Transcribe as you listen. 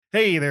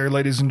Hey there,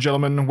 ladies and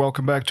gentlemen.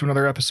 Welcome back to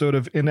another episode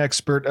of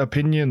Inexpert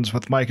Opinions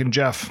with Mike and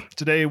Jeff.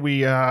 Today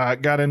we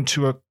got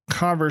into a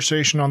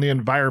conversation on the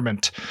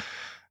environment,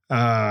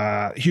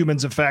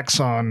 humans'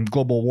 effects on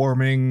global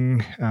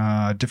warming,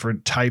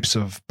 different types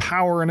of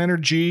power and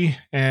energy,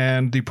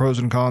 and the pros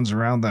and cons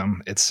around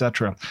them,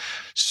 etc.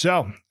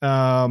 So,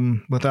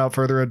 without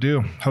further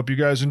ado, hope you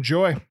guys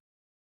enjoy.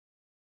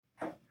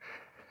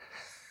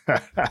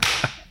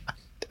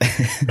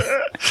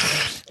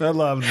 I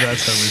love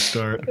that's how we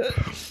start.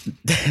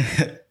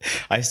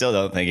 I still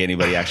don't think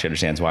anybody actually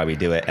understands why we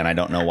do it. And I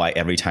don't know why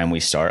every time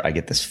we start, I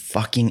get this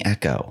fucking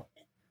echo.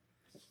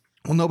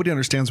 Well, nobody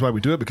understands why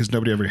we do it because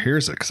nobody ever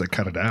hears it because I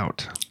cut it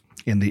out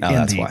in the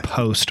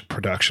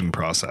post-production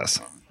process.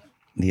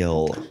 The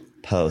old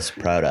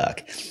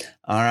post-product.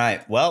 All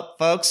right. Well,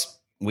 folks,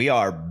 we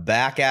are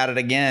back at it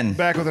again.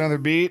 Back with another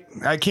beat.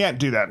 I can't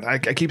do that. I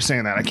keep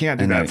saying that. I can't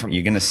do that.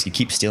 You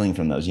keep stealing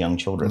from those young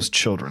children. Those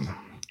children.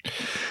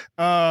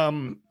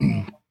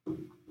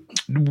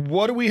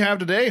 What do we have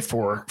today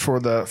for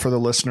the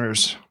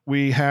listeners?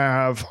 We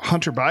have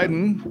Hunter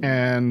Biden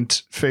and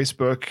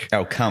Facebook.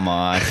 Oh, come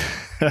on.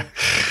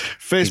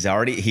 It's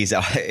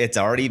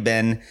already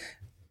been,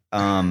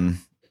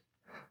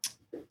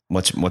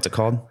 what's it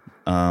called?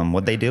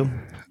 What'd they do?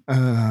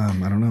 I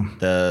don't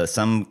know.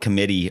 Some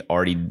committee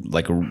already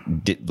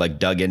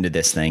dug into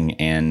this thing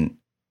and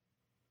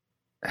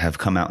have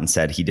come out and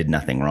said he did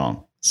nothing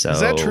wrong. So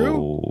is that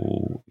true?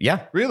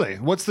 Yeah. Really?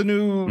 What's the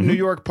new New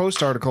York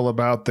Post article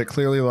about that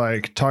clearly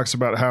talks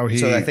about how he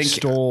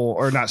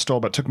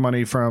took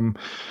money from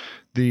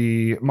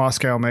the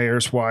Moscow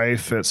mayor's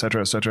wife, et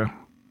cetera, et cetera.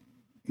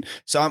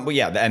 So,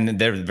 and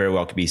there very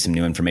well could be some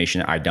new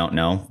information. I don't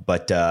know.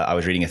 But I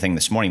was reading a thing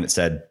this morning that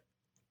said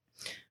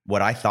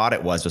what I thought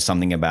it was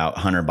something about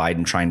Hunter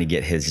Biden trying to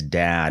get his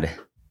dad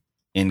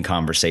in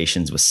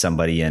conversations with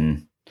somebody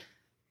in,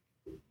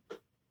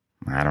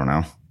 I don't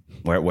know.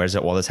 Where's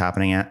it all this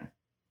happening at?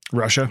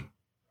 Russia?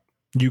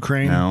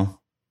 Ukraine? No.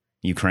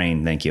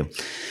 Ukraine, thank you.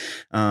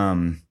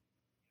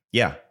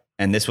 Yeah.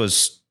 And this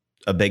was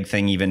a big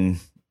thing even,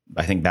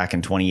 I think, back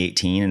in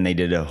 2018. And they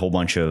did a whole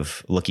bunch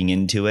of looking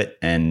into it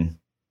and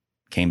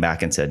came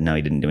back and said, no,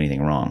 he didn't do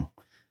anything wrong.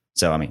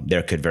 So, I mean,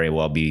 there could very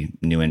well be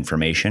new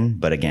information.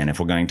 But again, if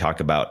we're going to talk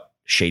about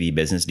shady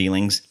business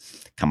dealings,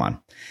 come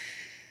on.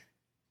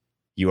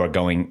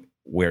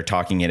 We're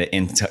talking it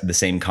into the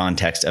same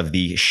context of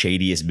the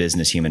shadiest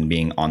business human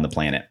being on the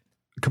planet.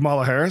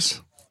 Kamala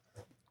Harris?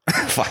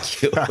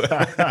 Fuck you.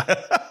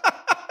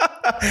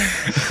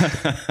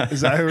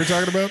 Is that who we're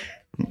talking about?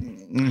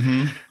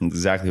 Mm-hmm.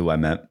 Exactly who I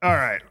meant. All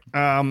right.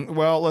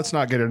 Well, let's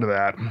not get into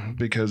that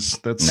because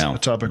that's a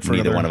topic for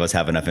neither one of us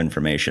have enough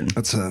information.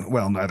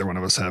 Neither one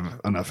of us have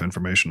enough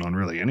information on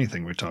really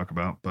anything we talk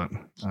about. But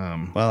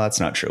well, that's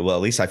not true. Well,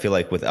 at least I feel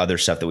like with other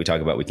stuff that we talk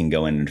about, we can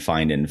go in and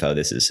find info.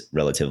 This is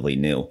relatively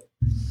new.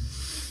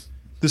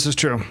 This is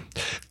true.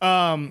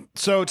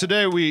 So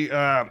today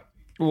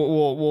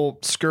we'll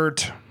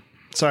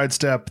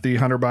sidestep the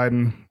Hunter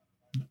Biden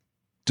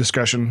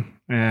discussion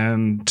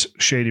and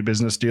shady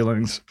business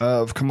dealings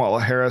of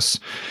Kamala Harris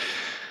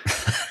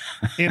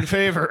in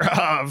favor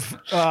of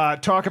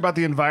talk about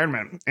the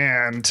environment.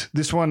 And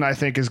this one I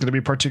think is going to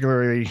be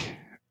particularly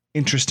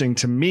interesting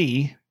to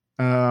me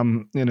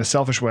in a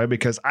selfish way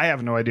because I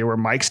have no idea where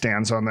Mike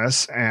stands on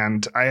this.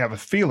 And I have a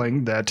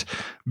feeling that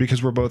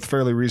because we're both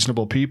fairly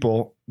reasonable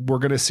people, we're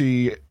going to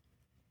see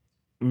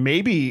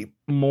maybe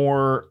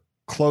more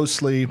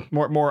closely,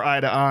 more eye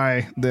to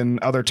eye than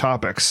other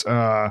topics.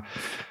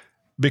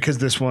 Because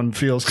this one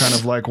feels kind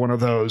of like one of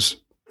those,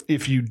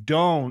 if you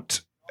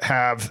don't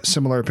have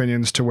similar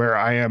opinions to where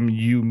I am,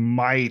 you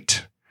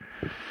might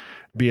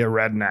be a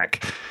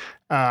redneck.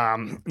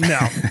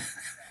 No,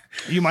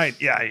 you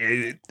might. Yeah,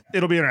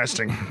 it'll be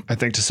interesting, I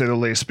think, to say the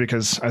least,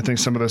 because I think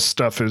some of this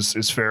stuff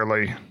is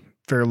fairly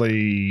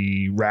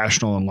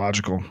rational and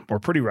logical, or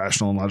pretty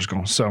rational and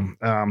logical. So,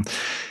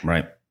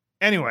 right.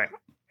 Anyway,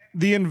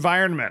 the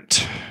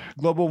environment,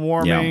 global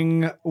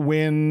warming,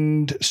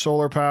 wind,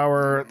 solar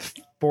power,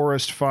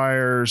 forest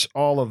fires,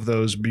 all of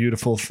those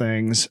beautiful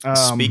things.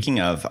 Speaking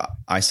of,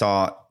 I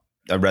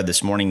read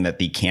this morning that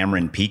the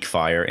Cameron Peak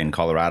fire in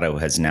Colorado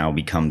has now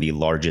become the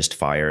largest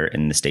fire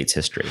in the state's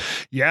history.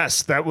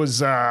 Yes, that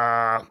was,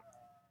 I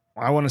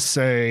want to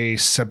say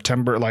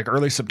September, like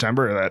early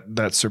September,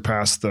 that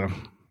surpassed oh,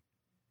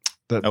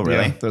 really?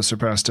 Yeah, that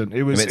surpassed it.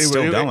 It's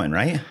still going,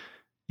 right?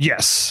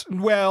 Yes.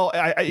 Well,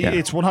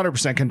 it's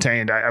 100%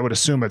 contained. I would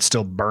assume it's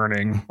still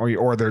burning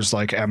or there's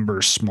like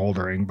embers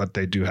smoldering, but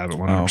they do have it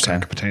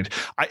 100% contained.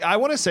 I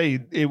want to say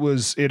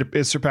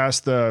it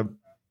surpassed the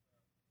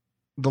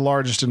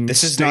largest in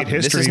state history.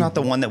 This is not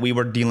the one that we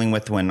were dealing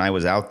with when I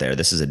was out there.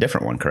 This is a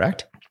different one,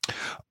 correct?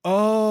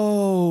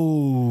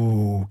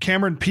 Oh,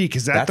 Cameron Peak.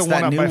 Is that's the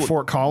one up by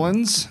Fort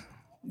Collins?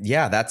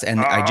 Yeah,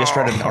 I just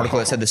read an article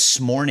that said this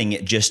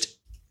morning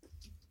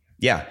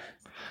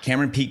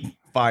Cameron Peak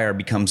fire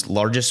becomes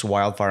largest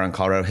wildfire in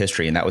Colorado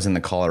history, and that was in the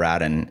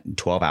Coloradan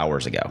 12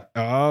 hours ago.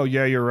 Oh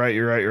yeah, you're right.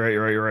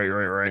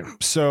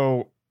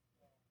 So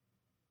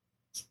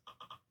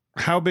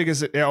How big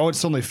is it? Oh,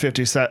 it's only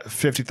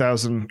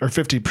 50,000 or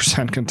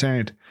 50%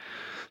 contained.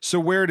 So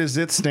where does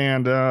it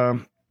stand?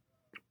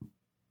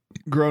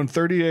 Grown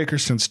 30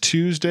 acres since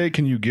Tuesday.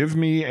 Can you give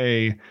me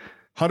a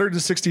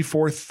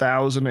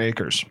 164,000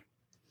 acres?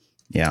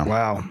 Yeah.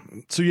 Wow.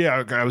 So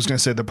yeah, I was going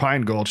to say the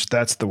Pine Gulch.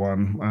 That's the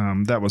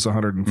one. That was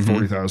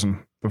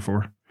 140,000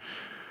 before.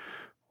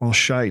 Well,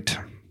 shite.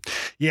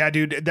 Yeah,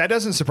 dude, that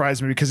doesn't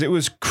surprise me because it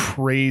was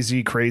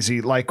crazy.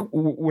 Like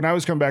when I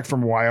was coming back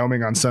from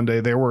Wyoming on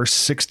Sunday, there were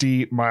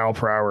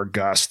 60-mile-per-hour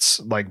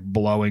gusts like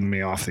blowing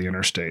me off the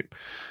interstate.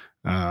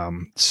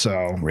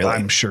 So really?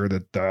 I'm sure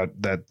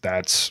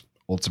that's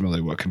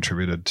ultimately what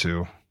contributed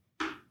to.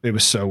 It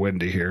was so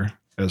windy here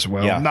as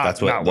well. Yeah,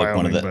 not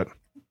Wyoming, but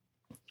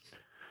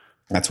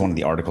that's one of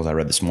the articles I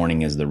read this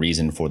morning. Is the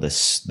reason for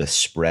this the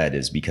spread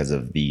is because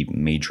of the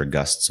major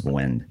gusts of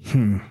wind.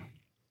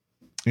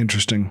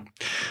 Interesting.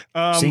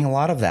 Seeing a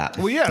lot of that.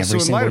 Well, yeah. Every So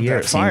in light of year,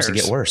 that, it fires seems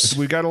to get worse.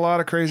 We got a lot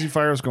of crazy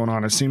fires going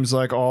on. It seems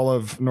like all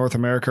of North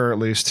America, or at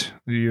least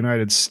the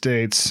United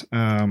States,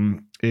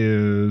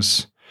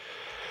 is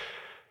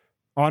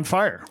on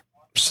fire.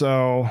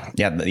 So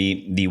yeah,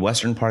 the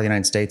western part of the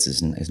United States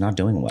is not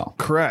doing well.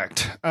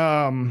 Correct.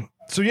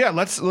 So yeah,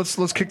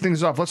 let's kick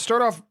things off. Let's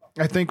start off,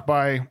 I think,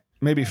 by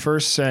maybe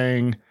first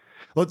saying,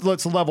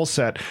 let's level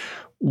set.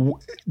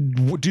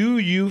 Do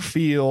you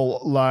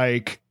feel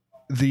like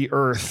the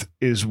Earth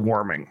is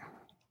warming?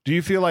 Do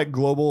you feel like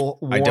global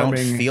warming? I don't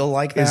feel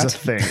like that is a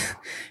thing.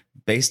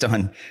 Based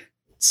on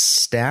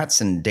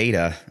stats and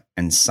data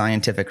and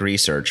scientific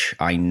research,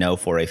 I know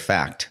for a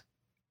fact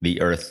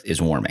the Earth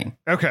is warming.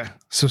 Okay.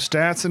 So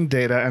stats and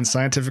data and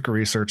scientific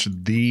research,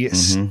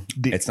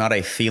 it's not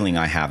a feeling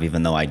I have,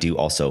 even though I do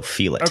also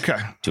feel it. Okay.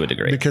 To a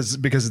degree. Because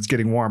it's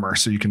getting warmer,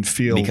 so you can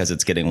feel because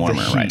it's getting warmer,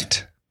 the heat.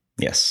 Right?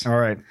 Yes. All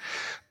right.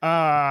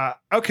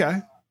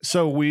 Okay.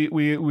 So we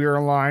are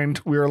aligned.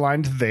 We're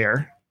aligned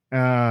there.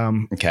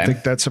 Okay. I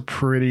think that's a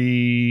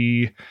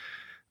pretty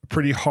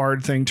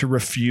hard thing to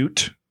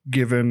refute,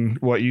 given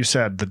what you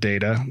said, the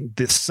data,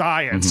 the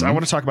science. I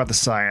want to talk about the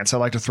science. I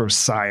like to throw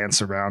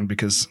science around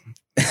because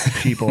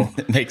people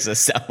it makes us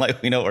sound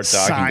like we know what we're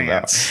talking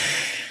about.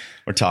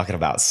 We're talking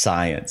about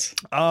science.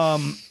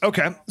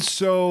 Okay.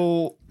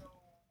 So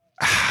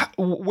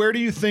where do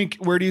you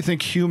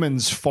think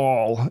humans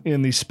fall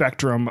in the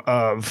spectrum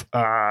of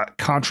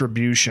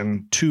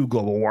contribution to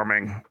global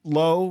warming?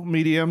 Low,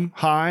 medium,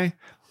 high?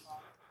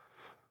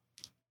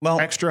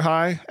 Well, extra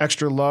high,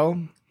 extra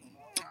low?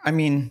 I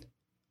mean,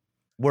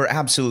 we're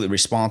absolutely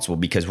responsible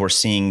because we're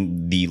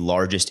seeing the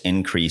largest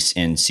increase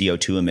in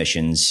CO2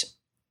 emissions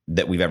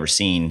that we've ever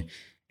seen.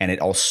 And it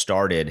all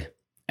started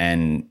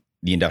in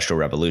the Industrial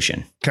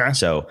Revolution. Okay.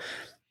 So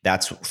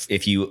that's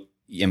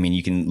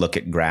you can look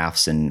at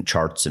graphs and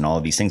charts and all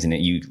of these things, and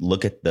you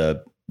look at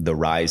the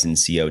rise in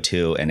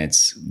CO2, and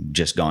it's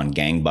just gone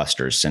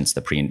gangbusters since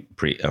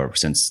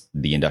since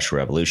the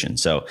Industrial Revolution.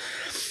 So,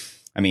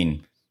 I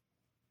mean,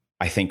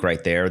 I think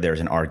right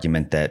there's an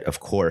argument that, of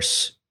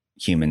course,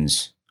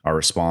 humans are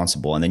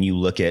responsible. And then you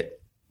look at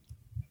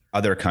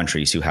other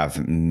countries who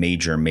have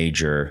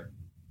major,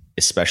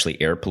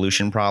 especially air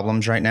pollution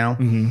problems right now,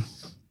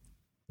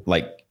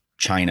 like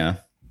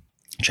China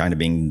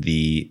being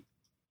the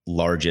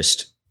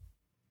largest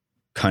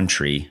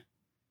country,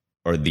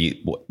 or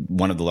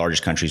one of the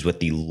largest countries with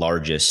the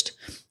largest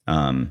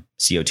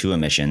CO2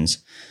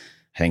 emissions.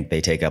 I think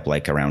they take up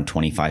like around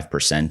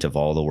 25% of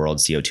all the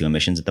world's CO2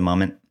 emissions at the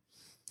moment.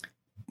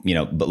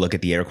 But look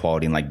at the air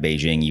quality in like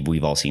Beijing.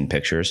 We've all seen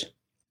pictures.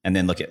 And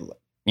then look at,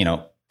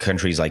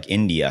 countries like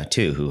India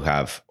too, who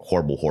have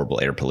horrible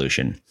air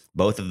pollution.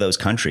 Both of those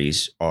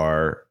countries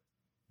are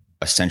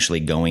essentially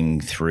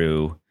going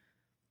through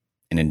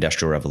an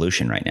industrial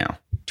revolution right now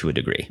to a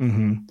degree.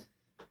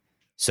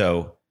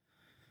 So,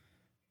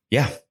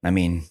 yeah, I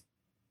mean,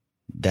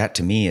 that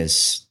to me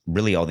is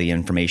really all the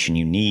information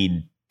you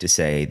need to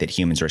say that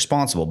humans are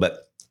responsible.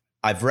 But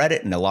I've read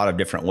it in a lot of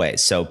different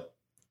ways. So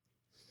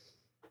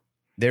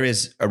there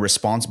is a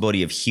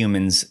responsibility of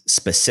humans,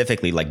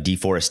 specifically like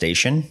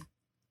deforestation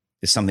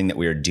is something that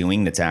we are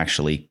doing that's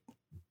actually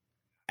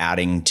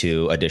adding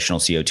to additional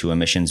CO2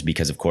 emissions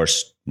because, of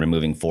course,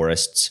 removing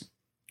forests,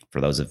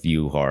 for those of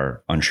you who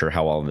are unsure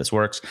how all of this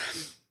works,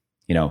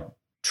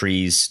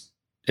 trees,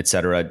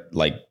 etc.,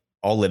 like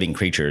all living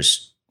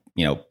creatures,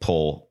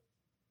 pull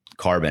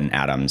carbon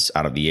atoms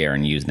out of the air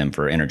and use them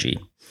for energy.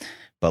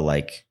 But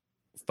like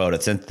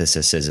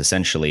photosynthesis is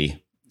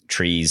essentially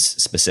trees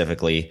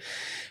specifically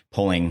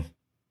pulling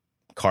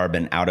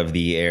carbon out of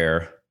the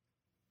air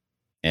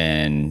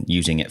and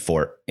using it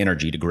for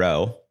energy to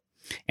grow.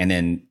 And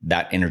then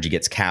that energy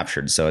gets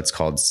captured. So it's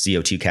called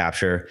CO2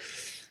 capture.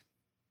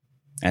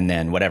 And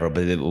then whatever,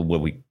 but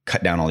when we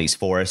cut down all these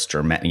forests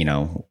or,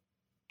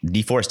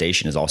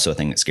 deforestation is also a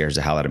thing that scares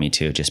the hell out of me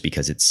too, just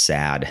because it's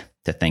sad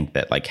to think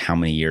that like how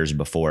many years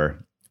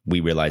before we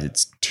realize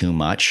it's too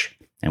much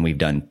and we've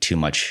done too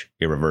much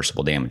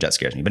irreversible damage. That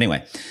scares me. But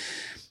anyway,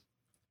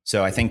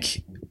 so I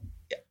think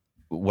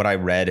what I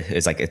read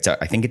is like,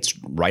 I think it's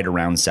right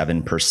around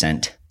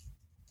 7%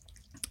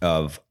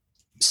 of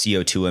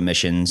CO2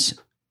 emissions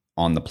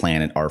on the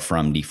planet are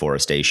from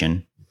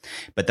deforestation,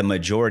 but the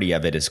majority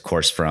of it is, of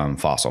course, from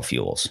fossil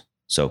fuels.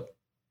 So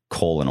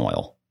coal and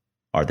oil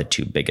are the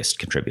two biggest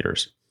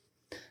contributors.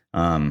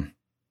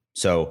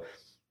 So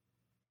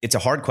it's a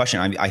hard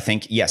question. I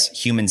think, yes,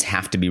 humans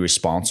have to be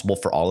responsible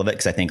for all of it,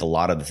 because I think a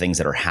lot of the things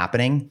that are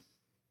happening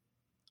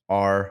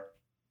are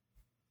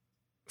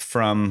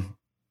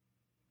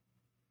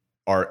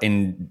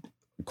in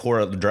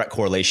direct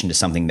correlation to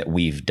something that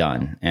we've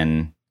done.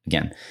 And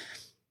again,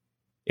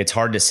 it's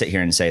hard to sit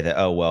here and say that,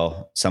 oh,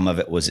 well, some of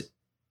it was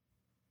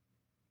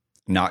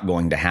not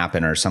going to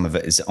happen, or some of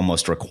it is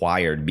almost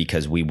required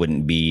because we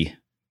wouldn't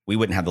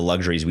have the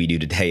luxuries we do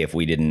today if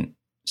we didn't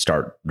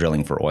start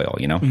drilling for oil,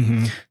 you know?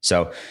 Mm-hmm.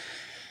 So,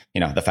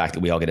 the fact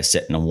that we all get to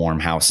sit in a warm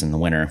house in the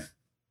winter,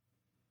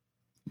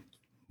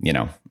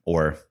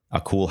 or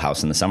a cool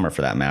house in the summer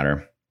for that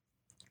matter.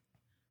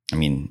 I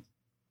mean,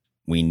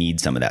 we need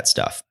some of that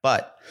stuff,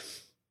 but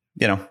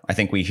I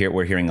think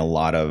we're hearing a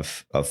lot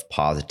of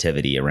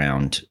positivity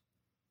around,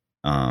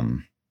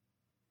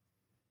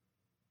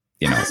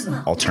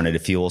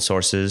 alternative fuel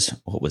sources.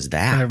 What was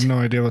that? I have no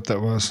idea what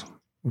that was.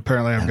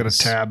 Apparently I've got a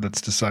tab that's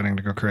deciding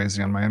to go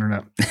crazy on my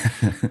internet.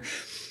 But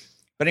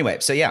anyway,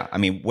 so yeah, I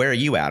mean, where are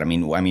you at? I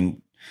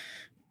mean,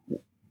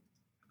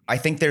 I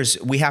think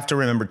we have to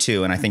remember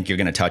too, and I think you're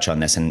going to touch on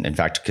this. And in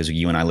fact, because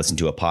you and I listened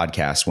to a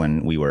podcast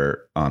when we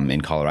were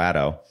in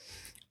Colorado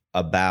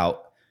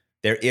about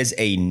there is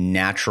a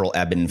natural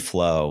ebb and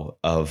flow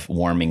of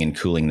warming and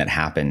cooling that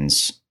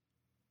happens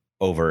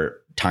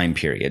over time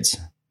periods.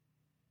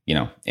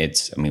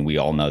 We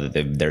all know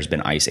that there's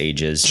been ice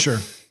ages. Sure.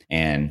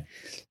 And,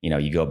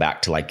 you go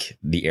back to like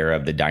the era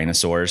of the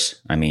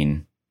dinosaurs. I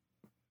mean,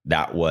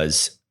 that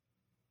was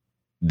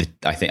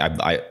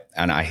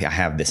I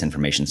have this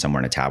information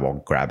somewhere in a tab.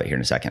 I'll grab it here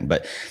in a second.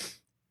 But,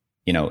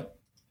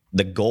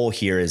 the goal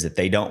here is that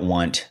they don't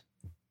want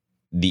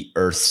the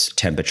Earth's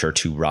temperature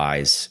to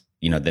rise.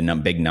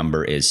 The big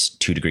number is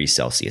 2 degrees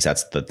Celsius.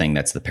 That's the thing.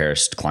 That's the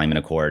Paris Climate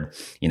Accord.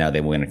 We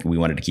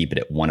wanted to keep it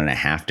at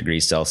 1.5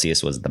 degrees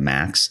Celsius was the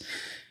max.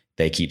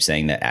 They keep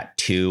saying that at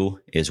 2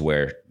 is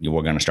where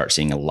we're going to start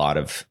seeing a lot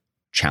of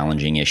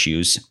challenging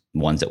issues,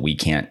 ones that we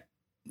can't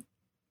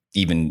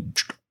even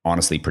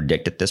honestly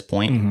predict at this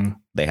point. Mm-hmm.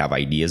 They have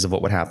ideas of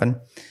what would happen,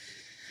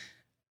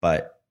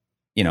 but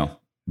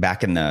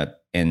back in the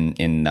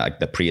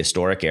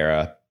prehistoric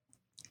era,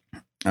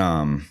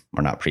 or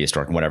not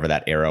prehistoric, whatever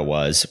that era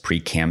was,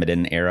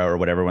 pre-Cambrian era or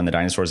whatever, when the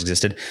dinosaurs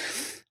existed.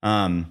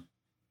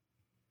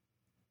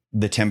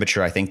 The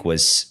temperature, I think,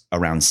 was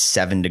around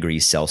 7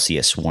 degrees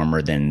Celsius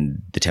warmer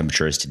than the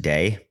temperature is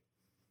today.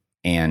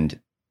 And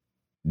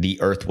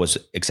the Earth was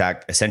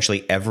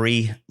essentially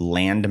every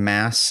land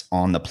mass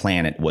on the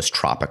planet was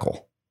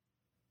tropical.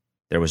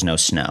 There was no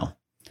snow.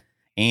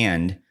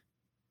 And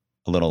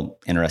a little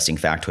interesting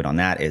factoid on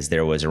that is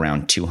there was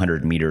around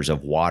 200 meters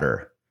of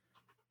water,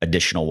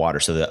 additional water.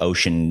 So the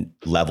ocean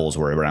levels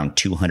were around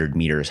 200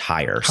 meters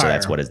higher. So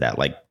that's, what is that?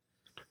 Like,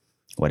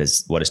 what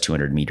is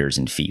 200 meters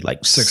in feet?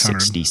 Like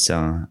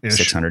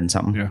 600 and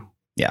something. Yeah.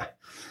 Yeah.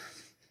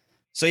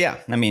 So yeah,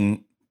 I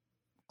mean,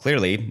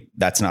 clearly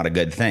that's not a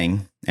good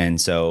thing. And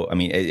so, I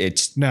mean,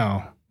 it's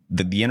no,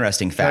 the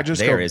interesting fact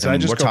there is, I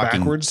mean, we're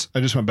talking backwards.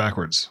 I just went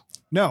backwards.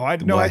 No, I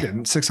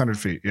didn't. 600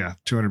 feet. Yeah.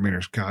 200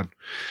 meters. God.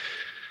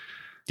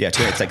 Yeah,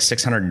 it's like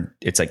 600.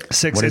 It's like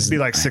it'd be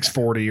like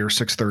 640 or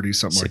 630,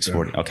 something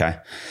 640, like that. Okay.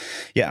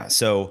 Yeah.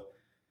 So,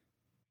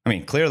 I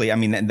mean, clearly, I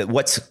mean,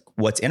 what's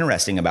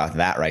interesting about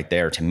that right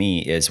there to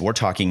me is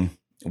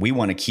we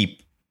want to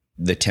keep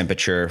the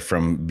temperature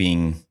from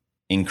being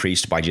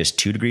increased by just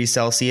 2 degrees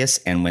Celsius.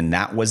 And when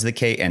that was the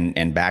case,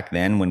 and back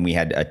then when we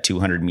had a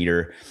 200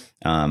 meter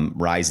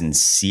rise in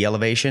sea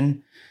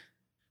elevation,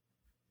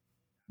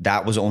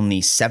 that was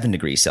only 7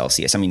 degrees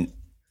Celsius. I mean,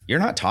 you're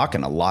not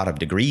talking a lot of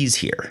degrees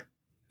here.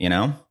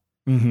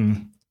 Mm-hmm.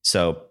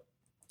 So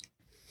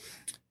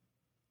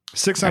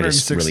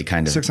 656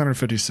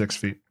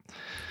 feet,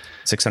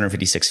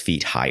 656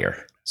 feet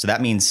higher. So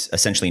that means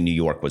essentially New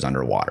York was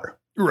underwater.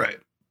 Right.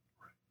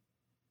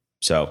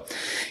 So,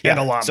 yeah,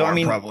 and a lot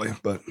more probably,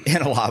 but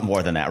and a lot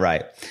more than that.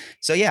 Right.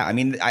 So, yeah, I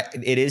mean,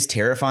 it is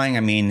terrifying. I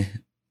mean,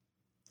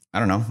 I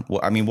don't know.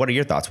 I mean, what are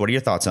your thoughts? What are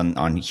your thoughts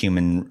on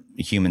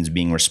humans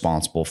being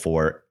responsible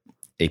for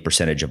a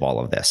percentage of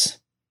all of this?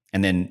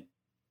 And then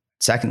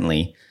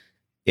secondly,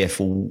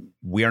 if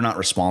we are not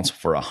responsible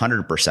for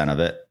 100% of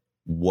it,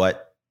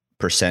 what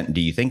percent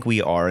do you think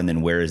we are? And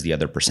then where is the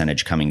other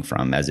percentage coming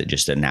from? Is it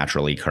just a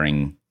naturally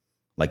occurring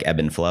like ebb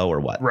and flow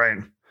or what? Right.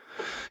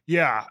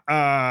 Yeah.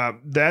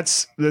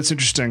 That's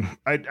interesting.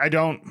 I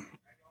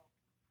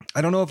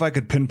don't know if I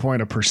could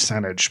pinpoint a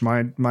percentage.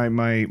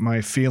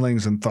 My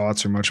feelings and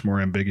thoughts are much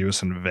more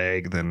ambiguous and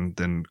vague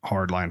than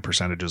hardline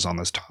percentages on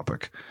this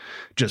topic,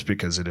 just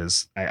because it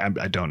is, I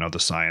don't know the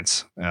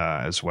science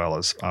as well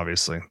as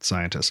obviously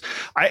scientists.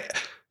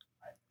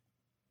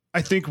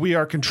 I think we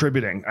are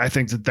contributing. I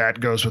think that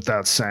goes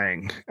without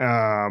saying.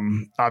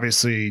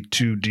 Obviously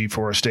to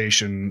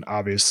deforestation,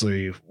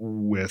 obviously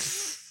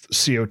with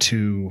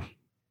CO2,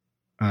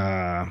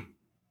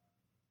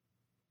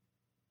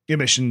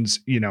 emissions,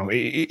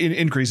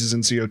 increases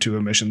in CO2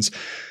 emissions.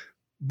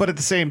 But at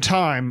the same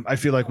time, I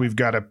feel like we've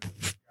got a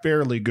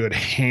fairly good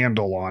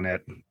handle on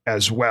it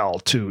as well,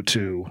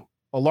 to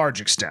a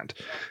large extent.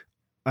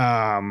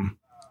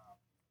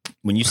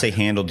 When you say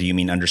handle, do you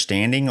mean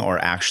understanding or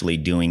actually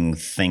doing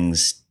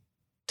things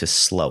to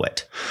slow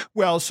it?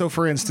 Well, so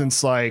for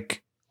instance,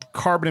 like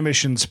carbon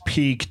emissions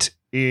peaked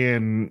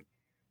in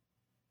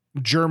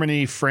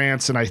Germany,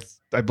 France, and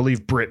I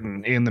believe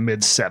Britain in the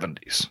mid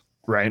 70s,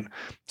 right?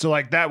 So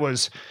like that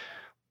was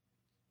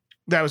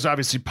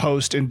obviously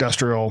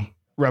post-industrial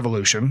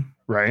revolution,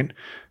 right?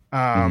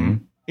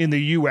 In the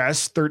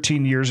US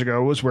 13 years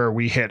ago was where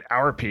we hit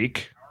our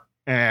peak.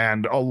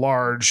 And a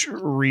large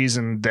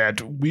reason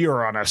that we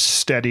are on a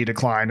steady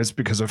decline is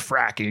because of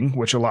fracking,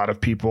 which a lot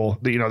of people,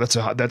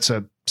 that's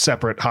a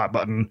separate hot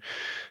button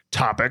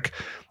topic.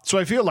 So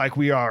I feel like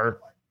we are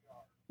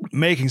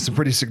making some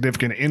pretty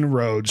significant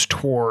inroads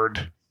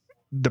toward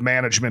the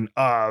management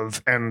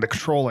of and the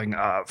controlling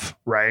of,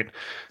 right?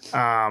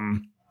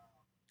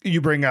 You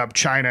bring up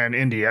China and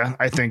India.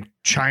 I think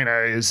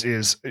China is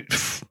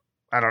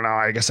I don't know.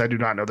 I guess I do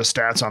not know the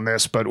stats on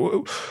this, but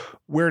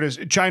where does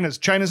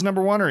China's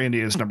number one or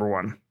India's number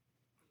one?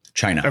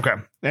 China. Okay.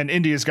 And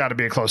India's got to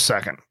be a close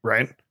second,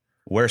 right?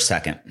 We're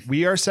second.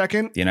 We are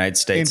second. The United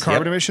States. In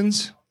carbon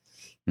emissions?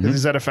 Mm-hmm.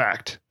 Is that a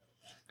fact?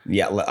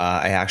 Yeah.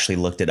 I actually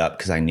looked it up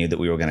because I knew that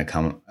we were going to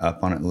come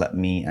up on it.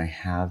 I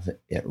have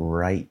it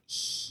right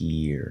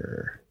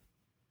here.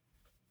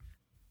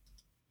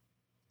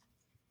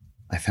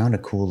 I found a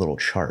cool little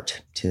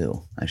chart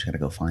too. I just got to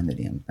go find the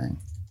damn thing.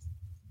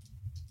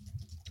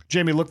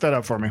 Jamie, look that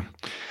up for me.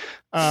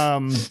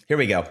 Here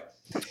we go.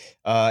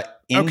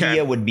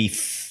 India would be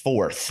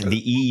fourth. The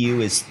EU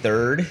is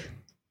third.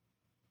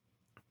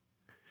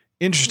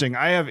 Interesting.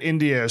 I have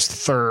India as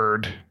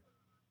third,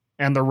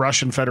 and the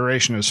Russian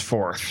Federation is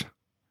fourth.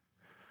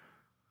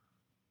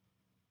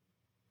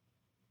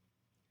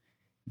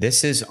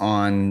 This is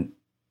on.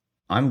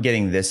 I'm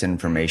getting this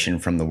information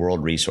from the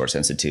World Resource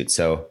Institute.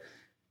 So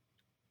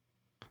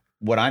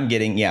what I'm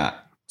getting,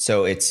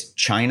 so it's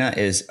China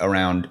is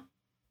around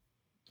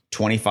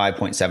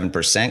 25.7%,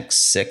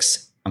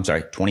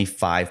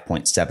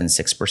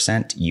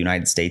 25.76%.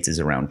 United States is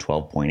around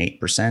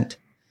 12.8%.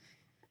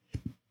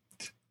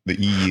 The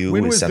EU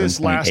when is 7.8%. When was this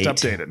last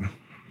updated?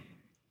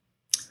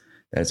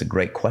 That is a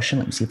great question.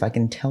 Let me see if I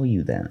can tell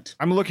you that.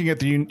 I'm looking at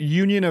the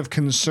Union of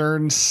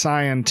Concerned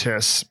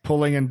Scientists,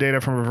 pulling in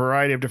data from a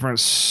variety of different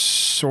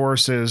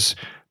sources,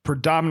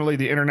 predominantly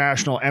the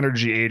International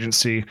Energy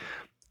Agency,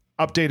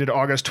 updated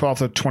August 12th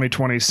of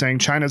 2020, saying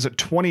China's at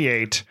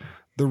 28.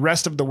 The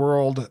rest of the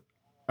world,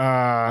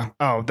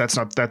 that's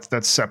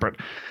separate.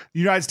 The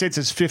United States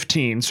is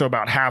 15, so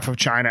about half of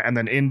China, and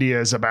then India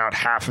is about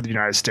half of the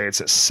United States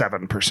at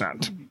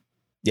 7%.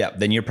 Yeah,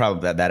 then you're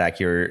probably that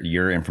accurate.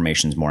 Your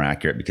information is more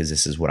accurate because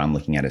this is what I'm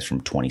looking at is from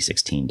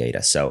 2016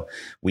 data. So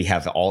we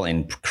have all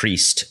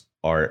increased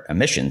our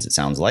emissions, it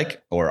sounds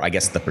like, or I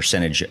guess the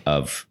percentage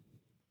of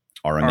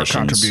our emissions.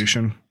 Our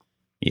contribution.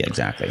 Yeah,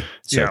 exactly.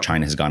 So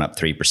China has gone up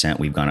 3%.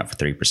 We've gone up for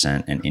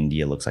 3%, and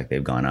India looks like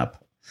they've gone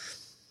up.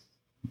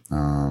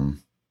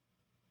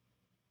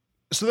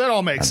 So that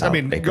all makes, a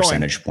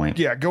percentage point.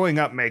 Yeah, going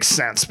up makes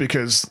sense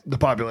because the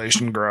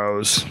population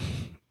grows,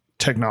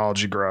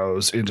 technology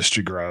grows,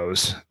 industry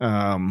grows.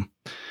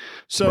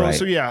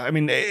 So yeah, I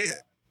mean,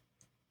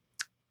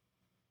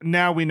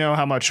 now we know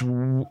how much,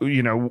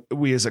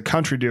 we as a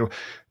country do.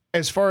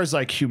 As far as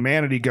like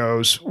humanity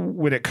goes,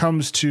 when it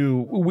comes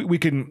to, we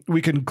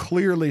can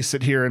clearly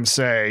sit here and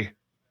say,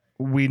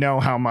 we know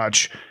how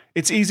much.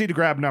 It's easy to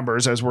grab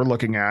numbers as we're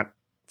looking at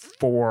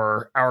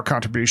for our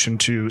contribution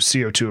to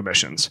CO2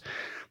 emissions.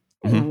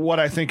 Mm-hmm. What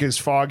I think is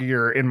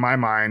foggier in my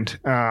mind,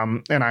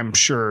 and I'm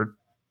sure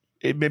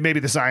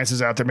maybe the science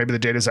is out there, maybe the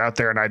data is out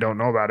there and I don't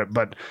know about it,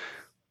 but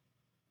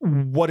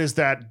what does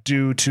that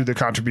do to the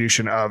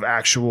contribution of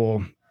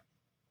actual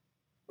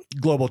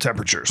global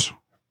temperatures,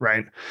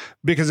 right?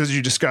 Because as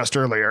you discussed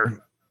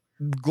earlier,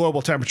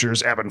 global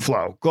temperatures ebb and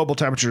flow. Global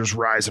temperatures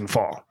rise and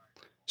fall.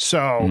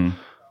 So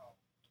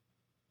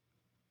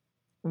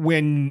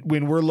when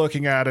we're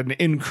looking at an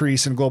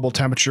increase in global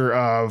temperature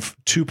of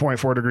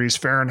 2.4 degrees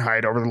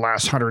Fahrenheit over the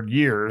last 100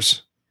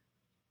 years,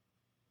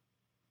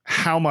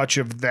 how much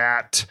of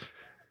that,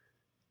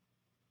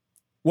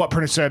 what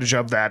percentage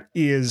of that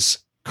is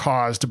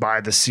caused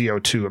by the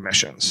CO2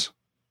 emissions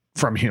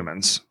from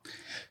humans?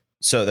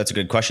 So that's a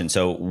good question.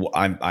 So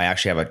I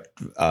actually have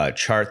a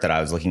chart that I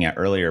was looking at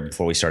earlier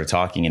before we started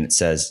talking, and it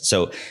says,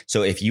 so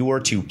if you were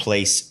to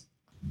place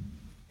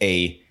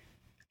a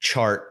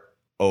chart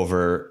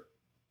over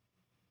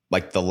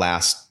like the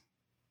last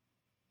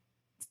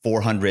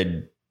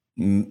 400,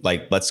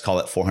 like let's call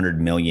it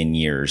 400 million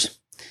years.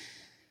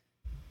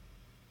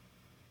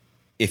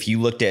 If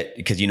you looked at,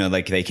 because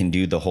like they can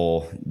do the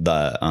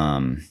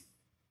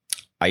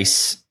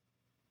ice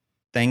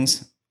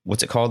things.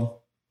 What's it called?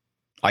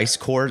 Ice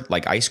core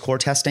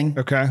testing.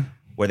 Okay.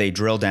 Where they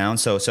drill down.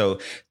 So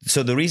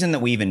the reason that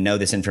we even know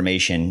this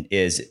information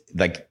is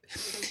like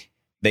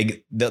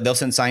they'll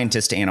send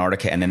scientists to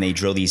Antarctica, and then they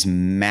drill these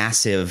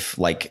massive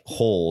like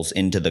holes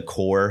into the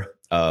core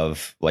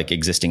of like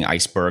existing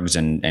icebergs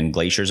and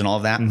glaciers and all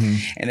of that. Mm-hmm.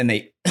 And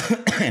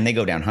then they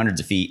go down hundreds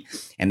of feet,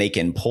 and they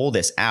can pull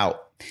this out.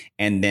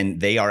 And then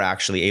they are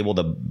actually able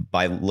to,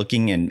 by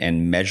looking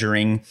and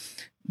measuring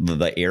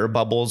the air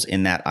bubbles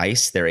in that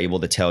ice, they're able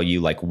to tell you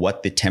like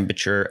what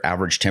the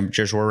average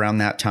temperatures were around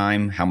that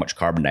time, how much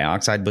carbon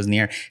dioxide was in the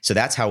air. So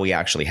that's how we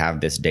actually have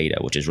this data,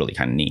 which is really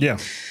kind of neat. Yeah.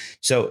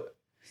 So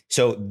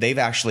they've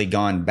actually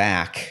gone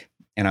back,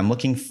 and I'm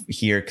looking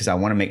here because I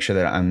want to make sure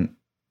that I'm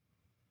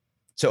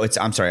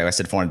sorry, I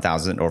said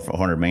 400,000 or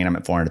 400 million. I'm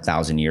at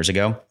 400,000 years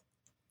ago.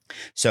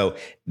 So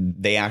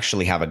they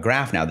actually have a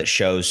graph now that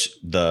shows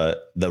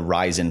the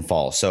rise and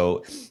fall.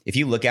 So if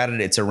you look at it,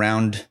 it's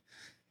around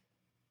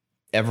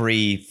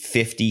every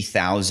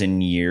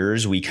 50,000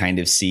 years, we kind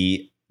of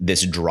see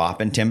this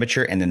drop in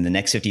temperature. And then the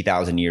next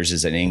 50,000 years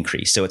is an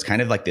increase. So it's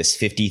kind of like this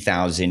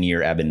 50,000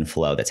 year ebb and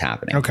flow that's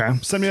happening. Okay.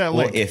 Send me that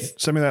link.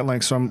 Send me that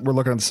link. So we're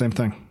looking at the same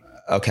thing.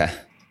 Okay.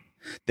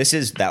 This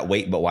is that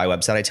Wait But Why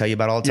website I tell you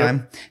about all the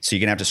time. So you're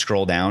going to have to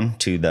scroll down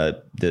to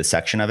the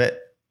section of it.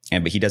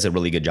 But he does a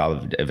really good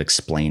job of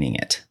explaining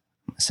it.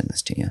 I'm going to send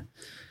this to you.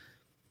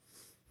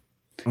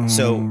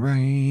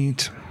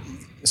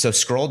 So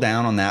scroll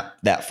down on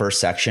that first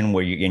section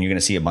where you're going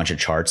to see a bunch of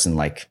charts and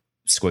like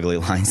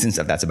squiggly lines and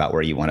stuff. That's about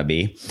where you want to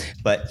be.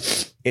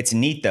 But it's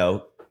neat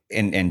though.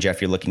 And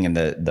Jeff, you're looking in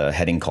the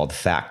heading called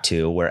Fact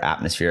 2, where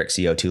atmospheric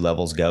CO2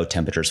 levels go,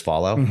 temperatures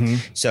follow. Mm-hmm.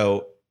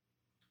 So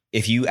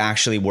if you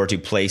actually were to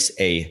place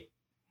a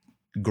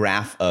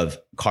graph of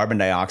carbon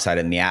dioxide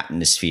in the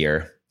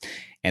atmosphere,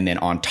 and then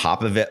on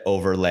top of it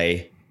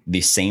overlay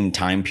the same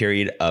time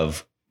period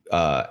of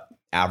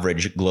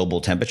average global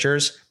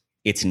temperatures,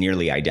 it's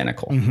nearly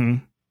identical. Mm-hmm.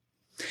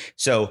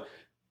 So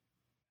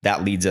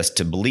that leads us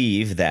to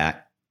believe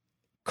that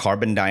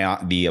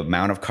the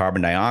amount of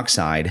carbon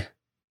dioxide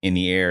in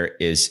the air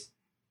is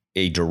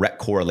a direct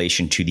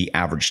correlation to the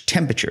average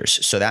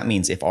temperatures. So that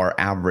means if our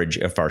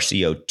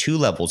CO2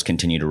 levels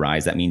continue to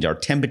rise, that means our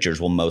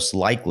temperatures will most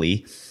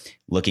likely,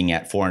 looking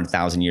at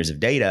 400,000 years of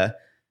data,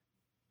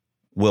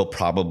 will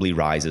probably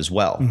rise as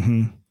well.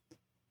 Mm-hmm.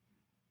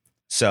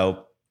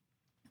 So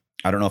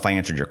I don't know if I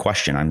answered your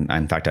question.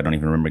 In fact, I don't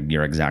even remember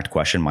your exact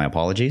question. My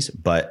apologies.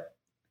 But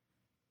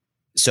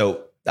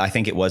so I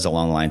think it was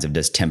along the lines of,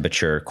 does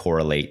temperature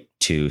correlate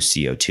to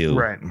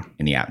CO2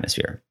 in the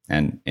atmosphere?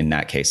 And in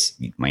that case,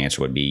 my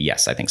answer would be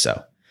yes, I think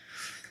so.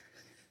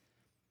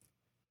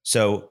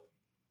 So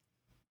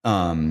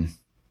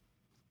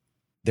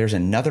there's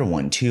another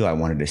one too I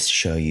wanted to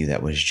show you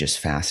that was just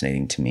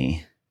fascinating to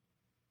me.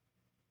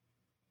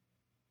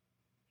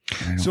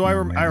 I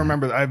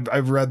remember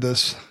I've read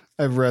this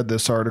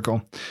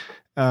article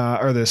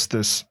or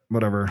this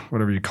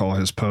whatever you call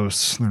his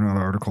posts. They're not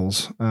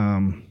articles.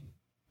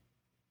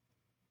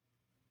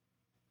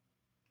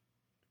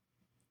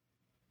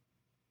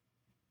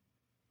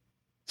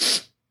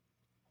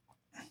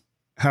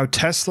 How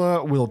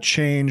Tesla will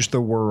change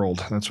the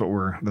world. That's what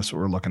we're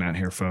looking at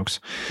here, folks.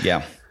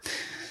 Yeah.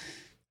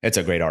 It's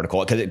a great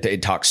article because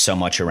it talks so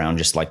much around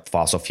just like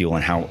fossil fuel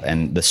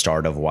and the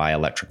start of why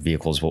electric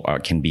vehicles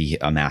can be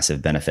a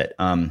massive benefit.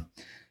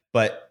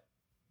 But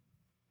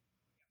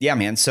yeah,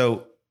 man.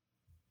 So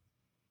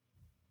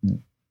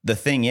the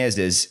thing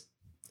is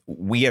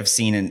we have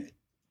seen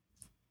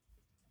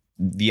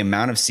the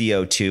amount of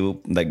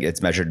CO2, like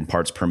it's measured in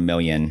parts per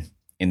million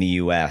in the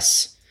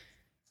US,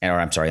 or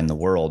I'm sorry, in the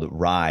world,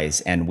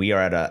 rise. And we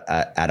are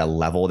at a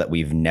level that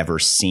we've never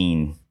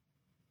seen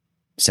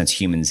since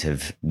humans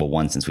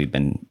since we've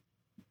been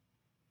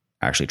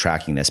actually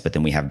tracking this, but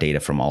then we have data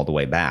from all the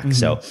way back. Mm-hmm.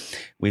 So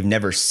we've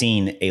never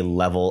seen a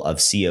level of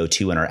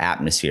CO2 in our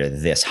atmosphere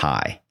this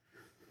high.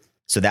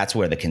 So that's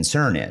where the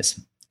concern is.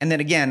 And then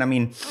again, I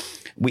mean,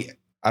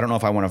 I don't know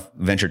if I want to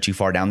venture too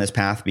far down this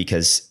path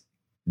because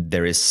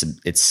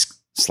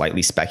it's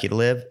slightly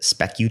speculative,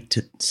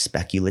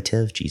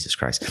 Jesus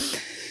Christ.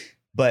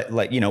 But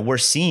like, we're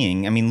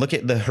seeing, I mean, look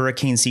at the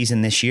hurricane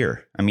season this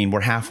year. I mean,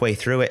 we're halfway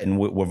through it and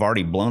we've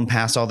already blown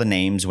past all the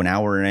names.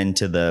 Now we're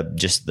into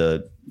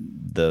the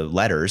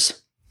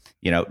letters.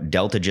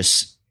 Delta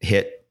just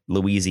hit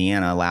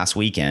Louisiana last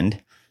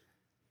weekend.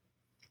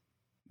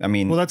 I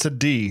mean, well, that's a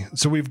D.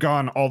 So we've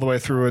gone all the way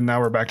through and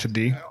now we're back to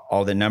D.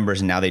 All the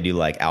numbers. And now they do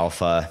like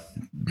alpha,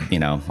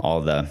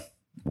 all the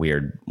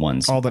weird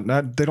ones. What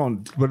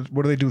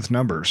do they do with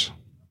numbers?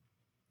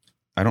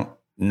 I don't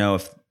know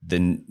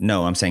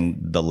I'm saying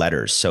the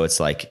letters. So it's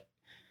like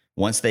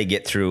once they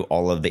get through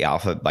all of the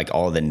alpha, like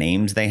all of the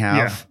names they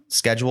have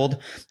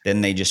scheduled,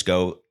 then they just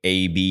go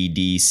A, B,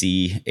 D,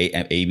 C,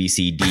 A, B,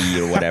 C,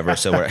 D or whatever.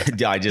 So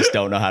I just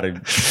don't know how to,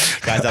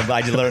 guys,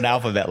 I just learned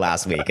alphabet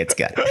last week. It's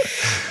good.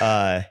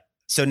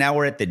 So now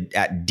we're at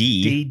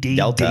D,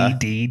 Delta.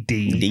 D.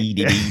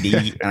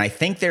 And I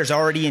think there's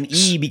already an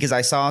E because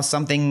I saw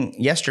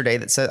something yesterday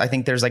that said I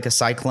think there's like a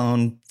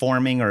cyclone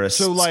forming or a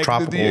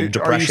tropical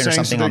depression or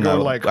something on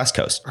the West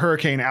Coast.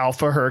 Hurricane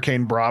Alpha,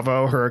 Hurricane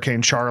Bravo,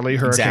 Hurricane Charlie,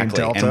 Hurricane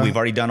Delta. And we've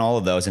already done all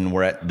of those and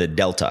we're at the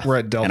Delta. We're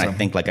at Delta. And I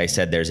think, like I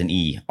said, there's an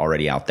E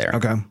already out there.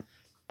 Okay.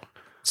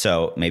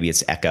 So maybe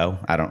it's Echo.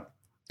 I don't.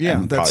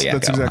 Yeah, that's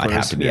exactly I'd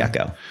have to be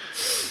Echo.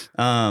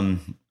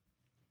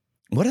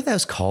 What are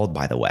those called,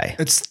 by the way?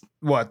 It's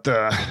what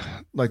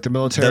like the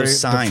military. Those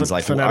signs, the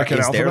like, is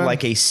alphabet? there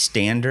like a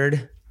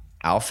standard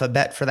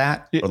alphabet for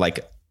that, or like?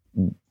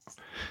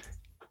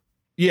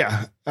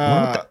 Yeah,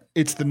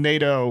 it's the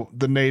NATO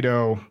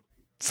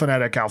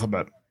phonetic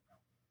alphabet.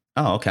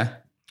 Oh, okay.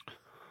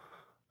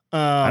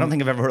 I don't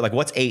think I've ever heard. Like,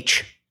 what's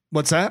H?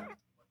 What's that?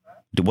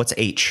 What's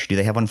H? Do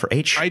they have one for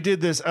H? I did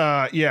this.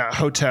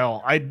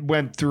 Hotel. I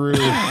went through.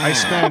 I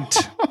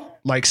spent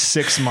like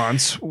 6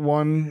 months.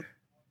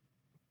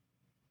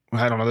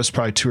 I don't know. This is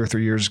probably 2 or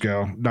 3 years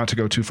ago. Not to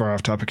go too far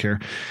off topic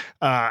here.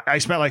 I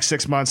spent like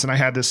 6 months, and I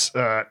had this.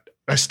 I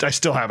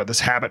still have it.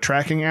 This habit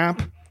tracking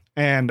app,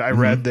 and I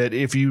read that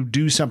if you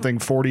do something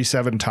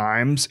 47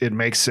 times, it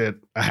makes it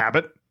a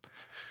habit.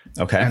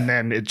 Okay, and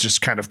then it's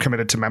just kind of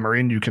committed to memory,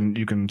 and you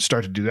can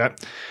start to do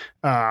that.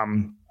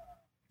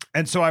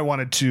 And so I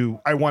wanted to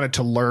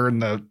learn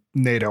the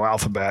NATO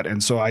alphabet,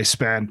 and so I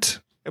spent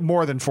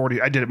more than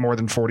 40. I did it more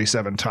than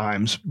 47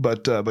 times,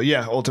 but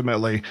yeah,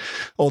 ultimately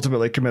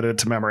committed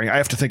to memory. I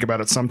have to think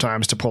about it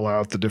sometimes to pull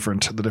out the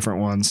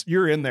different ones.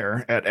 You're in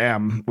there at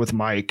M with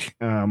Mike.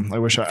 I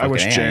wish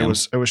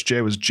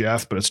Jay was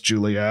Jeff, but it's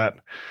Juliet.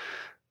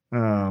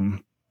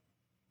 Fucking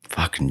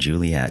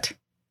Juliet.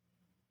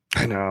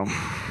 I know.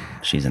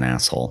 She's an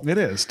asshole. It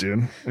is,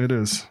 dude. It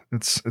is.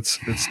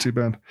 It's too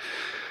bad.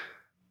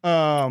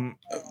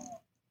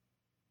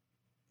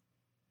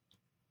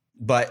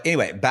 But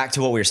anyway, back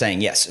to what we were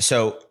saying. Yes.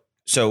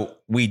 So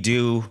we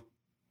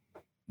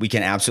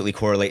can absolutely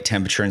correlate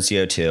temperature and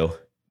CO2.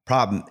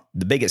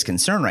 The biggest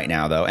concern right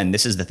now, though, and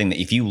this is the thing,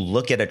 that if you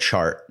look at a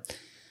chart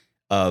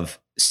of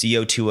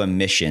CO2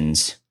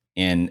 emissions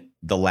in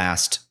the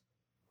last,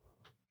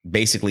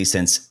 basically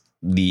since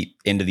the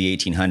end of the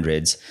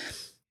 1800s,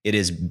 it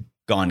has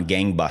gone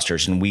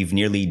gangbusters, and we've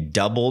nearly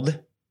doubled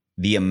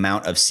the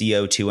amount of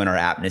CO2 in our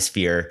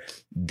atmosphere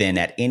than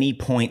at any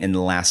point in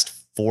the last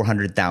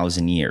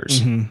 400,000 years.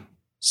 Mm-hmm.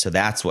 So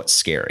that's what's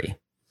scary.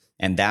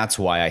 And that's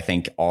why I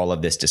think all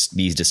of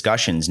these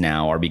discussions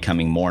now are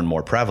becoming more and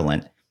more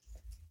prevalent,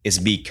 is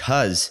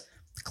because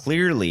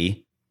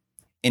clearly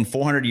in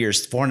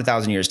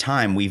 400,000 years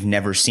time, we've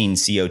never seen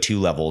CO2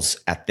 levels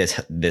at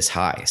this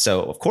high.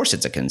 So of course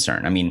it's a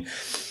concern. I mean,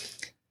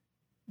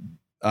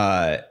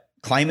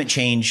 climate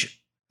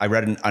change, I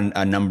read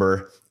a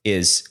number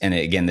is, and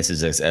again, this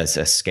is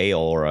a scale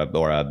or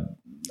a,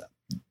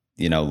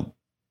 you know,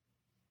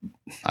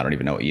 I don't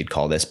even know what you'd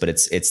call this, but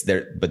it's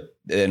there. But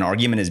an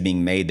argument is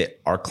being made that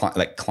our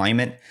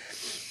climate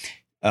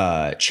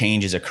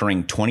change is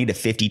occurring 20 to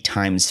 50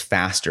 times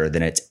faster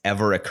than it's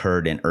ever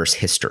occurred in Earth's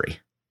history.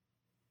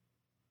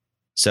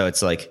 So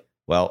it's like,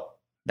 well,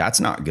 that's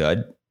not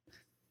good.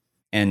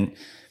 And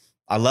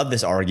I love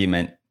this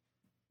argument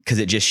because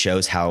it just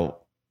shows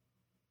how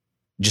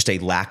just a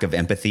lack of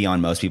empathy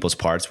on most people's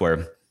parts,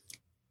 where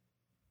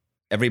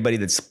everybody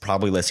that's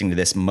probably listening to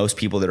this, most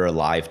people that are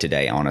alive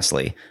today,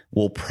 honestly,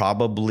 will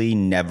probably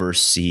never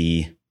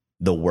see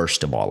the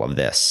worst of all of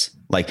this.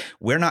 Like,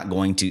 we're not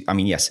going to, I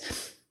mean, yes,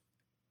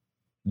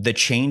 the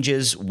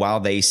changes, while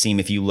they seem,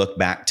 if you look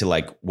back to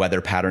like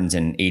weather patterns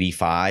in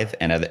 85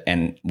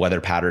 and weather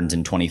patterns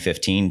in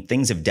 2015,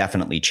 things have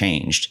definitely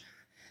changed.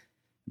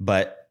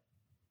 But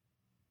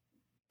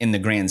in the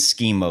grand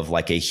scheme of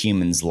like a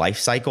human's life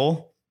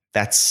cycle,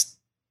 that's,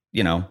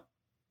 you know,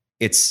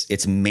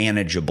 it's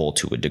manageable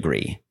to a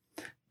degree.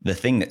 The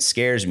thing that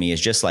scares me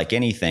is, just like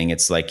anything,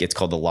 it's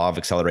called the law of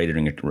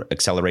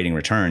accelerating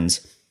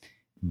returns.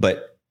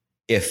 But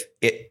if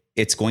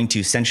it's going to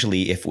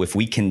essentially, if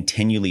we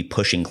continually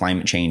pushing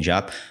climate change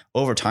up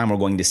over time, we're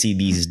going to see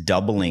these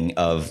doubling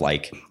of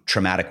like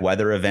traumatic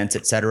weather events,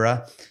 et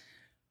cetera,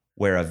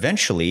 where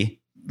eventually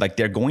like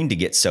they're going to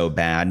get so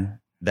bad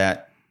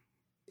that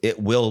it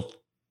will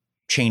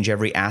change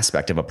every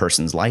aspect of a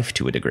person's life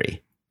to a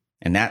degree.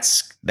 And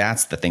that's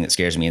the thing that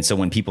scares me. And so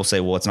when people say,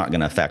 well, it's not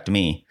going to affect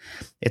me,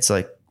 it's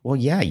like, well,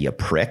 yeah, you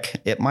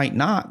prick. It might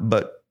not,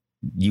 but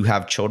you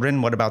have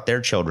children. What about their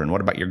children?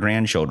 What about your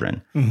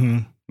grandchildren? Mm-hmm.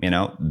 You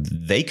know,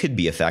 they could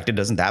be affected.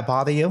 Doesn't that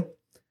bother you?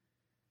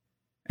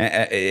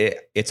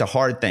 It's a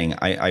hard thing,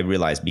 I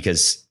realize,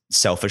 because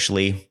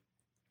selfishly,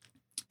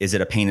 is it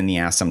a pain in the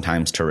ass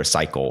sometimes to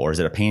recycle, or is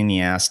it a pain in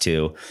the ass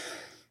to,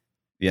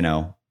 you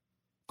know,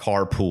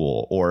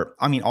 carpool, or,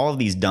 I mean, all of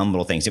these dumb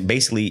little things,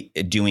 basically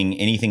doing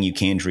anything you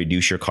can to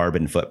reduce your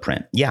carbon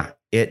footprint. Yeah,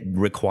 it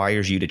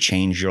requires you to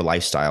change your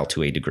lifestyle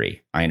to a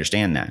degree. I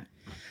understand that.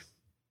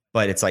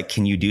 But it's like,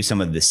 can you do some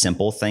of the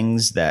simple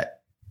things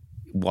that,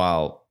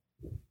 while,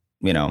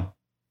 you know,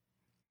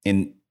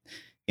 in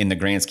in the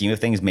grand scheme of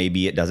things,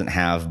 maybe it doesn't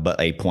have but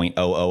a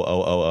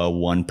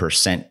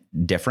 0.00001%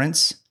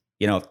 difference.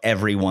 You know, if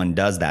everyone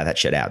does that, that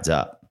shit adds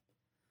up.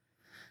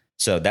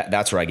 So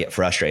that's where I get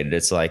frustrated.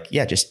 It's like,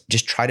 yeah,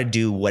 just try to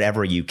do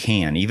whatever you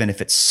can, even if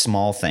it's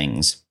small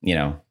things, you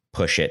know,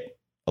 push it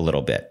a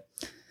little bit,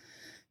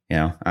 you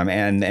know. I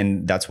mean,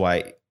 and that's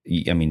why,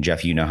 I mean,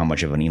 Jeff, you know how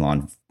much of an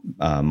Elon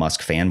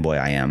Musk fanboy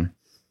I am,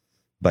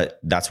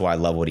 but that's why I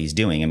love what he's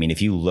doing. I mean,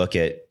 if you look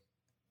at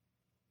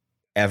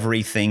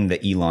everything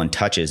that Elon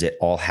touches, it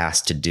all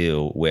has to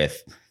do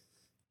with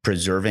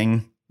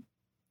preserving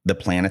the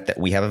planet that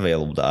we have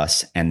available to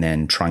us and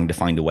then trying to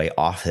find a way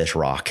off this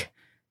rock.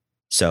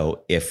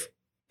 So if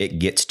it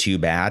gets too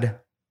bad,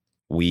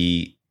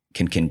 we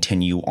can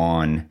continue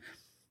on,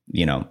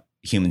 you know,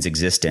 humans'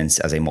 existence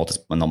as a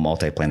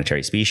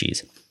multi-planetary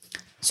species.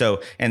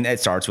 So, and it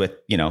starts with,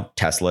 you know,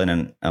 Tesla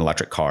and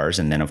electric cars.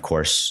 And then of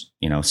course,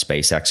 you know,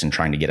 SpaceX and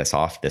trying to get us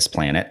off this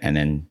planet. And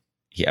then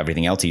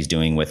everything else he's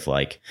doing with,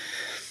 like,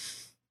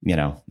 you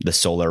know, the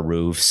solar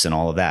roofs and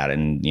all of that.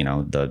 And, you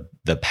know, the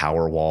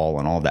power wall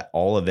and all of that,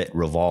 all of it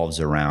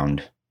revolves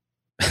around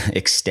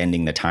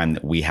extending the time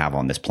that we have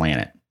on this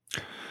planet.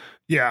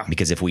 Yeah.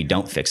 Because if we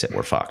don't fix it,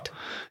 we're fucked.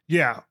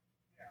 Yeah.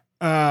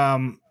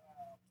 That's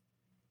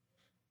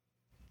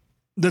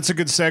a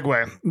good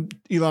segue.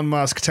 Elon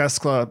Musk,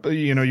 Tesla,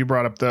 you know, you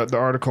brought up the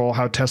article,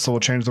 how Tesla will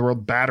change the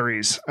world.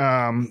 Batteries.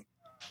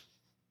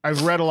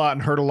 I've read a lot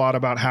and heard a lot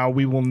about how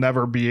we will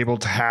never be able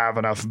to have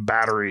enough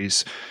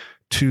batteries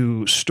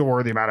to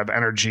store the amount of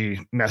energy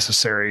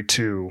necessary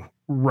to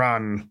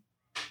run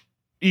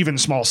even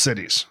small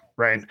cities.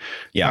 Right.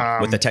 Yeah.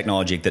 With the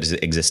technology that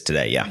exists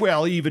today. Yeah.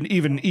 Well,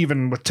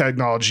 even with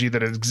technology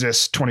that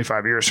exists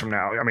 25 years from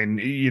now. I mean,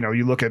 you know,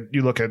 you look at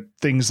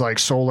things like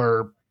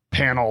solar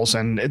panels,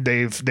 and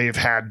they've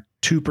had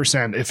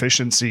 2%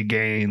 efficiency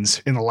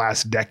gains in the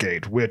last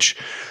decade, which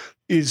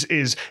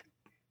is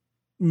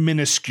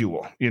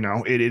minuscule. You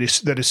know, it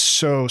is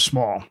so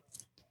small,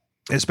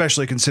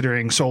 especially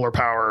considering solar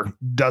power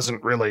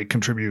doesn't really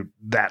contribute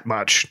that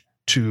much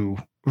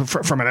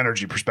from an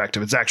energy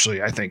perspective. It's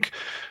actually, I think,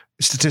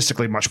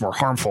 statistically much more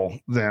harmful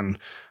than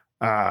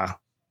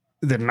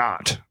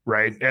not,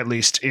 right? At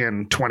least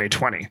in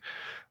 2020.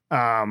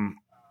 When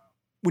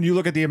you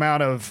look at the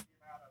amount of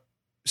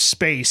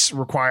space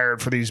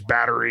required for these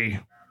battery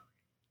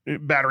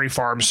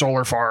farms,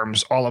 solar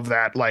farms, all of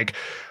that, like,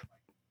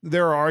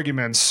 there are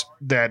arguments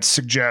that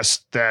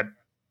suggest that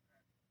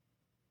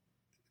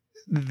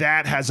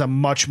has a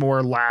much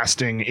more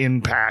lasting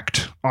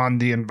impact on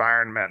the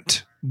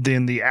environment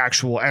than the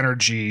actual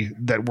energy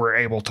that we're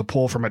able to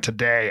pull from it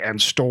today and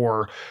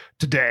store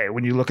today.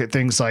 When you look at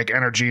things like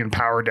energy and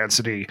power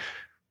density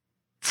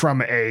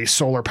from a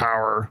solar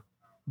power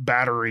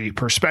battery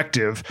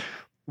perspective,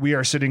 we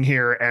are sitting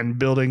here and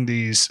building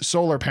these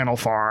solar panel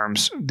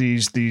farms,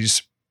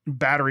 these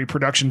battery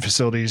production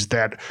facilities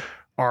that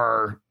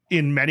are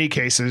in many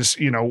cases,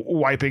 you know,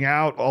 wiping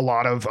out a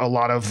lot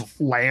of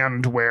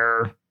land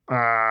where,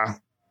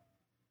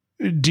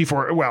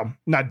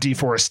 not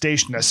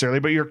deforestation necessarily,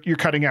 but you're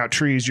cutting out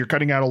trees. You're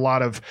cutting out a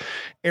lot of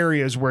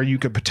areas where you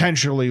could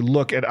potentially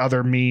look at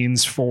other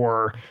means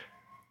for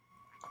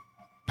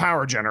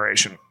power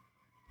generation.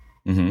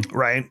 Mm-hmm.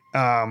 Right.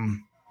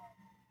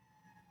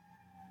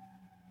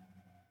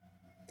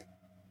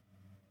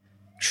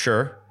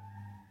 Sure.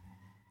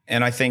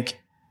 And I think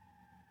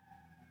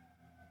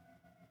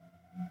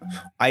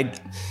I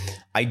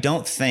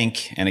don't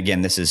think, and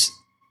again,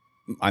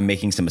 I'm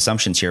making some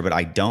assumptions here, but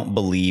I don't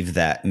believe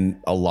that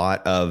a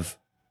lot of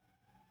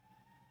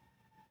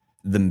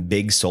the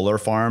big solar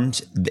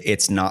farms,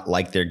 it's not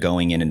like they're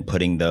going in and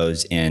putting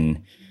those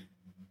in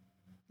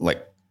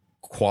like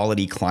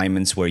quality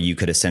climates where you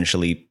could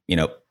essentially, you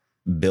know,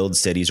 build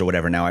cities or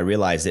whatever. Now I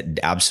realize it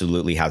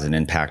absolutely has an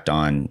impact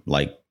on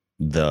like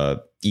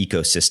the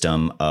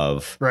ecosystem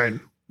of right,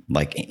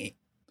 like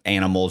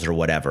animals or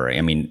whatever.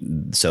 I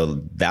mean,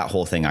 so that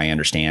whole thing I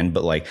understand,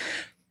 but like,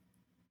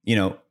 you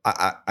know,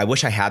 I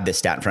wish I had this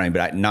stat in front of me,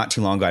 but not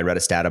too long ago, I read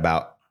a stat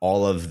about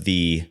all of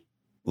the,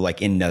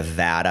 like in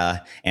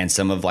Nevada and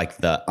some of like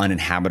the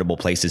uninhabitable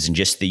places in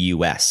just the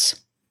US,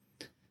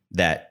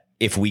 that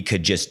if we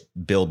could just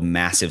build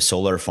massive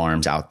solar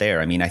farms out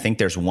there. I mean, I think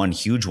there's one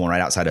huge one right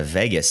outside of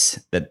Vegas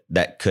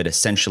that could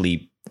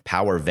essentially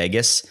power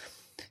Vegas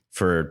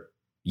for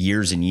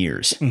years and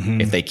years, mm-hmm.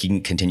 if they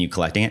can continue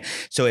collecting it.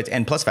 So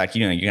and plus the fact,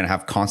 you know, you're going to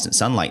have constant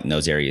sunlight in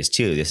those areas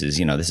too. This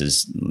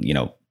is,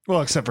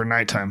 well, except for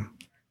nighttime.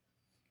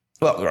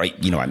 Well, right.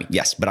 You know, I mean,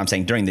 yes, but I'm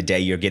saying during the day,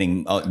 you're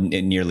getting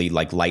nearly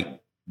like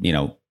light, you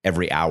know,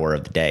 every hour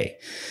of the day.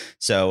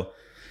 So,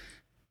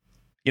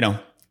 you know,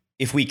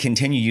 if we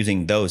continue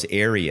using those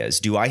areas,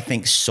 do I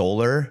think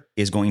solar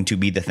is going to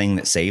be the thing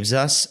that saves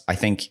us? I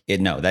think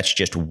no, that's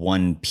just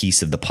one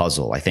piece of the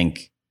puzzle. I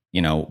think,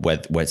 you know,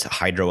 with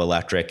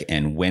hydroelectric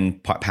and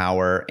wind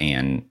power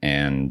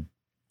and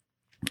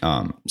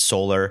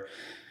solar,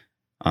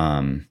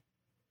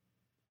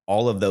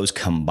 all of those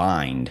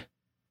combined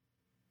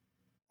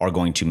are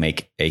going to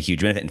make a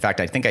huge benefit. In fact,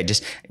 I think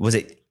was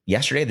it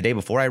yesterday, the day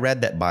before, I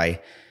read that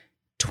by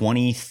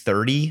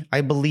 2030,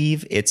 I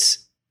believe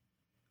it's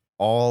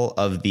all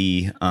of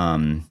the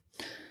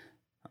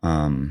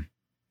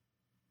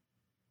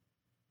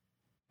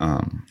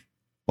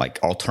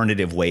like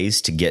alternative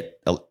ways to get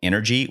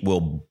energy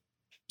will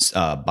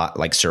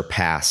like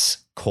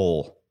surpass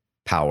coal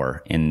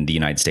power in the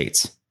United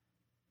States.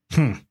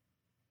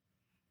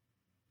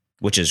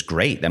 Which is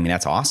great. I mean,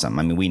 that's awesome.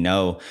 I mean, we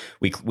know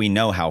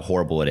how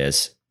horrible it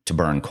is to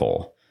burn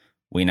coal.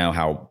 We know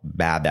how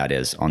bad that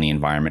is on the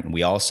environment.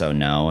 We also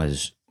know,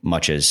 as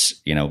much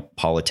as, you know,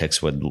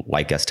 politics would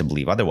like us to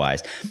believe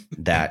otherwise,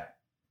 that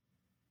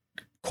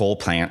coal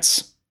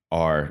plants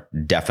are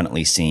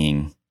definitely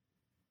seeing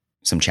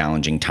some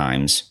challenging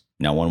times.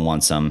 No one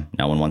wants them.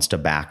 No one wants to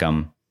back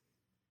them.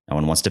 No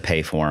one wants to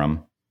pay for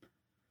them.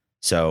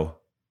 So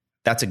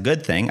that's a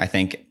good thing, I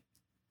think.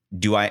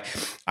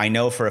 I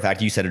know for a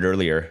fact, you said it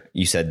earlier,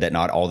 you said that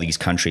not all these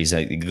countries,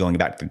 going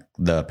back to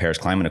the Paris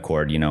Climate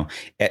Accord, you know,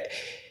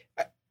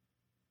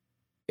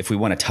 if we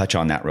want to touch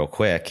on that real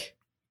quick,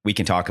 we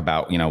can talk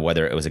about, you know,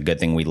 whether it was a good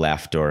thing we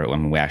left, or I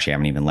mean, we actually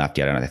haven't even left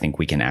yet. I think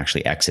we can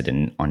actually exit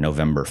on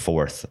November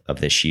 4th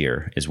of this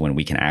year is when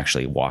we can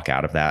actually walk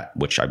out of that,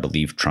 which I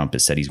believe Trump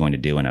has said he's going to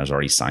do and has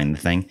already signed the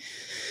thing.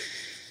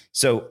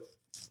 So,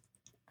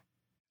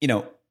 you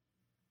know,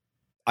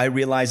 I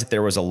realized that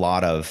there was a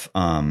lot of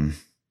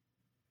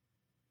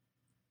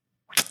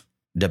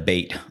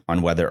debate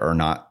on whether or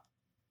not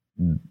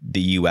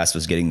the U.S.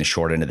 was getting the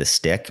short end of the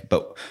stick.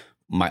 But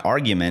my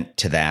argument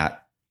to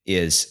that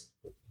is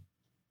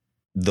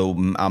the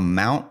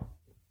amount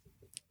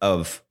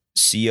of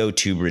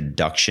CO2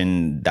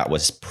 reduction that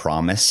was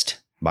promised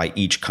by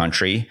each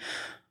country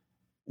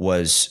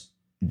was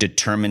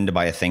determined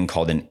by a thing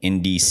called an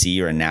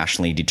NDC, or a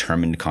nationally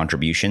determined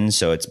contribution.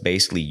 So it's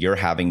basically you're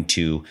having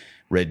to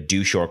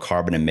reduce your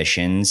carbon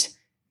emissions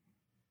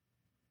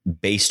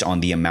based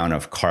on the amount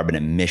of carbon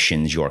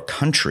emissions your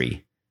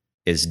country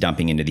is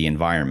dumping into the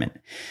environment.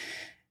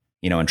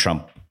 You know, and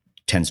Trump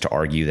tends to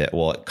argue that,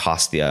 well, it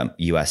costs the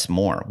US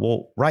more.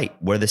 Well, right.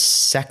 We're the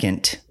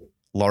second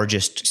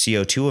largest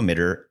CO2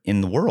 emitter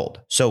in the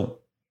world. So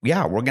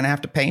yeah, we're going to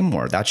have to pay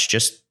more. That's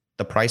just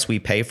the price we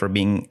pay for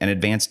being an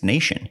advanced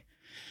nation.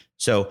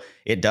 So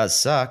it does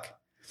suck.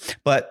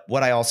 But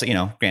what I also, you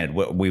know, granted,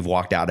 we've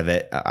walked out of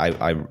it.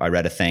 I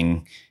read a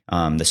thing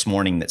this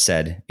morning that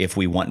said if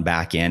we want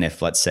back in,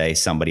 if let's say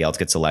somebody else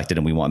gets elected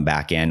and we want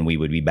back in, we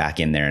would be back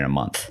in there in a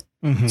month.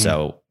 Mm-hmm.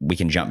 So we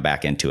can jump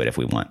back into it if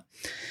we want.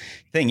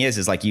 Thing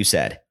is like you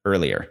said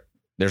earlier,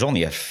 there's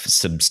only a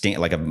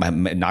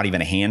not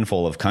even a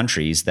handful of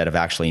countries that have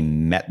actually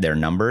met their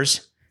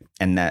numbers,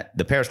 and that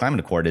the Paris Climate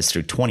Accord is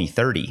through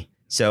 2030.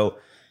 So,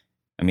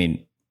 I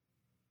mean,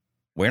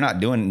 we're not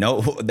doing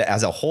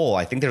as a whole.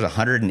 I think there's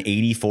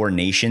 184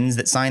 nations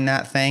that signed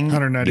that thing.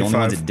 195. The only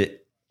ones that did,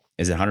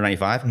 is it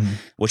 195? Mm-hmm.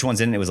 Which ones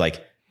didn't? It was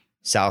like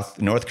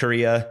North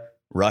Korea,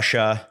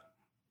 Russia,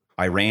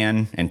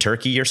 Iran, and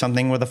Turkey or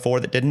something were the four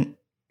that didn't.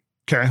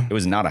 Okay. It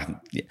was not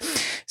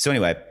so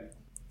anyway.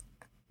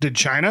 Did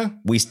China?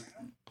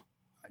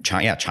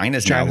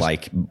 China's now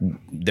like,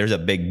 there's a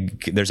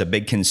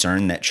big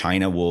concern that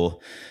China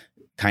will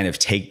kind of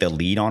take the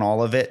lead on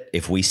all of it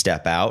if we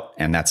step out,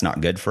 and that's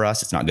not good for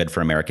us. It's not good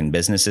for American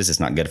businesses. It's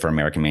not good for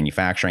American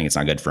manufacturing. It's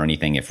not good for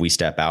anything. If we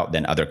step out,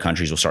 then other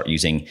countries will start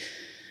using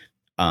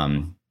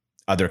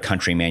other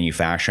country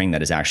manufacturing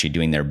that is actually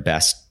doing their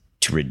best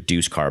to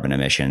reduce carbon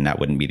emission. That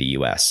wouldn't be the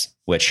US,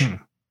 which,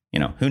 you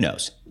know, who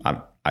knows?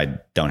 I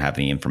don't have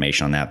any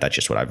information on that. That's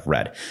just what I've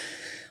read.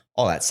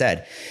 All that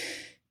said,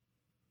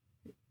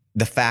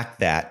 the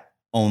fact that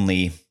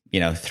only, you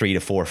know, 3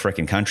 to 4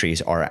 freaking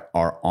countries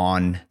are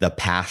on the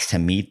path to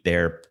meet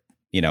their,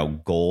 you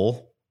know,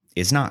 goal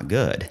is not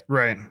good.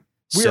 Right.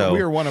 We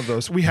are one of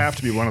those. We have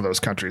to be one of those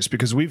countries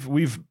because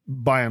we've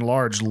by and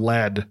large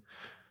led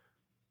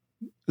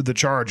the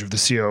charge of the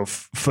CO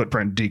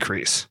footprint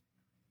decrease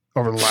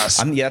over the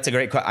last. Yeah, that's a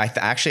great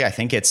question. I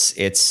think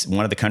it's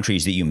one of the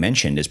countries that you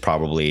mentioned is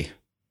probably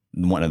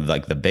one of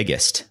like the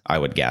biggest, I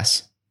would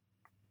guess,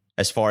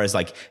 as far as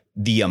like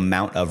the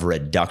amount of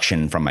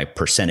reduction from a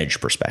percentage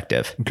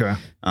perspective. Okay.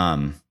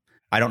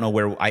 I don't know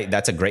where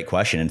that's a great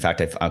question. In fact,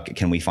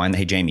 can we find that?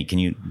 Hey, Jamie, can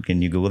you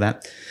Google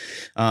that?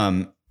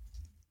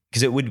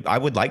 Cause I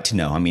would like to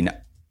know. I mean,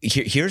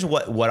 here's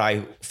what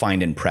I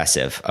find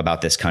impressive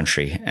about this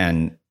country.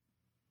 And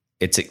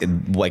it's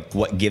like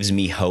what gives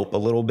me hope a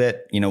little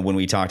bit, you know, when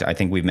we talked, I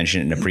think we've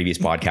mentioned it in a previous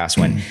podcast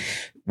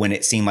when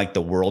it seemed like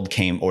the world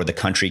came or the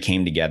country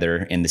came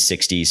together in the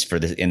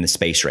 60s in the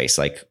space race,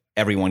 like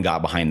everyone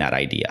got behind that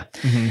idea.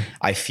 Mm-hmm.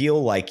 I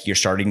feel like you're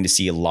starting to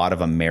see a lot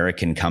of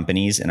American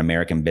companies and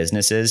American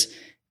businesses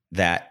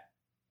that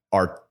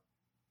are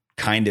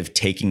kind of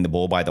taking the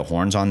bull by the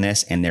horns on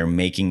this, and they're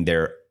making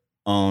their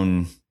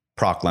own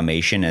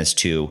proclamation as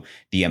to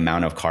the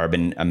amount of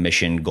carbon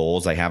emission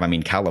goals they have. I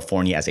mean,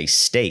 California as a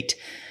state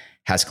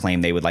has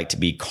claimed they would like to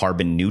be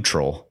carbon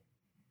neutral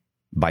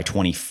by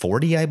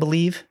 2040, I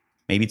believe.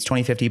 Maybe it's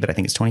 2050, but I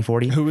think it's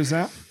 2040. Who is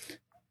that?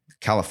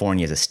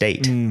 California as a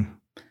state.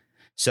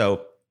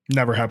 So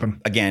never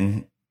happened.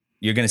 Again,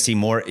 you're going to see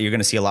more. You're going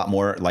to see a lot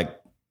more like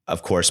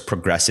of course,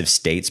 progressive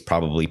states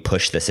probably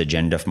push this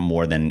agenda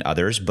more than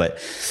others. But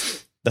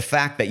the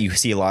fact that you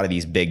see a lot of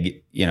these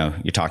big,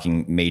 you're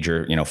talking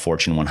major,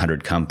 Fortune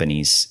 100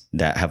 companies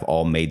that have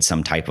all made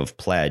some type of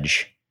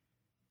pledge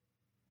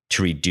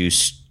to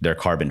reduce their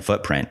carbon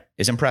footprint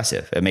is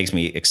impressive. It makes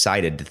me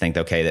excited to think,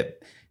 okay, that,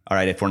 all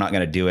right, if we're not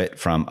going to do it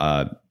from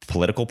a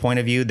political point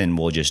of view, then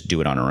we'll just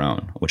do it on our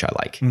own, which I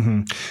like.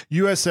 Mm-hmm.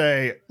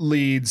 USA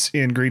leads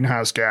in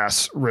greenhouse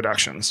gas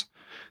reductions.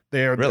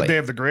 They have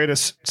the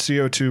greatest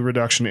CO2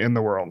 reduction in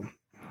the world.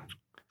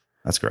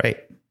 That's great.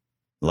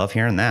 Love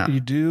hearing that. You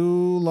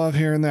do love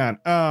hearing that.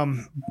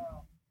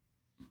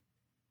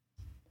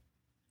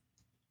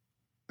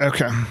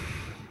 Okay.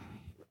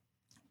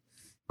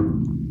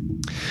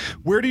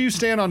 Where do you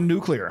stand on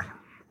nuclear?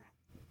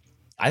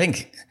 I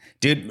think,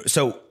 dude,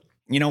 so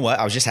you know what?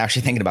 I was just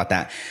actually thinking about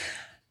that.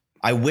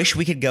 I wish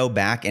we could go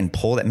back and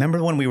pull that.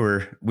 Remember when we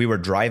were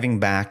driving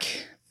back,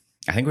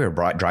 I think we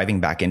were driving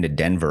back into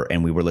Denver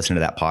and we were listening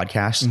to that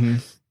podcast.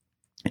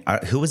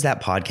 Mm-hmm. Who was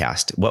that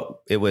podcast?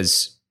 It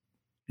was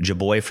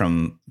Jaboy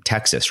from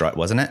Texas, right?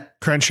 Wasn't it?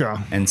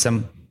 Crenshaw. And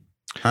some,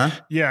 huh?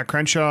 Yeah.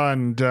 Crenshaw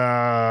and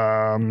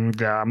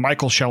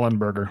Michael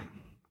Schellenberger.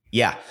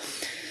 Yeah.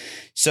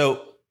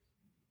 So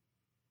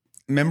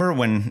remember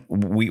when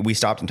we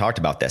stopped and talked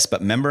about this,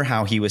 but remember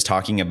how he was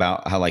talking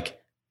about how, like,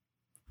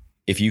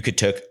 if you could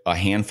took a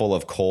handful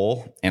of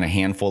coal and a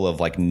handful of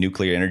like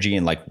nuclear energy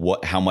and like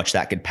how much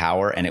that could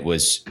power. And it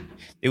was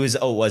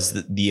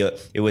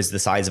the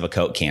size of a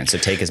Coke can. So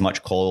take as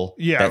much coal.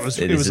 Yeah. It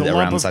was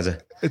around the size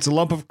of, it's a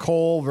lump of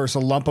coal versus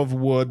a lump of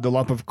wood. The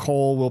lump of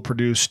coal will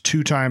produce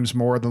 2 times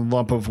more than the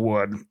lump of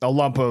wood. A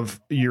lump of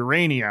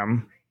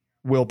uranium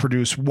will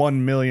produce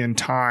 1 million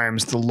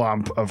times the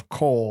lump of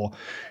coal,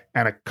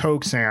 and a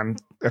Coke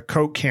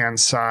can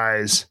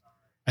size,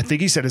 I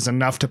think he said, is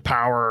enough to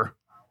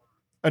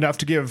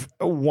give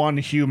one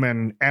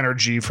human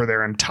energy for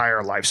their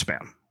entire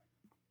lifespan.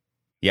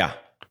 Yeah.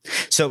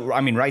 So,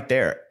 I mean, right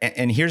there.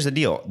 And here's the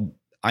deal.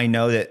 I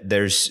know that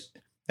there's,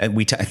 and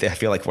I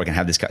feel like we're going to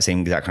have this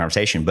same exact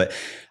conversation, but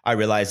I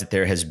realize that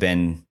there has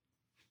been,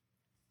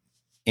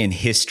 in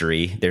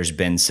history, there's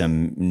been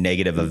some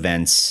negative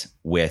events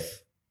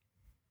with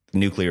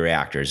nuclear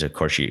reactors. Of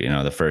course,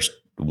 the first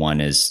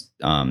one is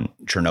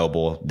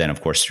Chernobyl, then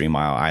of course 3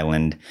 Mile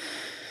Island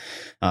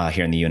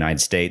here in the United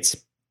States,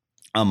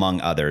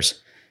 among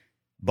others.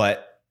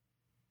 But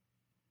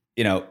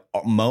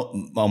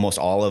almost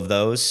all of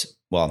those,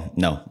 well,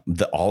 no,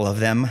 all of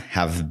them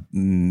have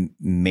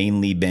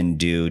mainly been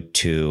due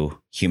to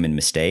human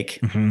mistake.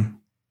 Mm-hmm.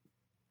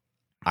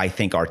 I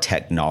think our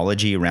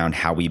technology around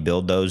how we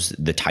build those,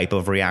 the type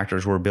of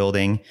reactors we're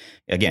building.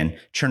 Again,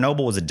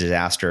 Chernobyl was a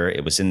disaster.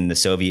 It was in the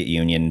Soviet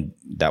Union.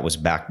 That was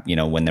back,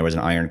 when there was an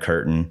Iron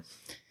Curtain,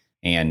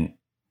 and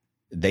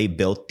they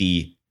built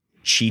the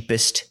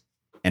cheapest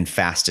and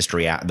fastest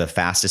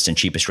and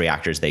cheapest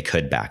reactors they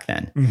could back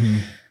then. Mm-hmm.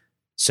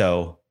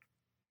 So,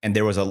 and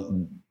there was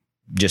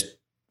just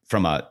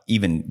from a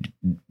even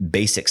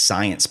basic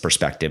science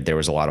perspective, there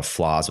was a lot of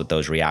flaws with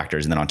those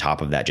reactors. And then on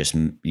top of that, just,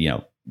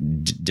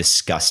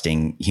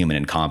 disgusting human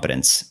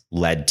incompetence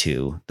led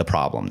to the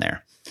problem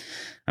there.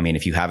 I mean,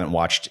 if you haven't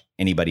watched,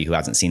 anybody who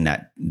hasn't seen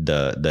the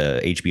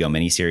HBO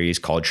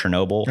miniseries called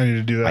Chernobyl, I need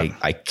to do that.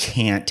 I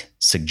can't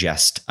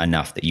suggest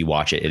enough that you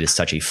watch it. It is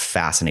such a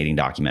fascinating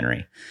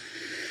documentary.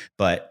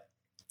 But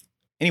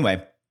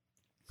anyway,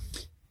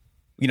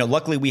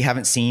 luckily we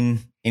haven't seen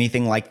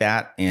anything like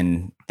that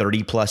in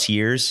 30 plus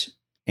years.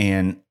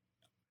 And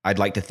I'd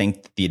like to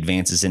think that the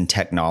advances in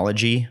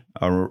technology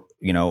are,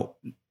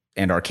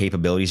 and our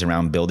capabilities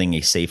around building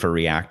a safer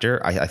reactor,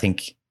 I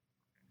think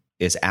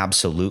is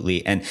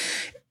absolutely. And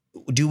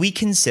do we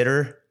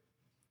consider,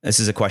 this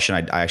is a question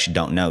I actually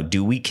don't know.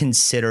 Do we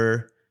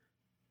consider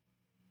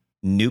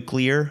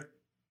nuclear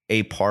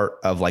a part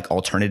of like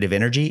alternative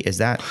energy? Is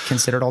that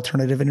considered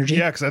alternative energy?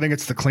 Yeah, because I think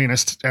it's the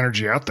cleanest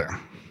energy out there.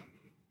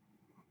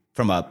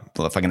 From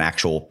like an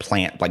actual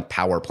plant, like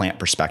power plant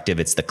perspective,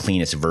 it's the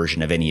cleanest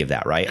version of any of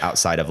that, right?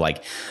 Outside of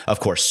like, of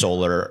course,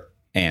 solar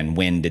and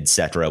wind, et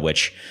cetera,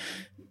 which.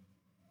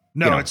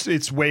 No,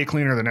 it's way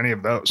cleaner than any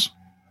of those.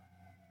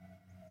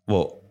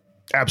 Well,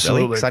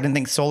 absolutely. Because I didn't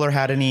think solar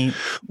had any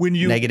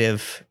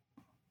negative.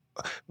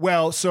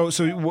 Well, so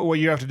what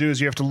you have to do is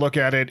you have to look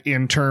at it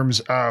in terms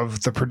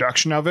of the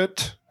production of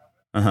it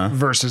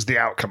versus the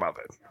outcome of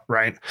it,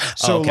 right?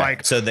 So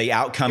so the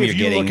outcome you're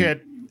getting. If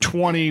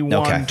you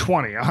look at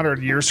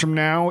 100 years from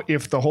now,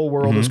 if the whole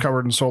world is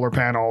covered in solar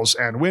panels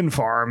and wind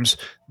farms,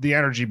 the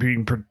energy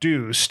being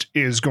produced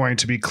is going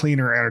to be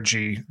cleaner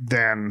energy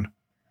than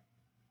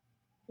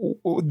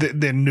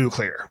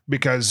nuclear,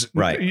 because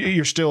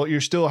you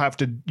still have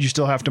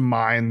to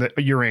mine the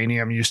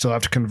uranium. You still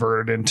have to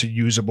convert it into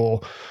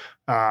usable,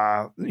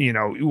 what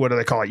do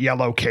they call it?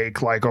 Yellow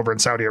cake, like over in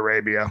Saudi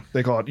Arabia,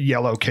 they call it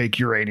yellow cake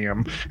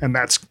uranium. And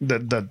that's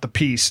the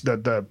piece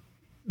that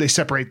they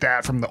separate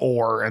that from the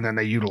ore, and then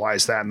they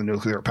utilize that in the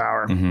nuclear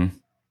power.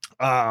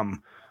 Mm-hmm.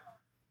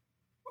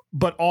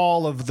 but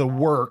all of the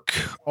work,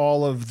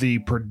 all of the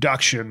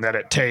production that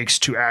it takes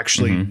to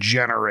actually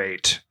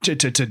generate,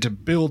 to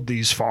build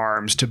these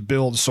farms, to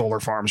build solar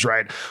farms,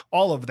 right?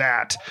 All of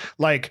that,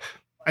 like,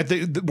 I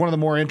think one of the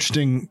more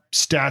interesting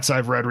stats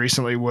I've read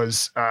recently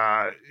was,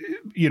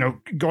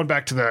 going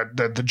back to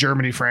the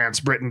Germany, France,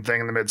 Britain thing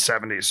in the mid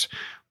 70s.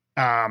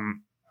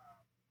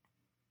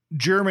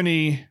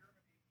 Germany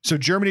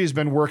has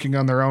been working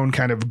on their own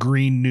kind of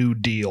Green New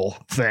Deal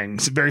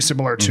things, very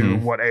similar to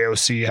what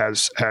AOC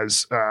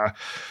has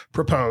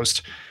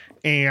proposed.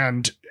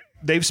 And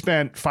they've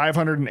spent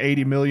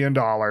 $580 million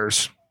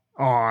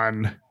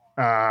on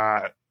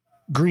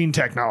green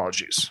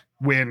technologies,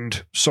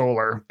 wind,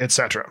 solar,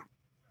 etc.,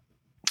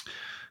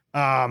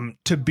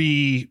 to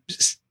be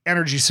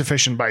energy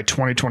sufficient by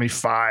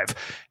 2025.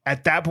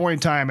 At that point in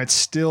time, it's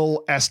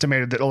still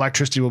estimated that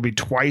electricity will be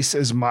twice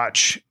as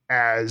much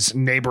as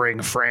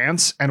neighboring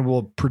France and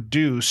will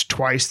produce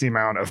twice the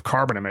amount of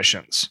carbon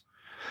emissions.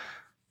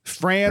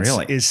 France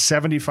is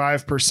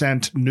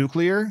 75%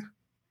 nuclear,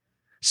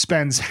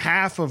 spends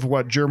half of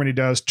what Germany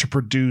does to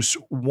produce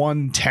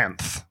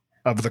 1/10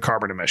 of the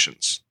carbon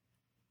emissions.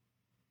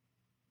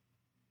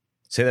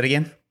 Say that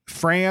again.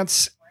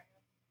 France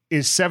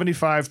is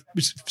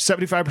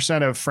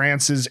 75% of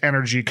France's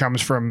energy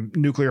comes from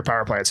nuclear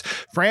power plants.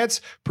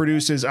 France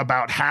produces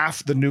about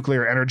half the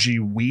nuclear energy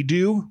we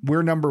do.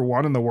 We're number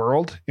one in the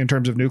world in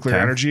terms of nuclear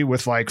energy,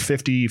 with like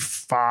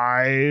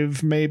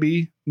 55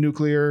 maybe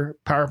nuclear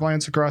power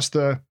plants across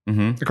the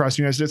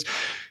United States.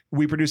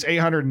 We produce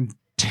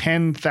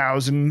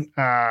 810,000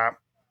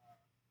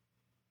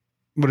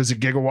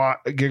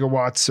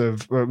 gigawatts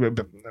of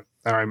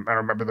I don't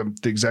remember the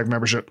exact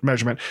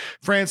measurement.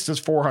 France does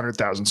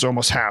 400,000, so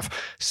almost half.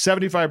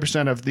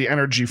 75% of the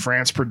energy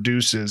France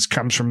produces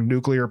comes from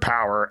nuclear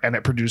power, and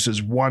it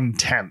produces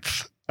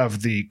 1/10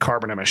 of the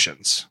carbon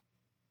emissions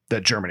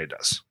that Germany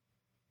does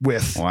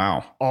with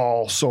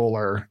all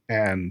solar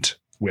and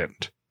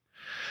wind.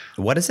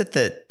 What is it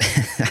that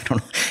I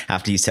don't know?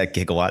 After you said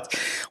gigawatts,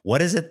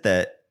 what is it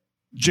that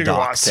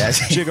gigawatts?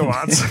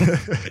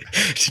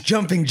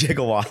 Jumping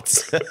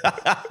gigawatts.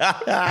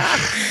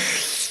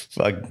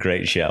 Fucking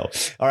great show.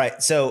 All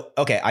right. So,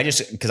 okay.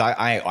 Because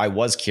I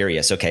was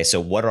curious. Okay. So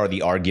what are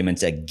the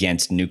arguments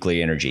against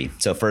nuclear energy?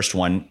 So first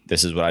one,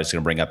 this is what I was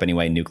going to bring up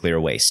anyway,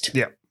 nuclear waste.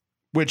 Yeah.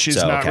 Which is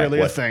not really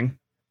a thing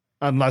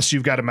unless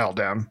you've got a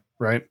meltdown,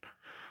 right?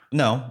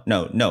 No.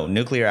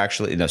 Nuclear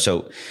actually, no.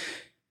 So,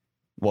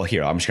 well,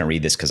 here, I'm just going to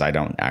read this because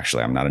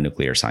I'm not a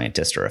nuclear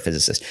scientist or a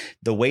physicist.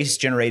 The waste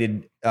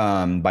generated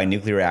by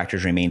nuclear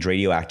reactors remains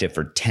radioactive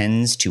for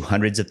tens to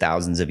hundreds of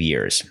thousands of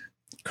years.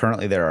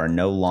 Currently, there are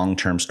no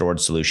long-term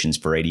storage solutions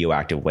for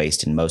radioactive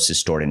waste, and most is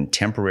stored in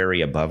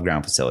temporary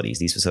above-ground facilities.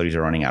 These facilities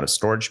are running out of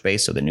storage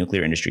space, so the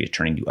nuclear industry is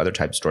turning to other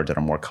types of storage that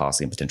are more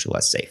costly and potentially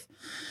less safe.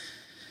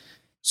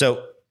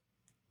 So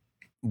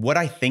what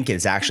I think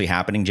is actually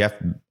happening, Jeff,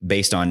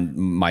 based on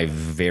my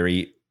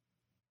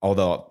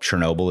although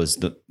Chernobyl is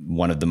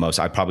one of the most,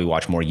 I probably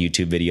watch more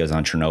YouTube videos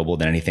on Chernobyl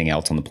than anything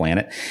else on the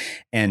planet.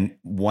 And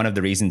one of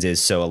the reasons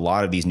is, so a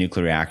lot of these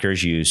nuclear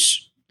reactors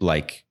use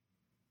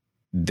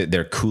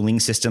their cooling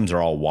systems are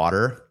all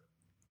water,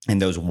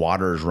 and those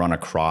waters run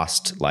across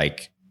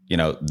the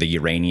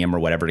uranium or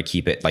whatever to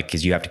keep it,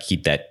 because you have to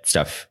keep that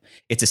stuff.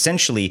 It's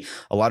essentially,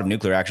 a lot of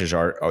nuclear reactors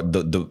are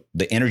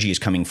the energy is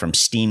coming from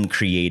steam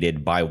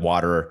created by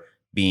water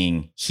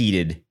being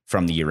heated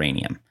from the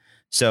uranium.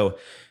 So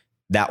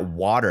that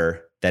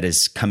water that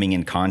is coming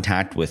in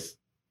contact with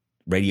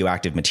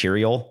radioactive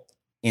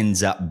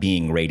ends up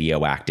being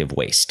radioactive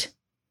waste.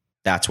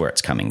 That's where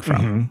it's coming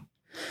from.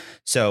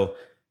 So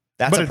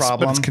that's a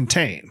problem. But it's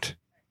contained,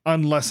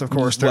 unless, of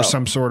course, there's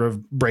some sort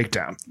of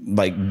breakdown,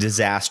 like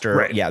disaster.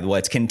 Right. Yeah, well,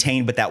 it's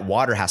contained, but that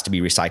water has to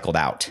be recycled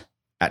out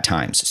at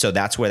times. So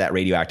that's where that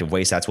radioactive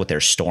waste, that's what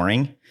they're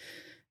storing.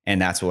 And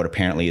that's what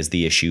apparently is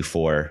the issue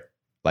for,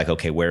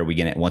 where are we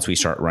going to, once we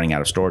start running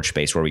out of storage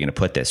space, where are we going to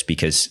put this?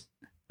 Because,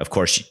 of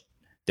course,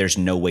 there's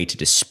no way to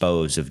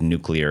dispose of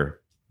nuclear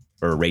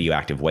or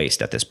radioactive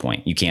waste at this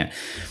point. You can't.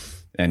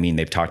 I mean,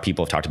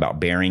 people have talked about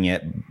burying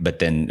it, but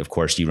then of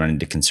course you run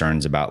into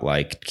concerns about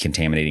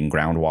contaminating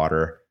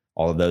groundwater,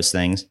 all of those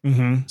things.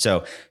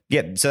 So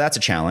that's a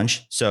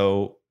challenge.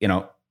 So,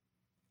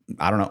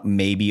 I don't know,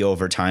 maybe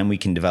over time we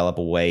can develop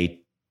a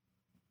way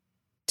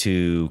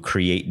to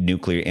create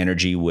nuclear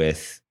energy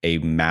with a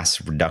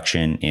mass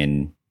reduction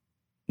in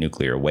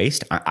nuclear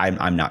waste.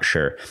 I'm not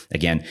sure.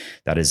 Again,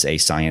 that is a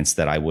science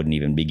that I wouldn't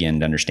even begin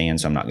to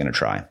understand. So I'm not going to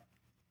try.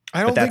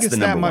 I don't think it's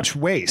that much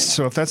waste.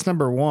 So if that's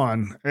number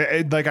one,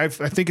 I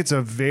think it's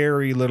a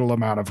very little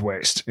amount of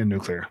waste in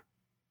nuclear.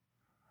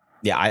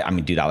 Yeah. I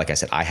mean, dude, like I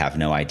said, I have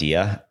no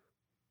idea.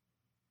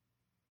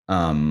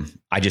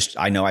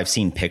 I know I've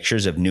seen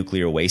pictures of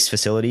nuclear waste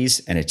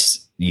facilities, and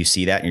you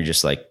see that and you're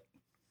just like,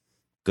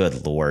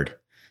 good Lord.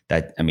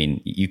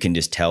 You can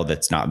just tell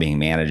that's not being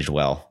managed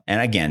well. And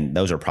again,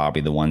 those are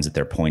probably the ones that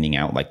they're pointing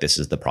out, this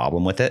is the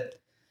problem with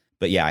it.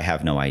 But yeah, I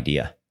have no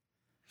idea.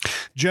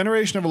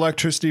 Generation of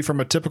electricity from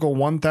a typical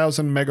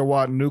 1,000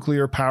 megawatt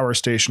nuclear power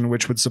station,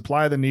 which would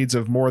supply the needs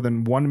of more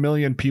than 1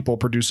 million people,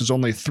 produces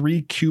only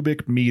 3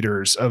 cubic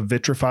meters of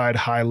vitrified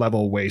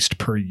high-level waste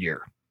per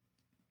year.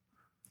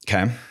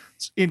 Okay.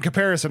 In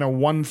comparison, a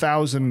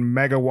 1,000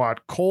 megawatt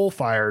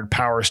coal-fired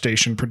power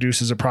station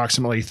produces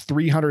approximately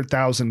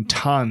 300,000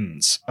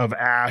 tons of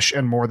ash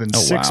and more than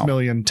 6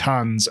 million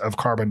tons of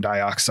carbon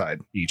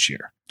dioxide each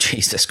year.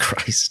 Jesus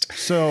Christ.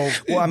 So,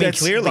 well, I mean,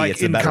 clearly like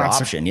it's a better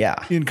option. Yeah.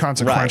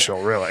 Inconsequential,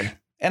 right. Really.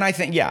 And I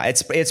think, yeah,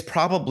 it's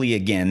probably,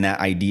 again,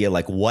 that idea,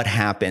 like what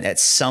happened at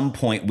some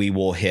point we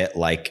will hit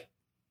like,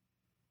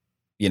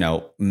 you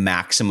know,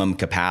 maximum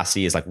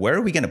capacity is like, where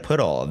are we going to put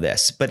all of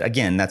this? But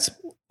again, that's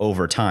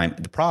over time.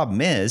 The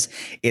problem is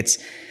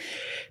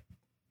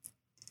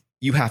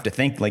you have to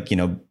think like, you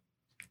know,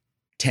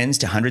 tens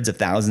to hundreds of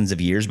thousands of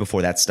years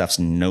before that stuff's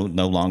no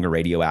longer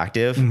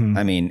radioactive. Mm-hmm.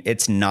 I mean,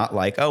 it's not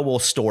like, oh, we'll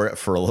store it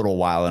for a little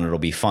while and it'll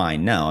be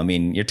fine. No, I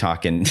mean, you're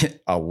talking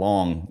a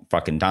long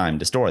fucking time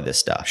to store this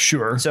stuff.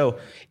 Sure. So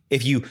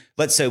if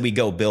let's say we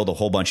go build a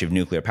whole bunch of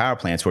nuclear power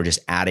plants, we're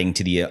just adding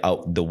to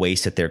the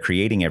waste that they're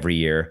creating every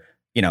year,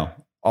 you know,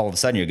 all of a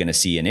sudden you're going to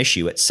see an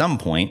issue at some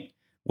point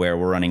where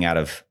we're running out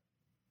of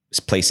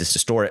places to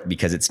store it,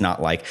 because it's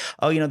not like,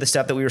 oh, you know, the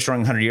stuff that we were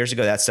storing 100 years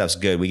ago, that stuff's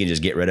good, we can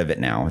just get rid of it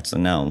now. It's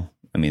no.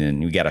 I mean, then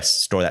we got to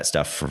store that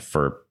stuff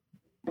for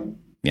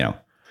you know,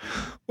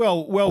 a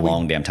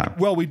long damn time.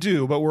 Well, we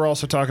do, but we're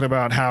also talking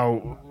about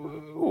how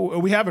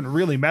we haven't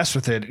really messed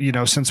with it, you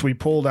know, since we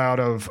pulled out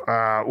of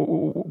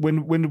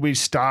when did we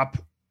stop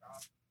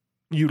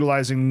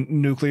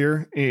utilizing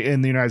nuclear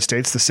in the United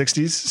States? The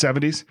 60s,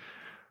 70s.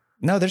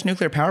 No, there's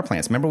nuclear power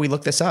plants. Remember, we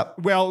looked this up.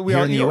 Well, here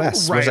in the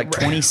U.S. There's like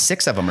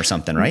 26 of them or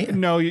something, right?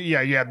 No,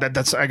 yeah.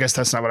 That's. I guess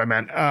that's not what I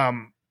meant.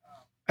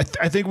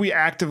 I think we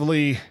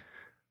actively.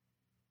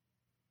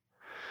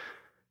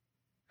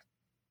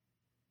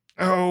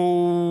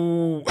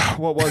 Oh,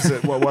 what was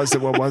it? What was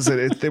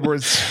it? There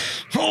was.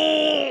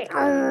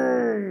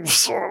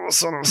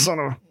 Son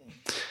of.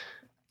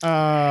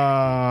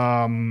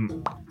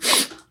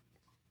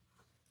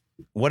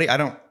 What? I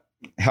don't.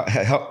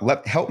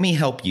 Help me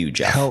help you,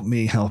 Jeff. Help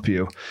me help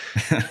you.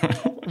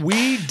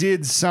 We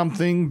did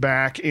something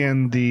back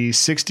in the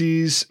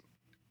 60s,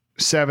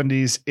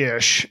 70s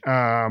ish.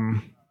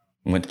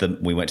 We went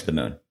to the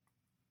moon.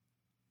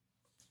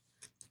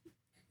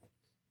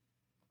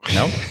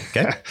 No.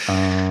 Okay.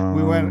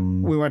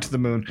 We went to the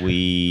moon.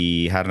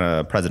 We had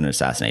a president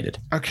assassinated.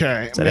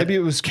 Okay. Maybe it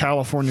was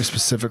California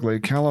specifically.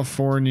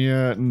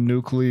 California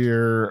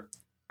nuclear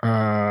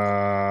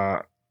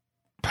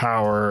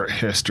power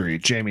history.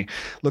 Jamie,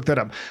 look that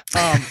up.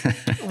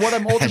 What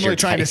I'm ultimately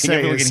trying to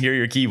say is, can hear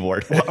your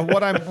keyboard.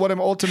 what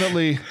I'm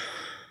ultimately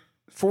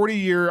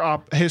 40-year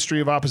history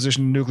of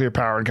opposition to nuclear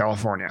power in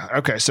California.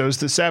 Okay, so it's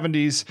the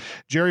 70s.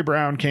 Jerry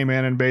Brown came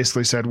in and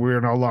basically said, we're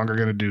no longer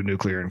going to do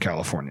nuclear in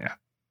California.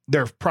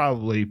 They've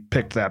probably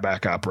picked that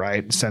back up,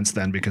 right, since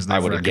then, because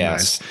they've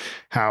recognized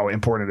how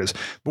important it is.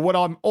 But what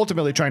I'm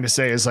ultimately trying to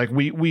say is, like,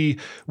 we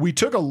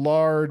took a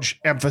large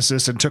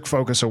emphasis and took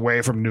focus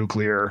away from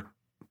nuclear.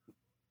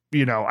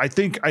 You know, I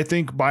think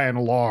by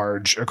and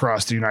large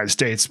across the United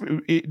States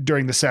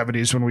during the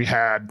 70s, when we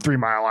had 3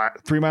 Mile Island.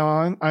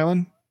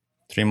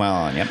 3 Mile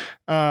Island, yep.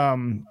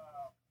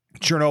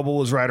 Chernobyl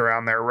was right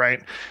around there,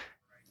 right?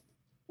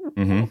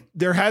 Mm-hmm.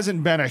 There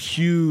hasn't been a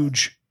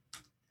huge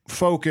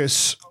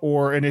focus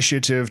or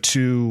initiative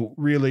to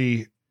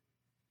really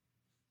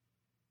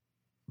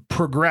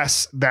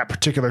progress that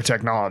particular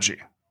technology.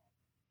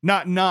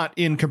 Not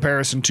in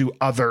comparison to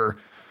other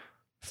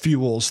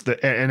fuels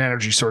and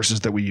energy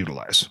sources that we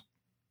utilize.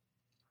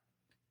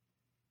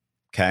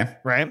 Okay.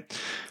 Right.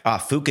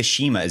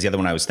 Fukushima is the other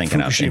one I was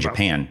thinking of in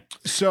Japan.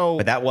 So,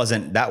 but that was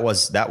a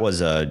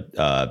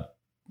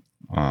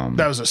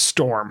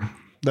storm.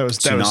 That was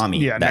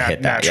tsunami that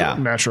hit that.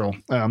 Natural.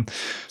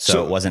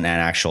 So it wasn't an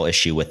actual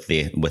issue with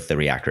the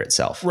reactor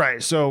itself.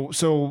 Right.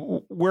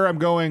 So where I'm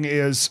going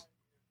is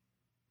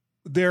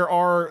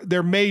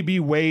there may be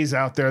ways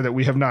out there that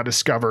we have not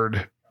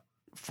discovered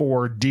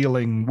for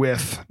dealing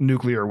with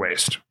nuclear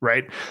waste,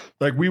 right?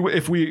 Like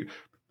if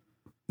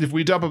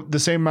we dump the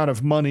same amount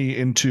of money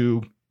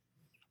into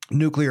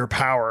nuclear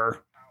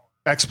power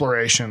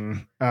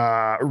exploration,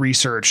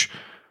 research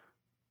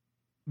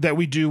that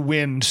we do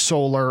wind,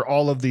 solar,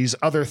 all of these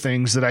other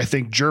things that I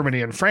think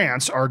Germany and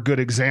France are good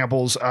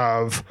examples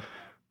of,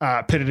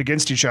 pitted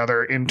against each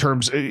other in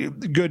terms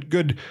of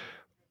good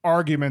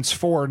arguments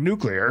for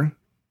nuclear,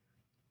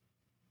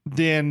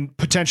 then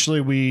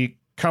potentially we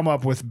come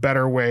up with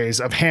better ways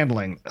of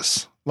handling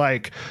this.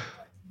 Like,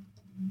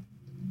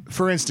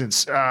 for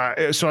instance,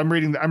 so I'm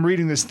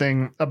reading this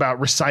thing about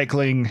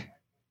recycling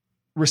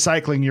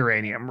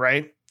uranium,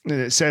 right?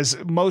 It says,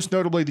 most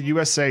notably, the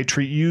USA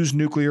use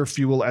nuclear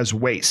fuel as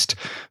waste.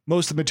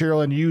 Most of the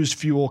material in used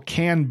fuel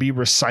can be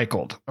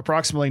recycled.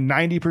 Approximately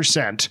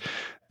 90%,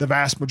 the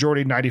vast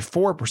majority,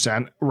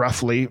 94%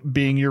 roughly,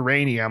 being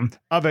uranium,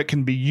 of it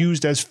can be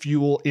used as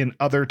fuel in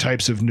other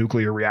types of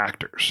nuclear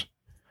reactors.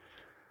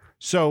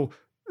 So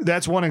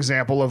that's one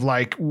example of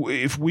like,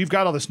 if we've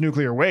got all this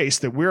nuclear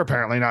waste that we're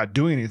apparently not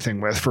doing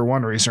anything with for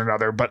one reason or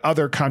another, but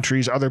other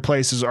countries, other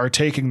places are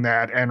taking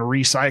that and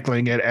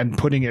recycling it and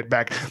putting it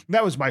back.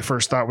 That was my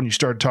first thought when you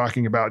started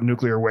talking about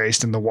nuclear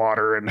waste in the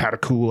water and how to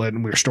cool it.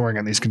 And we were storing it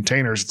in these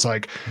containers. It's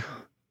like,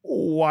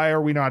 why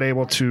are we not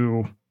able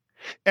to,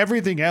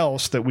 everything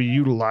else that we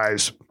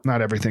utilize,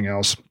 not everything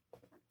else,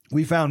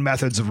 we found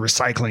methods of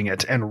recycling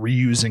it and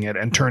reusing it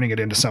and turning it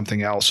into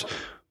something else.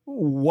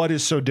 What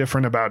is so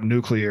different about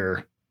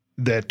nuclear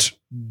that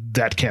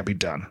can't be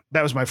done?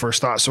 That was my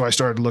first thought. So I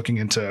started looking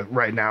into,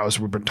 right now, as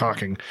we've been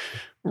talking,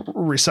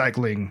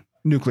 recycling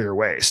nuclear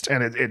waste.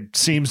 And it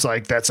seems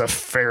like that's a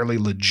fairly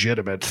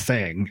legitimate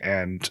thing.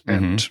 And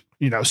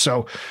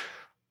so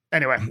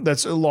anyway,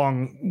 that's a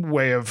long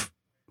way of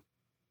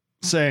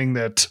saying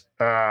that,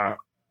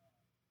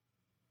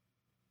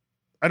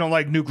 I don't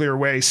like nuclear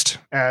waste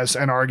as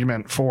an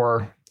argument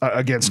for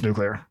against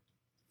nuclear.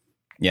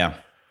 Yeah.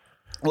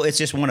 Well, it's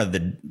just one of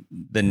the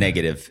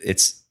negative.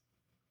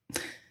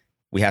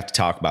 We have to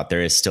talk about,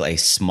 there is still a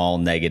small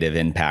negative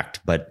impact,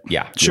 but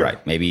yeah, sure. You're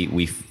right. Maybe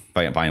we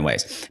find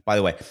ways. By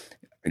the way,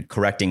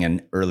 correcting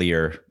an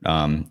earlier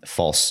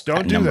false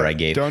number I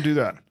gave. Don't do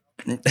that.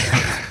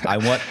 I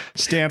want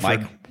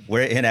Stanford.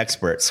 We're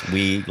inexperts.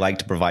 We like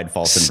to provide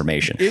false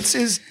information. It's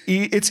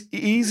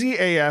easy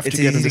AF to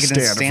get into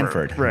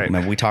Stanford. Right. I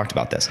mean, we talked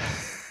about this.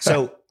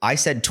 So I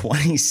said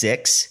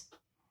 26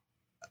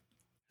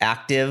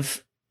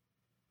 active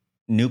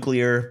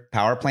nuclear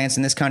power plants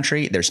in this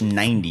country. There's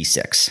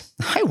 96.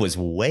 I was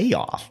way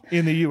off.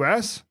 In the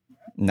U.S.?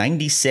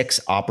 96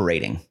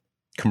 operating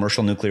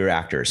commercial nuclear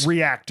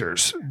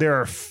reactors. There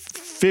are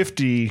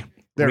 50...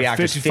 There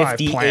reactors, are 55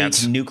 58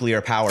 plants.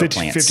 Nuclear power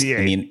plants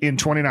 58 in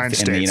 29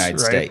 states. In the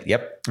United right? States.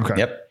 Yep. Okay.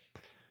 Yep.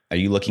 Are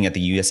you looking at the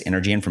U.S.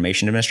 Energy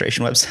Information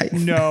Administration website?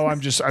 No,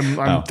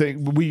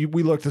 we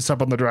looked this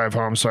up on the drive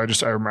home, so I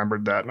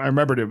remembered that. I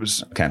remembered it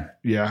was okay.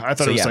 Yeah, I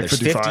thought it was like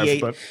 55.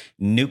 58 but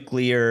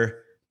nuclear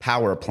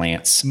power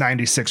plants,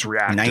 96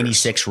 reactors.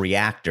 96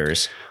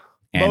 reactors,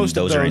 and most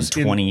those are in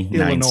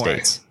 29 in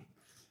states.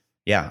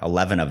 Yeah,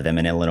 11 of them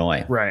in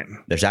Illinois. Right.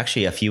 There's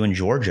actually a few in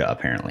Georgia,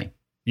 apparently.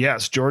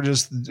 Yes,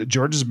 Georgia's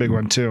a big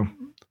one too.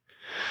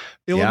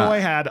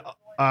 Illinois had,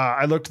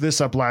 I looked this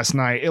up last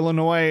night.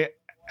 Illinois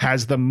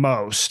has the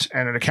most,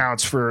 and they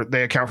account for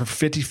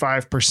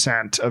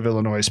 55% of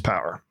Illinois'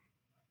 power.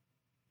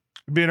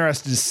 It'd be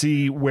interested to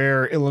see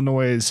where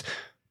Illinois'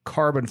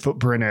 carbon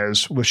footprint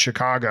is with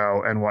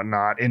Chicago and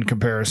whatnot in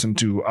comparison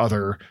to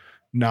other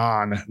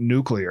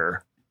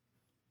non-nuclear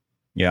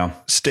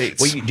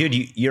states. Well,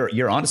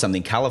 you're onto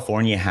something.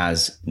 California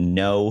has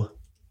no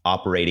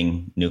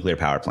operating nuclear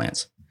power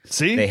plants.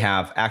 See, they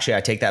have, actually,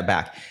 I take that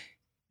back.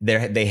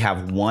 They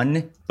have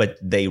one, but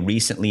they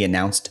recently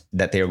announced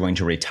that they are going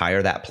to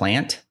retire that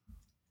plant.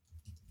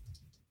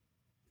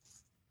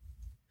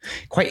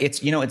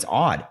 It's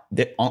odd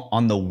that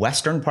on the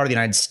western part of the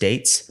United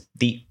States,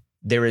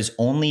 there is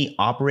only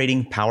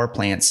operating power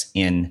plants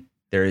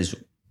there is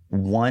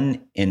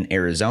one in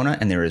Arizona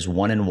and there is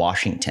one in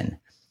Washington.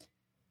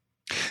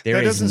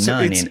 There is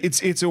none.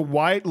 It's a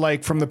wide,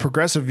 like, from the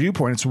progressive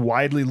viewpoint, it's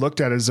widely looked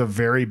at as a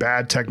very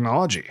bad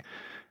technology.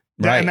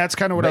 Right. And that's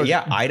kind of what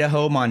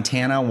Idaho,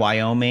 Montana,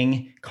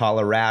 Wyoming,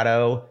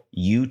 Colorado,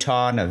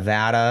 Utah,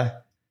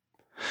 Nevada,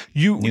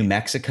 New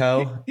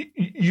Mexico.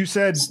 You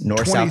said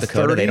North, South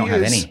Dakota, they don't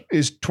have any.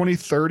 Is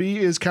 2030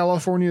 is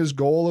California's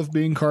goal of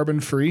being carbon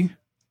free?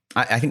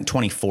 I think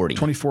 2040.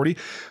 2040.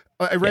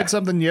 I read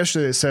something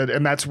yesterday that said,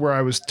 and that's where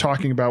I was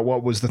talking about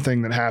what was the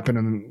thing that happened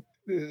in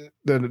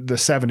the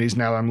 70s.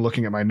 Now I'm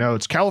looking at my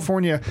notes.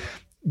 California,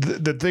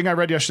 the thing I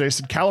read yesterday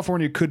said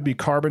California could be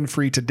carbon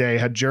free today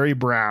had Jerry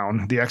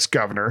Brown, the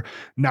ex-governor,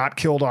 not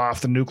killed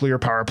off the nuclear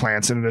power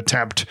plants in an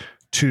attempt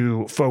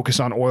to focus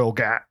on oil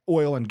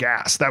and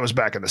gas. That was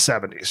back in the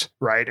 70s,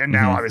 right? And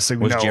now obviously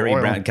we know Jerry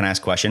Brown. Can I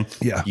ask a question?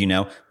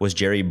 Yeah. Was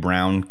Jerry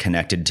Brown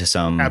connected to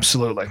some?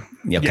 Absolutely. Okay.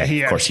 Yeah, he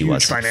had of course he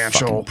was.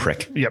 Financial fucking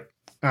prick. Yep.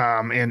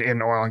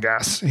 In oil and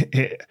gas.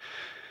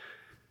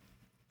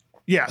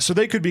 Yeah, so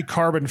they could be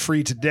carbon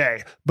free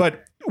today,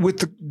 but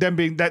with them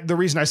being that, the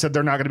reason I said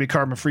they're not going to be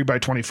carbon free by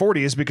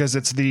 2040 is because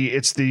it's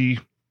the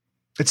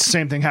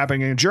same thing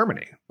happening in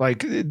Germany.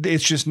 Like,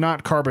 it's just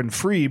not carbon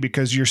free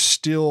because you're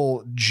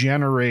still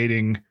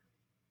generating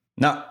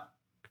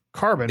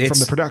carbon from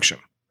the production.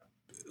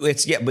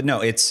 It's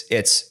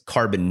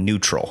carbon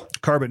neutral.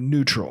 Carbon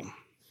neutral.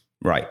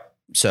 Right.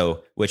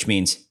 So, which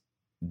means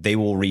they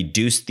will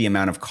reduce the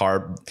amount of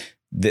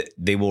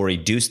they will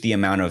reduce the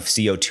amount of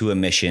CO2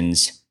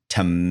 emissions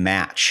to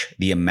match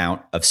the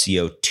amount of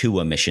CO2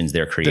 emissions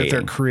they're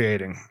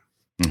creating.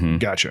 Mm-hmm.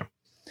 Gotcha.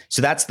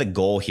 So that's the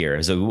goal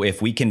here. So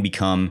if we can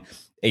become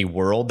a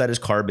world that is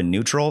carbon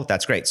neutral,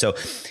 that's great. So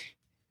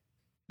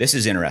this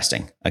is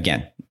interesting.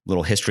 Again,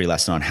 little history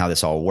lesson on how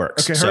this all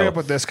works. Okay, hurry up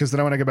with this, because then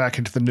I want to get back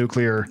into the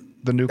nuclear.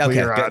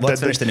 Okay,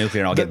 let's finish the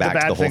nuclear, and I'll get back to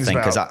the whole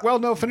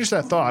thing. Finish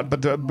that thought.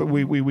 But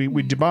we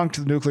debunked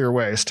the nuclear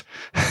waste.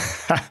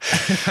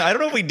 I don't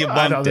know if we debunked it.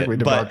 I don't think we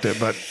debunked it,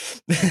 but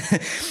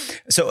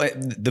so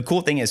the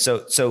cool thing is,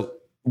 so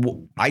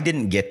I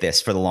didn't get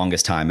this for the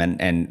longest time.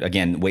 And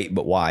again, Wait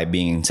But Why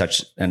being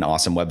such an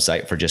awesome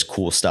website for just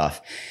cool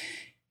stuff.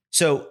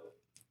 So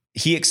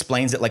he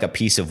explains it like a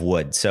piece of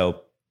wood.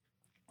 So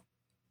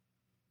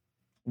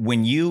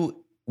when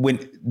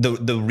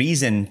the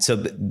reason,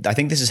 so I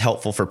think this is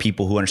helpful for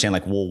people who understand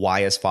like, well,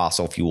 why is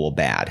fossil fuel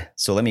bad?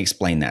 So let me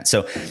explain that.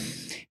 So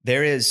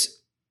there is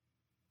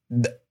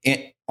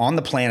on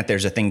the planet,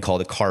 there's a thing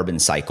called a carbon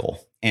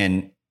cycle,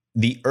 and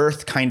the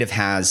earth kind of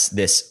has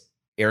this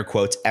air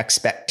quotes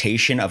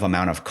expectation of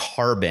amount of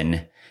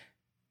carbon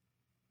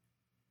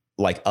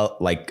like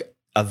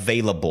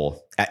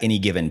available at any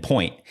given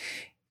point.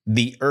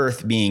 The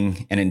earth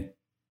being an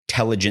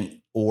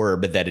intelligent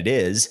orb that it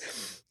is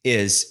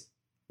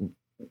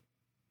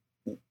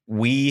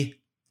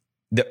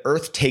the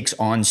earth takes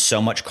on so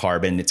much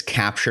carbon. It's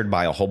captured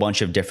by a whole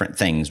bunch of different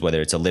things,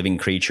 whether it's a living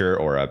creature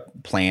or a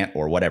plant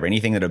or whatever,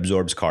 anything that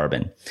absorbs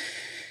carbon.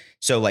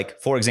 So like,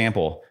 for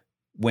example,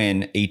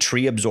 when a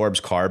tree absorbs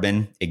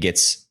carbon, it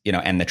gets,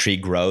 and the tree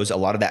grows, a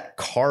lot of that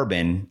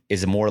carbon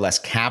is more or less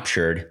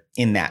captured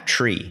in that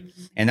tree,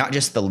 and not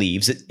just the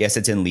leaves. Yes,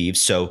 it's in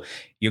leaves. So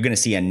you're going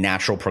to see a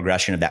natural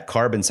progression of that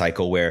carbon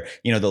cycle where,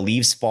 the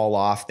leaves fall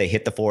off, they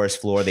hit the forest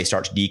floor, they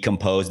start to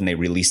decompose, and they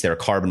release their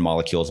carbon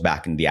molecules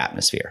back into the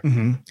atmosphere.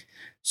 Mm-hmm.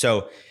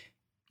 So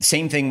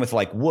same thing with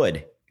like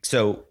wood.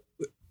 So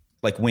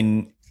like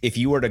if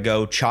you were to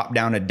go chop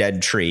down a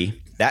dead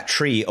tree, that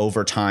tree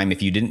over time,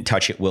 if you didn't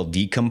touch it, will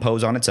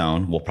decompose on its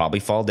own, will probably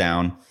fall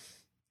down,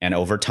 and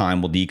over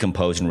time will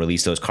decompose and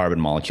release those carbon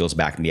molecules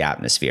back in the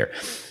atmosphere.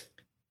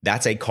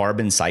 That's a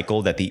carbon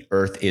cycle that the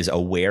earth is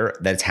aware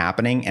that it's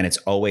happening, and it's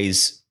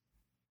always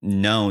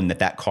known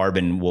that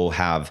carbon will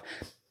have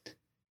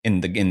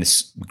in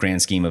this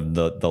grand scheme of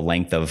the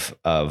length of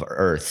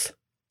earth,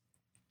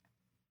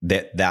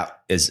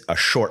 that is a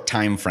short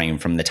time frame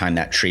from the time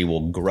that tree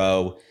will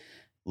grow,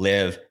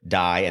 live,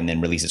 die, and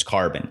then release its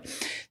carbon.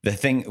 The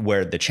thing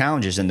where the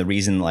challenge is, and the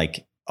reason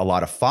like a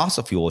lot of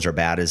fossil fuels are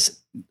bad, is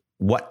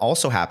what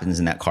also happens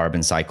in that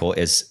carbon cycle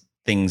is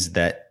things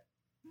that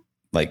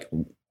like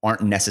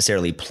aren't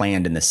necessarily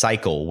planned in the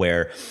cycle,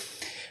 where,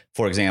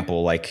 for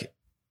example, like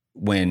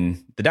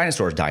when the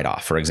dinosaurs died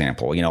off, for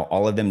example,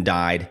 all of them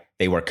died.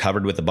 They were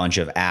covered with a bunch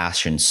of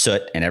ash and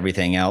soot and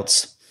everything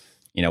else,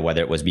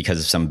 whether it was because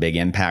of some big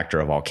impact or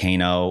a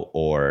volcano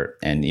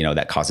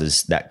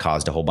that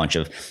caused a whole bunch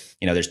of,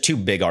 there's two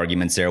big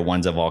arguments there.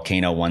 One's a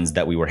volcano, one's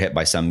that we were hit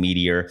by some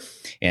meteor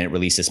and it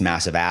released this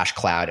massive ash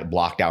cloud. It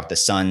blocked out the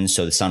sun.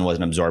 So the sun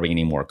wasn't absorbing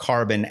any more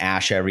carbon,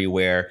 ash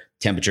everywhere.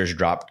 Temperatures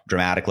dropped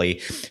dramatically.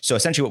 So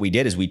essentially what we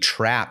did is we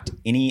trapped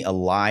any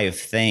alive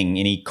thing,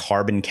 any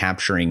carbon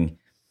capturing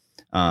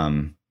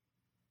item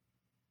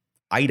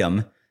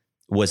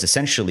was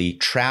essentially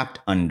trapped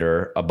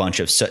under a bunch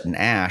of soot and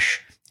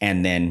ash.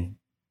 And then,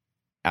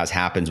 as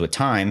happens with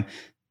time,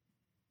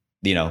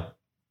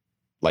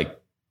 like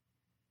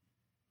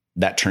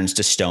that turns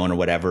to stone or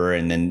whatever.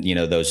 And then,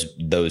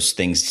 those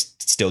things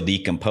still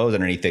decompose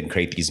underneath it and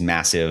create these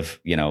massive,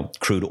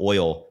 crude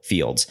oil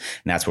fields.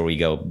 And that's where we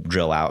go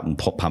drill out and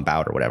pump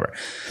out or whatever.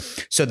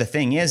 So the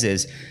thing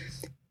is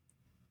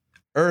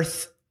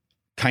Earth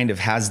kind of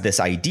has this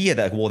idea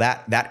that, well,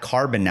 that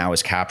carbon now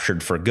is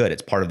captured for good.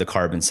 It's part of the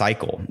carbon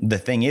cycle. The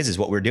thing is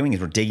what we're doing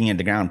is we're digging into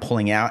the ground,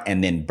 pulling out,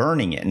 and then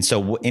burning it. And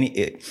so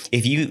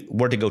if you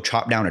were to go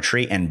chop down a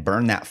tree and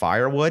burn that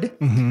firewood,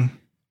 mm-hmm.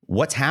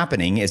 what's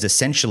happening is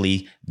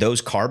essentially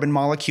those carbon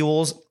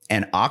molecules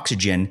and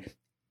oxygen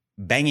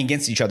bang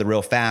against each other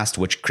real fast,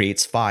 which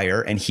creates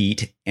fire and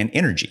heat and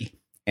energy.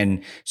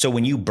 And so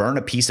when you burn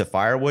a piece of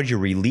firewood, you're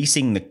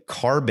releasing the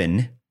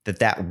carbon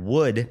that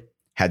wood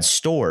had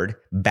stored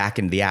back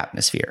into the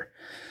atmosphere.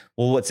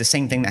 Well, it's the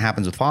same thing that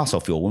happens with fossil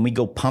fuel. When we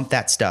go pump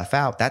that stuff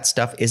out, that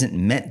stuff isn't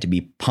meant to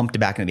be pumped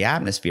back into the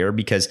atmosphere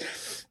because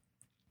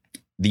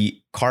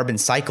the carbon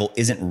cycle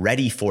isn't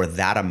ready for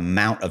that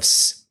amount of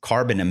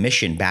carbon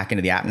emission back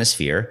into the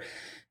atmosphere.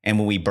 And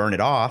when we burn it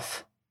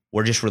off,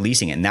 we're just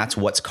releasing it. And that's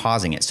what's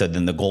causing it. So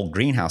then the gold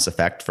greenhouse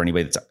effect, for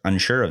anybody that's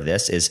unsure of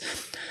this, is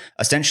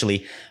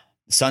essentially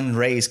sun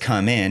rays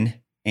come in,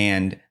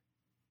 and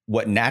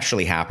what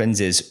naturally happens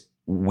is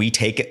we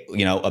take it,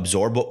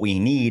 absorb what we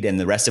need, and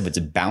the rest of it's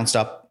bounced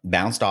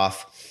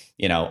off,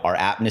 our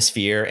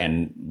atmosphere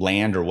and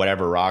land or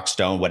whatever, rock,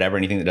 stone, whatever,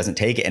 anything that doesn't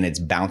take it, and it's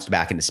bounced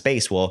back into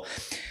space. Well,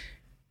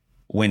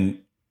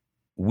 when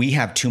we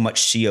have too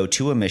much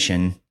CO2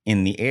 emission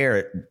in the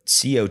air,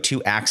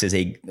 CO2 acts as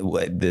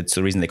that's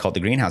the reason they call it the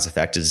greenhouse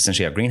effect, is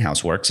essentially how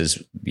greenhouse works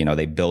is,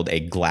 they build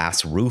a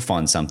glass roof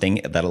on something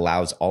that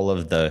allows all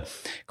of the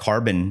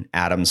carbon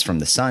atoms from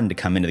the sun to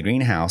come into the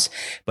greenhouse,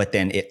 but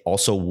then it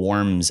also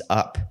warms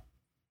up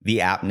the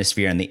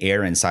atmosphere and the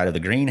air inside of the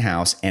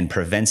greenhouse and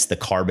prevents the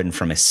carbon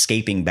from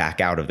escaping back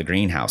out of the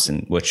greenhouse,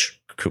 and which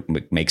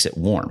makes it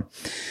warm.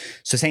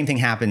 So same thing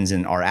happens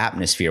in our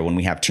atmosphere. When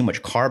we have too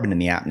much carbon in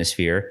the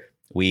atmosphere,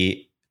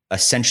 we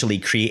essentially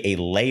create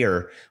a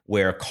layer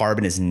where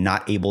carbon is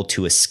not able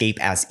to escape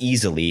as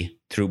easily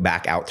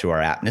back out through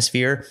our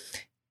atmosphere,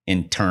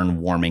 in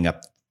turn warming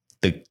up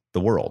the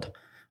world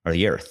or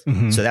the earth.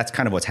 Mm-hmm. So that's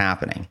kind of what's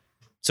happening.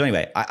 So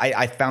anyway,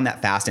 I found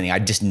that fascinating. I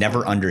just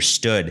never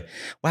understood.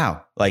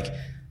 Wow. Like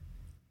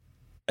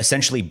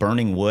essentially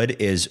burning wood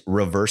is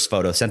reverse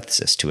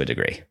photosynthesis to a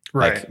degree.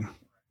 Right. Like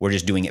we're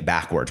just doing it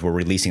backwards. We're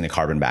releasing the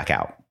carbon back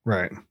out.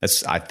 Right.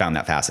 I found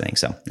that fascinating.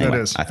 So anyway,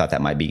 It is. I thought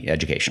that might be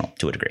educational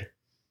to a degree.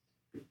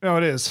 No,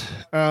 it is.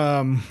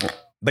 But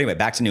anyway,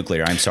 back to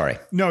nuclear. I'm sorry.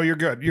 No, you're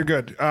good. You're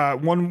good.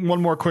 One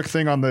more quick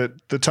thing on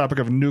the topic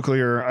of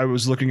nuclear. I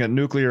was looking at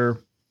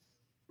nuclear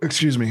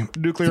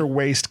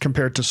waste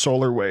compared to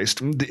solar waste.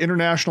 The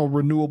International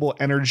Renewable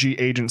Energy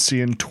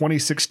Agency in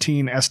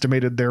 2016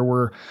 estimated there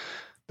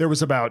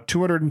was about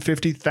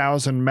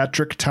 250,000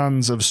 metric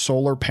tons of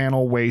solar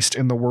panel waste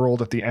in the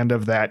world at the end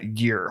of that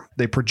year.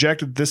 They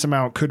projected this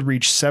amount could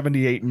reach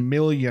 78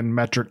 million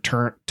metric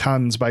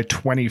tons by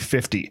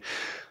 2050.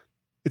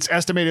 It's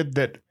estimated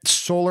that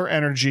solar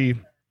energy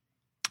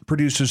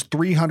produces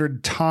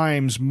 300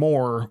 times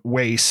more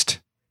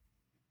waste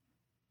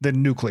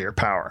than nuclear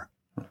power.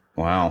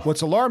 Wow.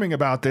 What's alarming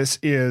about this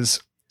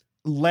is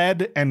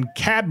lead and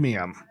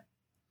cadmium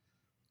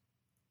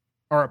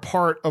are a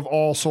part of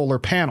all solar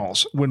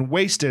panels. When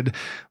wasted,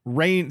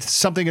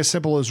 something as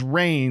simple as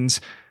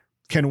rains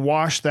can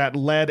wash that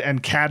lead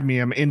and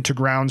cadmium into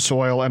ground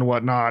soil and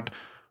whatnot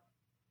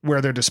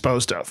where they're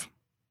disposed of.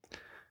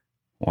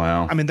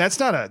 Wow. I mean, that's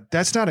not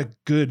a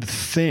good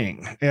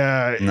thing.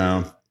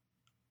 No.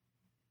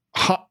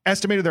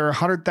 Estimated there are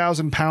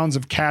 100,000 pounds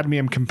of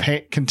cadmium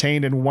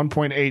contained in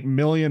 1.8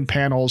 million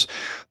panels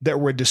that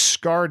were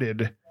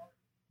discarded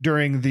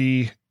during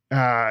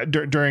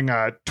during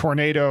a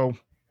tornado.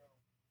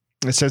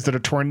 It says that a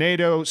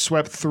tornado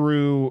swept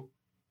through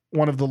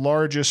one of the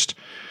largest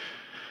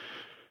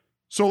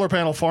solar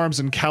panel farms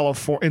in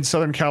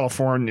Southern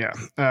California.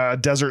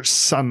 Desert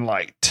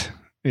Sunlight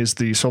is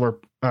the solar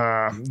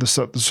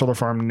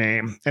farm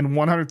name, and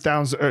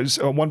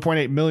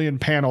 1.8 million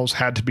panels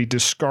had to be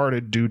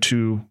discarded due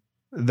to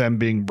them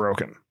being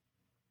broken.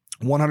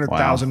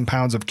 100,000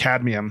 pounds of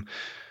cadmium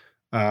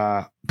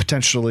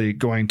potentially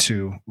going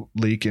to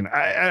leak. And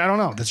I don't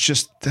know.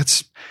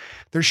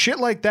 There's shit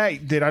like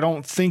that I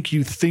don't think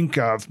you think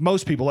of.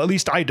 Most people, at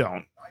least I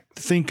don't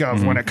think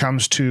of when it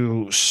comes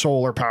to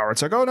solar power.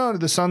 It's like, oh no,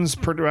 the sun's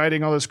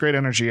providing all this great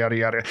energy, yada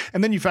yada.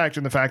 And then you factor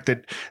in the fact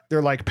that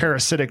they're like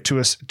parasitic to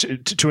us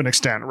to an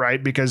extent,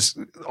 right? Because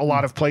a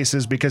lot of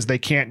places, because they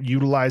can't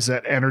utilize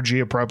that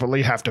energy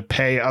appropriately, have to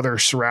pay other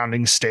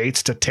surrounding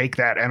states to take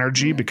that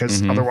energy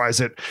because otherwise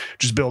it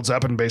just builds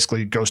up and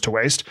basically goes to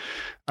waste.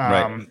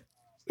 Right.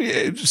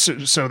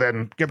 So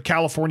then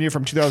California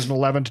from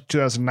 2011 to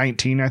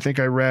 2019, I think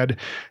I read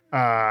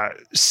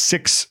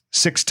six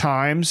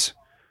times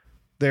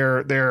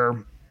their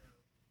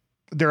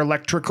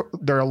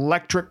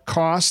electric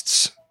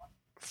costs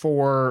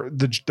for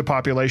the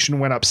population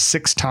went up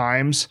 6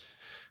 times,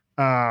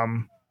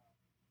 became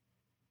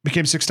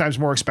 6 times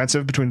more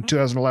expensive between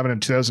 2011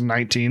 and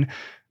 2019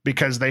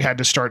 because they had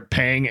to start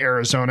paying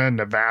Arizona and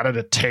Nevada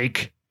to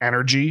take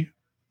energy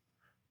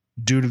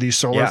due to these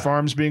solar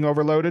farms being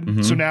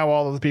overloaded. So now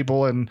all of the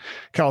people in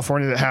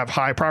California that have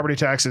high property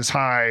taxes,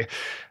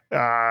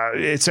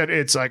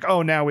 it's like,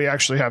 oh, now we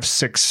actually have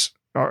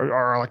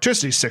our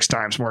electricity 6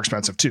 times more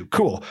expensive too.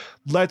 Cool.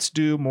 Let's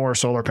do more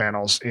solar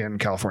panels in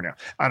California.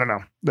 I don't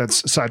know.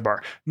 That's sidebar.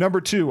 Number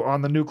 2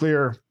 on the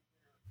nuclear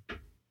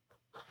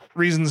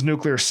reasons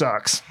nuclear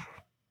sucks.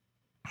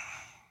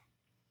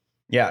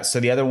 Yeah. So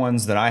the other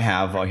ones that I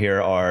have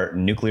here are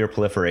nuclear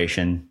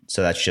proliferation.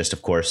 So that's just,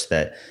 of course,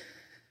 that,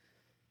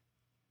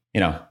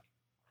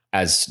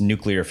 as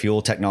nuclear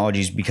fuel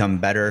technologies become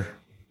better,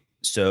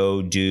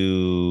 so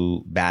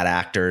do bad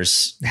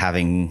actors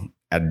having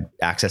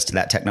access to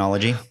that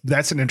technology.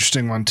 That's an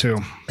interesting one too.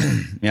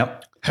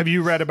 Yep. Have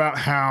you read about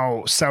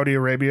how Saudi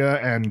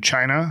Arabia and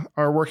China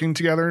are working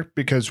together?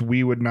 Because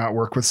we would not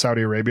work with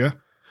Saudi Arabia.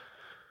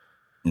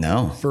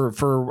 No.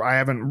 I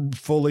haven't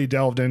fully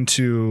delved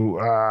into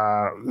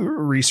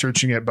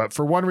researching it, but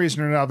for one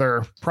reason or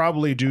another,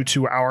 probably due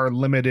to our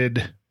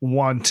limited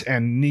want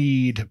and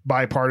need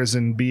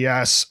bipartisan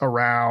BS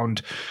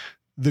around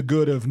the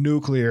good of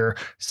nuclear,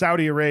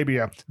 Saudi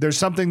Arabia, there's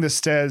something that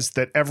says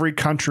that every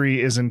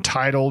country is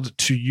entitled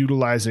to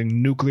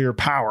utilizing nuclear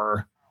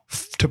power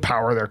to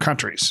power their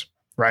countries,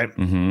 right?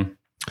 Mm-hmm.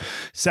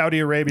 Saudi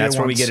Arabia. That's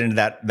where we get into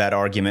that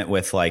argument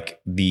with what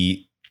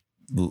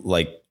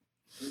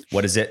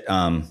is it?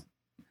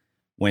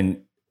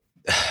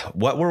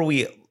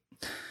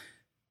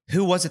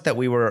 Who was it that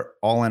we were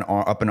all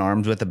up in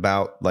arms with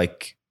about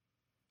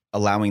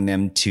allowing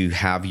them to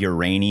have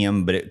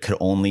uranium, but it could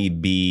only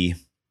be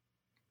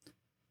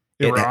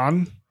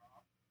Iran?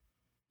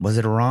 Was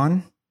it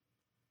Iran?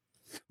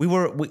 We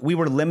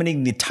were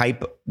limiting the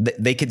type.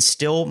 They could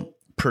still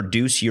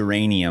produce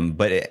uranium,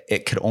 but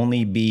it could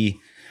only be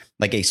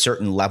like a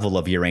certain level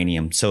of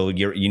uranium. So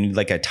you need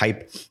like a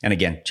type. And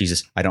again,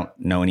 Jesus, I don't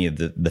know any of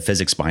the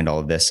physics behind all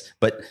of this,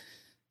 but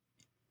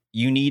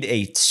you need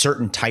a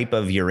certain type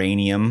of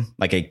uranium,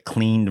 like a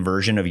cleaned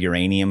version of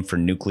uranium for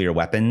nuclear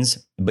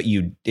weapons, but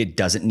it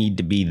doesn't need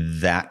to be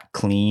that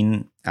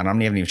clean. And I'm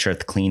not even sure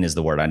if clean is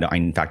the word.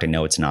 In fact, I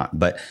know it's not,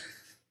 but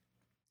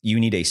you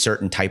need a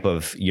certain type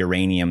of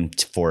uranium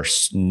for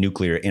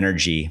nuclear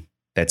energy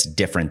that's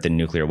different than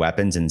nuclear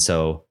weapons. And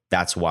so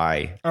that's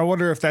why. I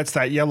wonder if that's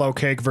that yellow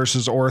cake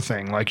versus ore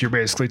thing. Like you're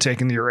basically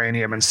taking the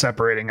uranium and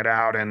separating it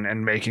out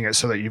and making it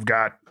so that you've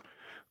got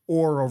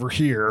ore over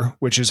here,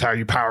 which is how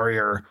you power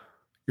your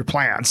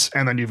plants.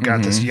 And then you've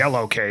got this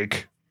yellow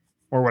cake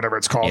or whatever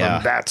it's called. Yeah.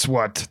 And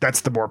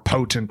that's the more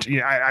potent,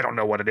 I don't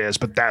know what it is,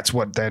 but that's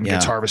what then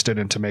gets harvested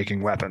into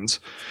making weapons.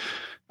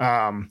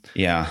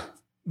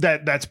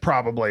 That's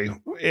probably,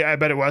 I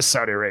bet it was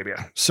Saudi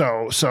Arabia.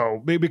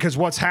 So because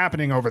what's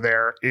happening over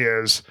there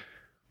is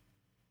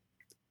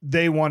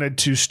they wanted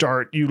to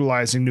start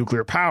utilizing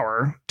nuclear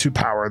power to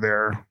power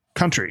their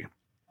country.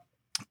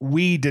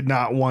 We did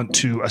not want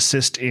to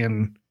assist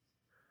in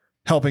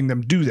helping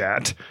them do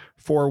that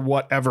for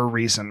whatever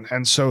reason.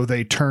 And so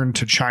they turned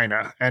to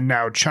China, and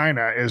now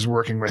China is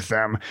working with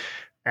them.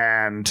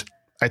 And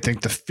I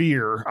think the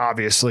fear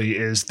obviously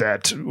is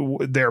that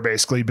they're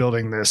basically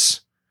building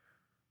this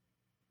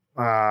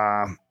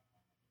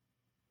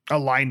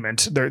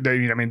alignment. They're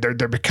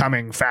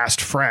becoming fast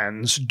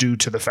friends due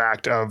to the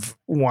fact of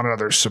one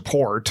another's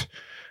support,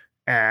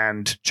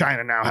 and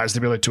China now has the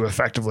ability to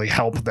effectively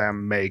help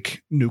them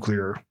make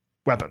nuclear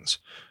weapons.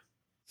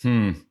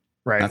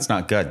 Right. That's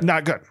not good.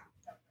 Not good.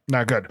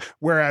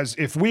 Whereas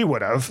if we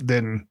would have,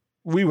 then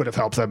we would have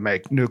helped them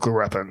make nuclear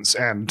weapons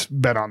and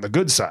been on the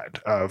good side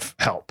of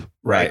help.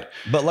 Right.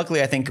 But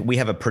luckily I think we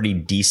have a pretty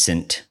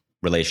decent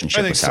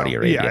relationship with Saudi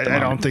Arabia. Yeah, I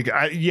don't think.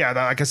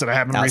 Like I said, I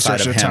haven't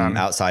researched a ton.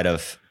 Outside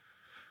of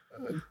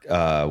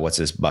what's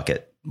his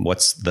bucket?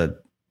 What's the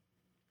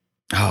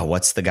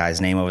guy's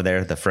name over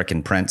there? The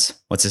frickin' prince.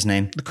 What's his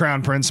name? The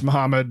Crown Prince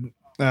Mohammed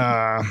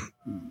Baghid.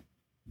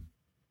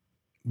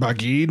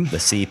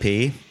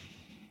 The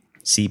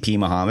CP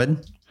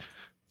Mohammed.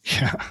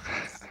 Yeah,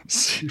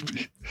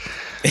 CP.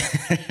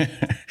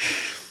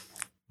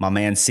 My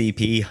man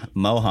CP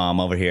Moham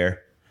over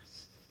here.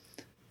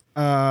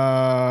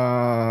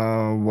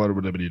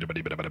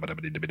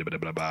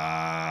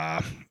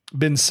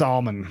 Bin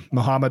Salman,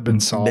 Mohammed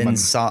bin Salman.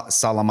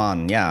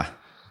 Salman, yeah.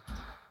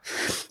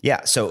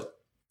 Yeah, so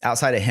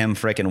outside of him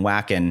frickin'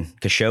 whacking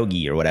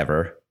Khashoggi or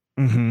whatever,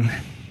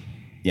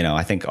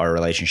 I think our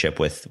relationship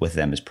with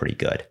them is pretty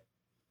good.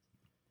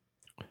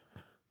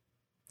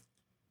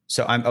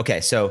 So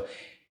so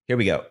here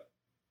we go.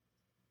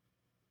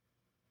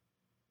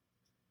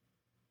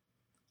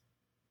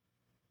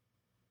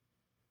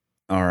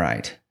 All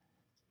right.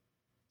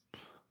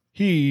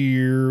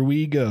 Here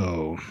we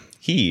go.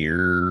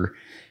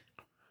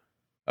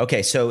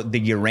 Okay, so the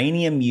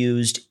uranium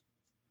used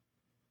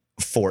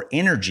for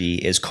energy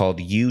is called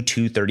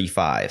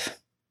U-235.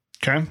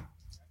 Okay.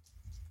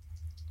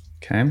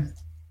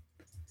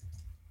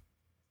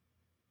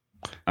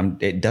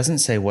 It doesn't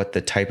say what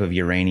the type of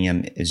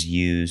uranium is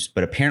used,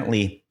 but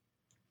apparently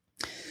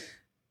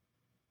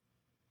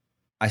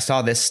I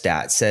saw this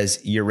stat. It says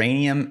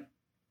uranium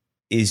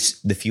is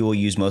the fuel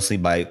used mostly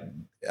by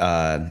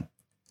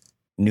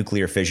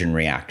nuclear fission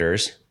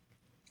reactors.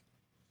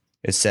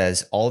 It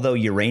says, although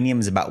uranium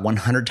is about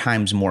 100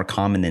 times more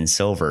common than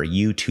silver,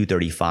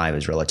 U-235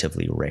 is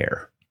relatively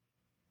rare.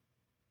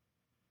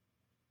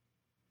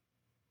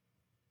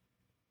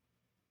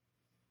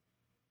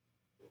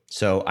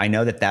 So I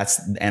know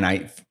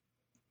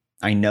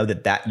I know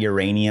that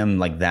uranium,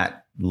 like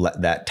that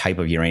type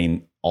of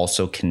uranium,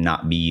 also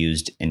cannot be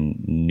used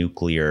in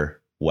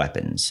nuclear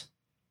weapons.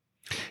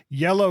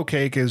 Yellow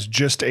cake is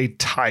just a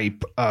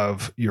type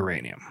of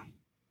uranium.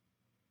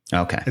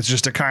 Okay. It's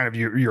just a kind of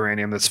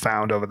uranium that's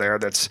found over there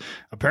that's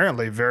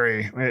apparently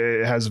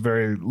it has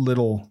very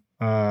little,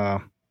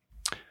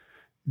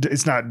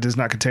 does not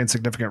contain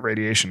significant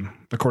radiation,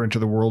 according to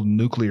the World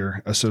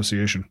Nuclear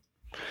Association.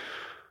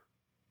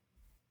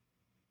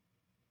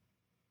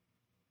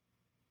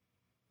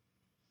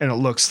 And it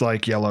looks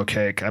like yellow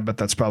cake. I bet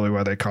that's probably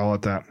why they call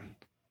it that.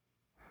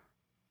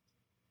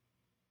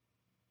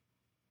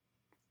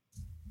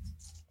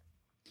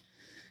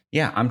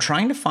 Yeah, I'm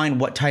trying to find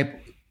what type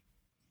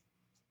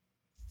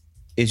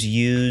is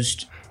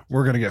used.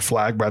 We're going to get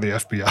flagged by the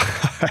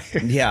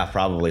FBI. Yeah,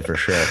 probably for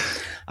sure.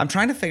 I'm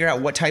trying to figure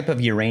out what type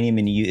of uranium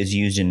is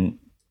used in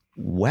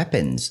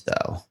weapons,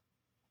 though.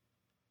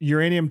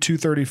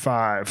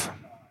 Uranium-235.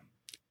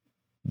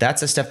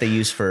 That's the stuff they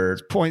use for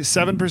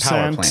 0.7%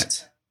 power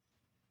plants.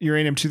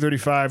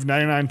 Uranium-235,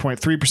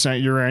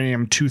 99.3%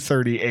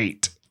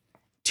 uranium-238.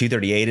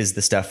 238 is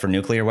the stuff for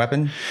nuclear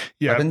weapons?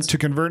 To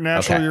convert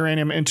natural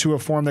uranium into a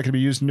form that can be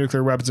used in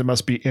nuclear weapons, it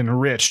must be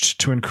enriched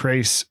to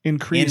increase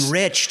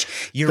enriched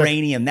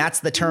uranium.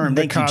 That's the term.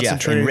 Thank you,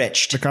 Jeff.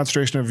 Enriched. The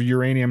concentration of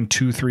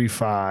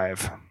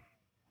uranium-235.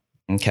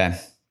 Okay.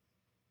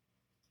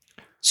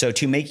 So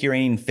to make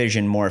uranium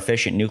fission more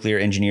efficient, nuclear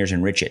engineers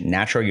enrich it.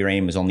 Natural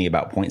uranium is only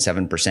about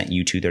 0.7%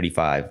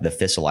 U-235, the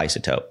fissile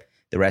isotope.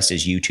 The rest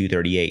is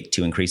U-238.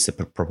 To increase the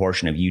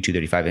proportion of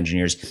U-235,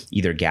 engineers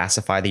either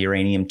gasify the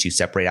uranium to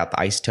separate out the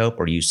isotope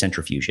or use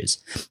centrifuges.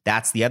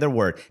 That's the other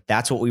word.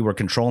 That's what we were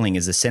controlling,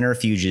 is the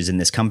centrifuges in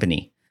this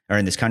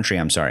country.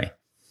 I'm sorry.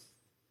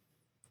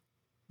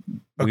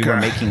 We were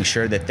making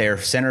sure that their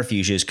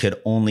centrifuges could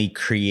only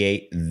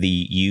create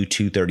the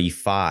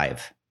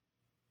U-235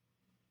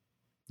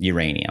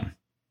 uranium.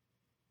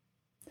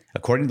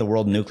 According to the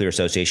World Nuclear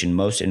Association,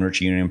 most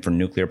enriched uranium from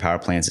nuclear power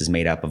plants is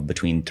made up of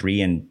between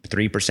 3% and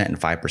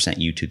 5%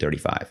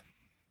 U-235.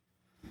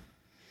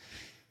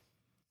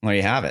 There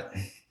you have it.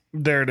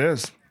 There it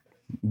is.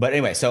 But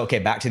anyway, so okay,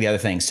 back to the other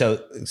thing.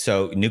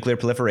 So nuclear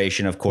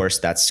proliferation, of course,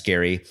 that's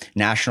scary.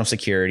 National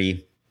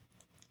security.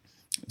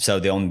 So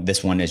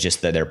this one is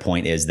just that their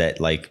point is that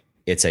like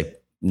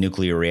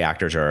nuclear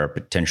reactors are a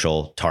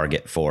potential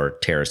target for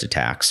terrorist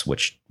attacks,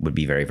 which would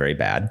be very, very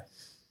bad.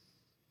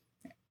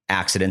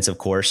 Accidents, of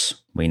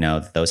course, we know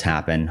that those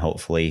happen.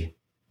 Hopefully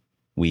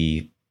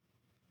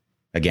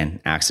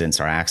accidents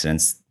are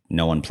accidents.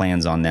 No one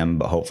plans on them,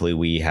 but hopefully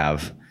we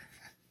have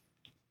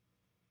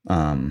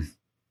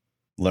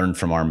learned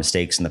from our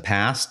mistakes in the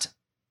past.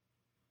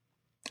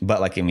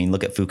 But look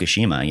at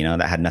Fukushima,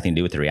 that had nothing to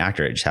do with the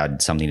reactor. It just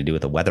had something to do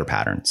with the weather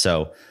pattern.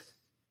 So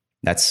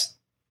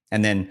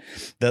and then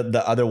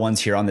the other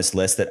ones here on this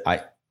list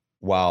that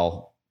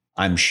while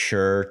I'm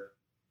sure,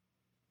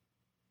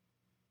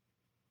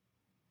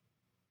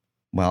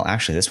 well,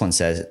 actually this one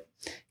says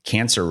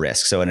cancer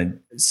risk.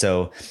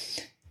 So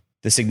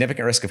the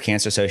significant risk of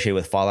cancer associated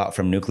with fallout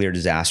from nuclear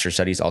disaster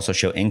studies also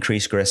show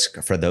increased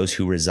risk for those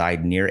who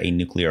reside near a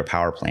nuclear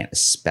power plant,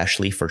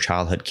 especially for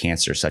childhood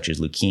cancer such as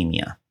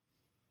leukemia.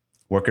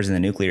 Workers in the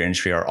nuclear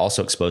industry are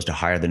also exposed to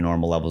higher than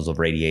normal levels of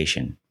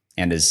radiation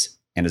and as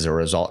a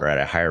result are at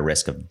a higher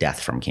risk of death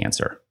from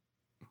cancer.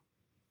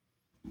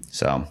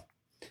 So,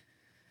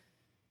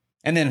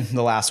 and then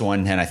the last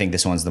one, and I think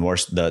this one's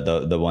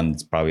the one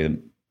that's probably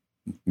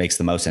makes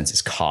the most sense,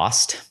 is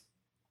cost.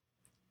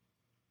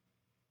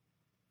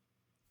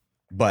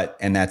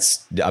 And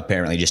that's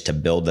apparently just to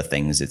build the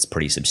things, it's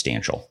pretty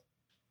substantial.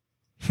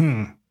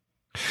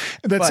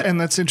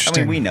 That's interesting.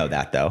 I mean, we know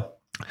that though.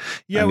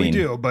 Yeah, we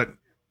do, but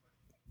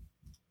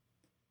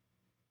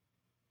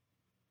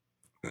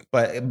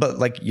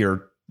like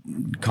your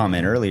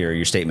comment earlier,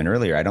 your statement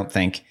earlier, I don't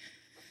think,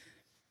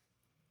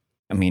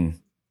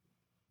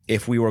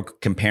 if we were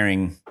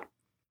comparing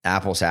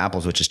apples to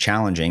apples, which is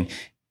challenging,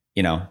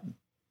 you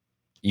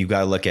got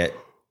to look at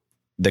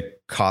the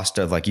cost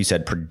of, like you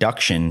said,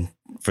 production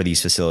for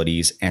these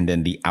facilities and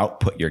then the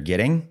output you're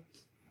getting.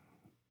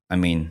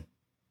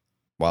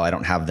 While I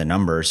don't have the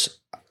numbers,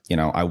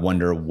 I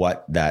wonder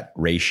what that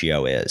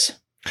ratio is,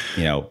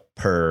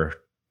 per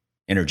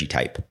energy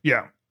type.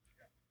 Yeah.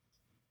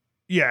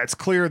 Yeah. It's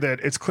clear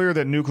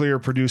that nuclear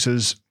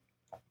produces,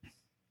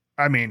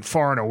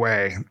 far and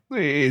away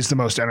is the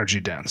most energy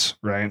dense,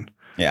 right?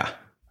 Yeah.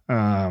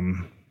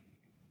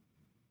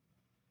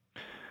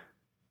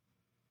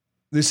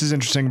 This is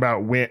interesting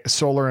about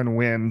solar and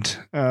wind.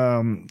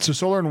 So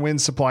solar and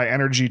wind supply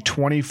energy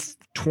 20 to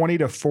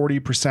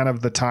 40%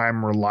 of the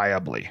time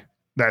reliably.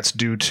 That's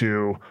due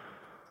to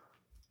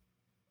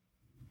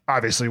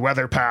obviously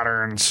weather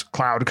patterns,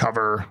 cloud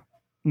cover,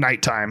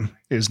 nighttime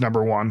is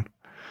number one.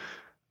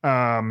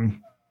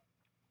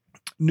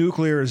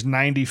 Nuclear is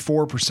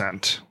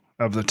 94%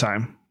 of the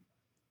time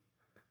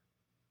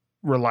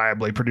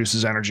reliably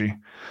produces energy.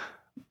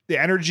 The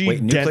energy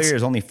nuclear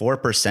is only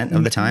 4%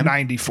 of the time?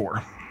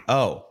 94.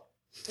 Oh,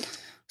 I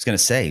was going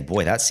to say,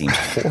 boy, that seems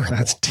horrible.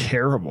 That's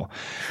terrible.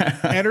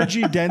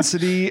 Energy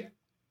density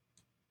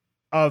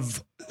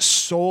of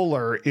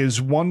solar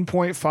is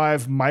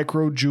 1.5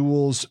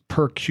 microjoules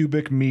per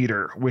cubic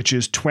meter, which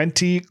is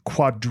 20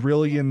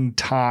 quadrillion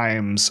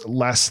times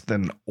less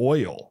than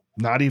oil,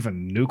 not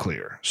even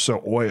nuclear.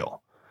 So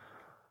oil.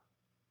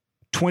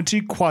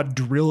 20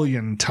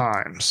 quadrillion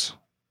times.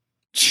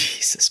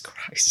 Jesus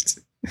Christ.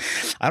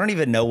 I don't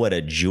even know what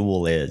a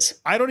joule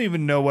is. I don't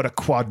even know what a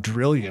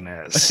quadrillion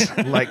is.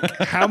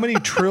 How many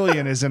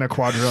trillion is in a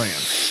quadrillion?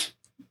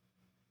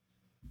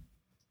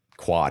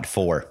 Quad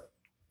 4.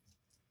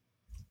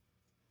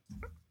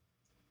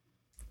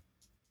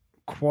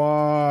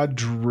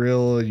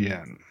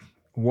 Quadrillion.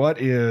 What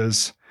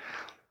is...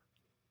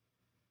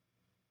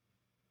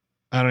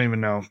 I don't even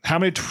know. How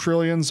many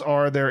trillions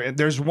are there?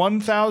 There's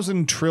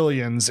 1,000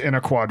 trillions in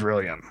a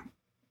quadrillion.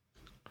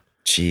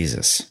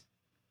 Jesus.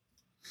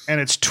 And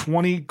it's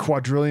 20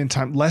 quadrillion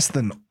times less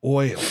than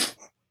oil.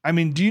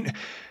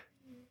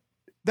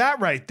 That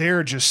right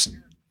there, just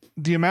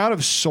the amount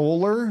of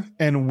solar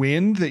and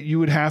wind that you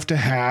would have to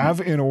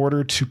have in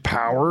order to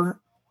power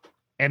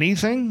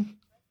anything.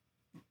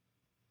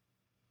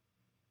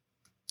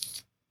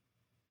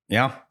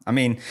 Yeah.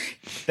 Then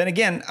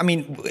again,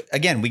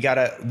 we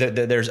gotta,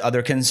 there's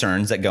other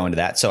concerns that go into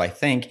that. So I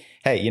think,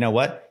 hey, you know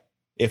what?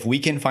 If we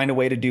can find a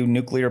way to do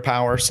nuclear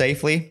power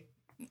safely,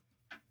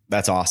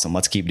 that's awesome.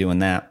 Let's keep doing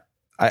that.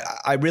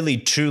 I really,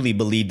 truly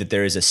believe that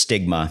there is a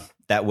stigma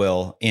that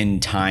will in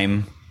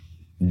time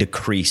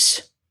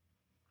decrease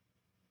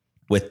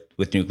with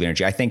nuclear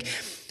energy. I think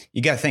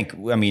you got to think,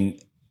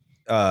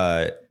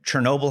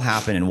 Chernobyl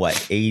happened in what,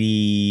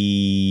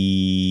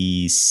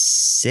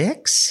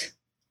 86?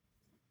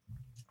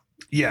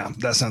 Yeah,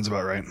 that sounds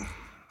about right.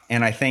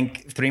 And I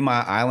think 3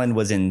 Mile Island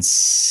was in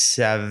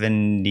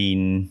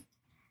 70,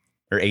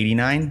 or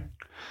 89?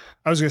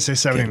 I was going to say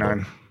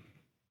 79.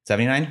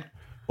 79?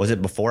 Was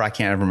it before? I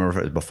can't remember if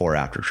it was before or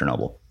after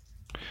Chernobyl.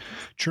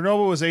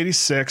 Chernobyl was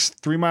 86.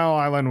 3 Mile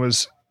Island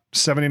was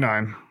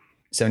 79.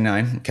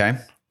 79. Okay.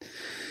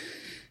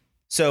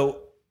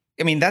 So,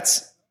 I mean,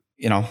 that's,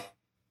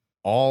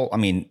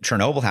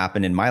 Chernobyl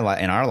happened in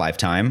our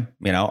lifetime.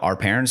 Our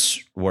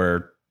parents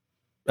were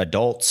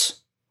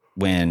adults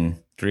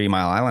when 3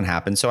 Mile Island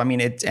happened. So, and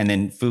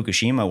then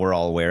Fukushima we're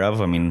all aware of.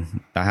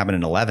 That happened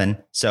in 11.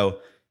 So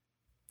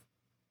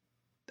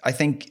I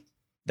think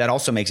that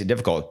also makes it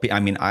difficult.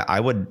 I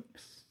would,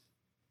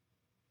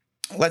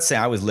 let's say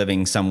I was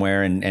living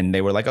somewhere and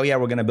they were like, oh yeah,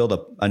 we're going to build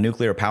a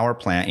nuclear power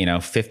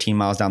plant, 15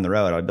 miles down the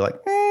road. I'd be like,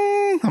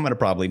 I'm going to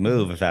probably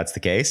move if that's the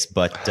case.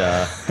 But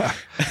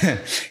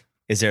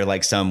is there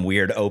like some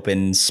weird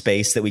open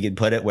space that we could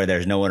put it where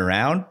there's no one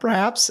around?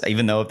 Perhaps,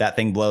 even though if that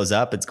thing blows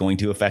up, it's going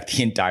to affect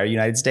the entire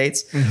United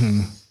States.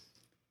 Mm-hmm.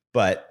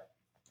 But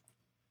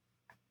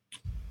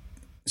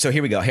so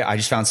here we go. Here, I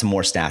just found some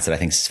more stats that I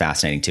think is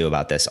fascinating too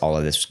about all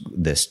of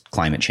this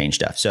climate change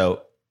stuff.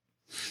 So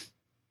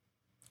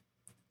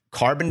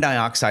carbon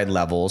dioxide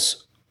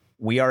levels,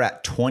 we are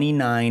at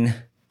 29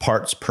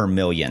 parts per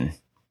million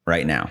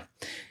right now.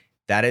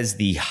 That is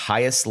the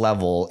highest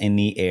level in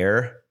the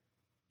air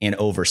in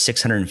over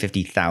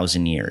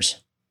 650,000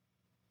 years.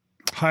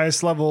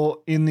 Highest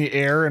level in the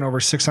air in over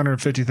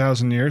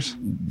 650,000 years?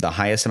 The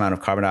highest amount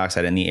of carbon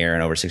dioxide in the air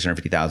in over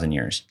 650,000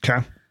 years.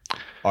 Okay.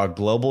 Our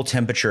global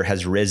temperature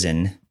has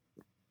risen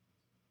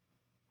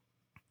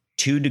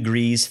 2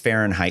 degrees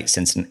Fahrenheit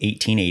since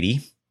 1880.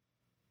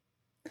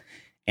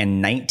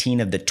 And 19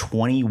 of the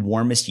 20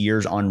 warmest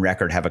years on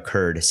record have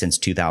occurred since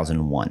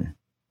 2001.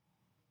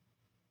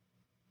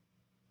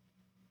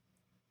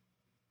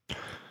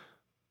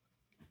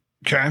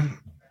 Okay.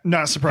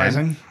 Not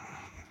surprising. Okay.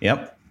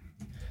 Yep.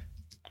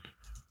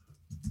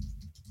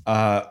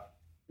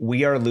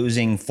 We are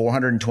losing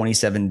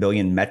 427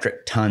 billion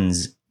metric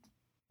tons.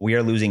 We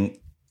are losing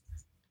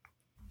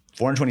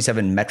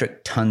 427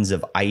 metric tons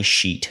of ice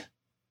sheet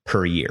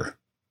per year.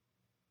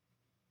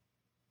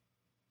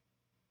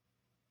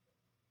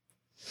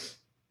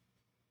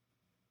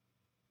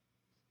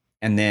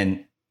 And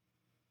then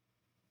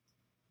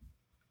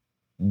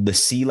the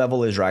sea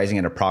level is rising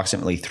at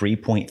approximately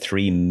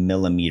 3.3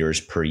 millimeters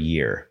per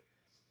year.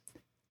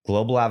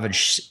 Global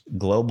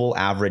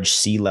average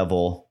sea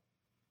level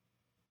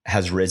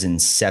has risen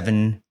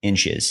 7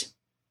 inches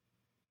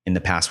in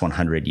the past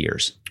 100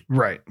 years.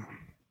 Right.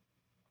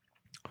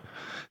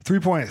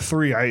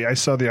 3.3. I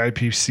saw the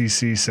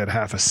IPCC said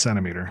half a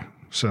centimeter.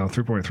 So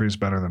 3.3 is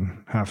better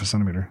than half a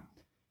centimeter.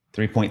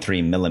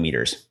 3.3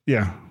 millimeters.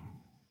 Yeah.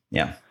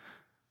 Yeah.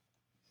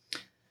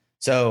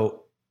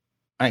 So,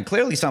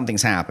 clearly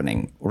something's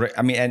happening.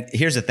 And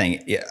here's the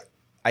thing.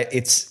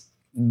 It's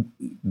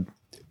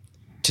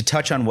to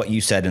touch on what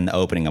you said in the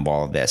opening of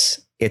all of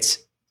this. It's,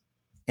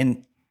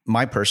 in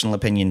my personal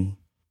opinion,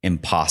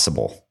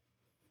 impossible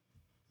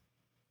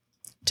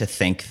to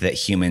think that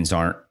humans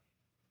aren't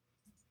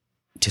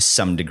to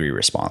some degree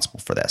responsible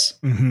for this.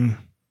 Mm-hmm.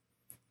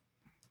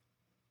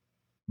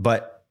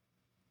 But,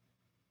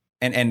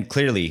 and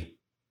clearly,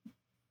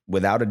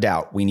 without a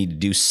doubt, we need to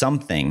do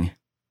something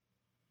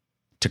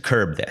to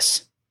curb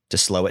this, to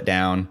slow it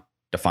down,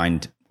 to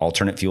find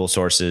alternate fuel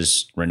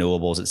sources,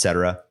 renewables, et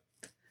cetera.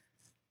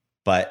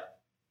 But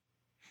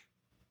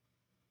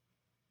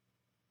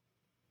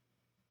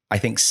I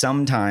think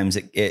sometimes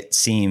it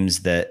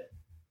seems that,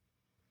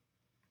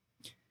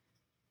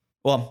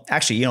 well,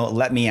 actually,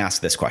 let me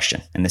ask this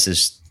question, and this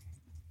is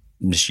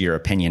just your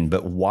opinion,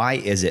 but why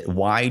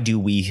do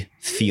we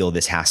feel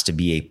this has to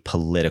be a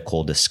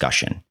political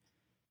discussion?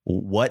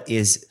 What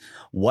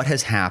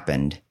has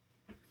happened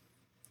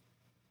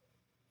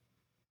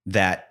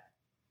that,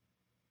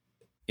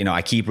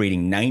 I keep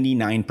reading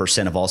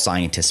 99% of all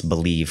scientists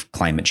believe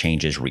climate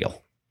change is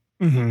real.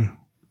 Mm-hmm.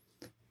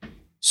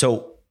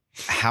 So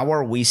how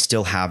are we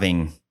still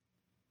having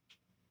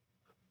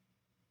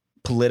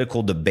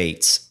political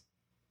debates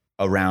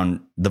around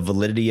the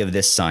validity of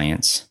this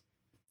science?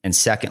 And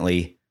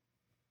secondly,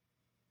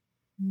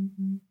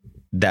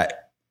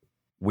 that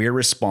we're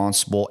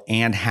responsible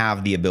and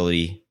have the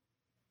ability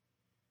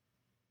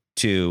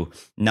to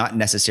not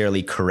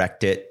necessarily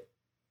correct it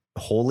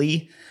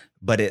wholly,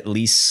 but at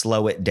least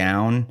slow it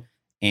down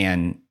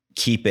and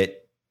keep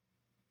it,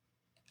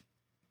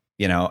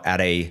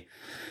 at a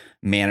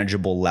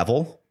manageable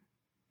level.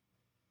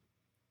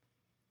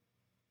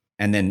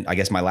 And then I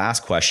guess my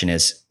last question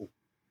is,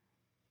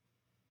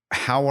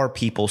 how are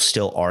people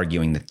still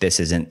arguing that this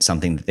isn't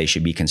something that they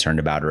should be concerned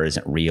about, or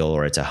isn't real,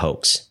 or it's a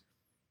hoax?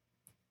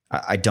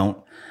 I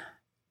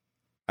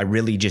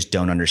really just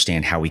don't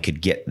understand how we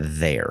could get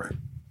there.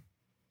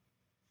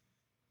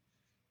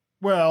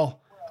 Well,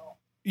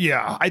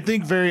 yeah, I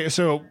think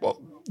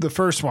the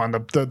first one,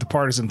 the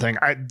partisan thing,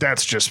 I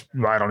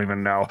don't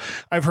even know.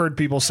 I've heard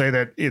people say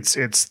that it's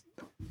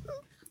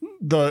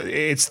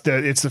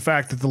the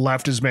fact that the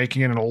left is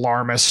making it an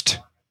alarmist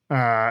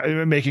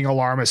making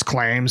alarmist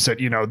claims that,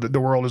 the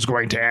world is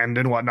going to end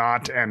and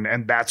whatnot.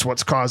 And that's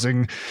what's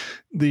causing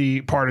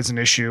the partisan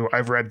issue.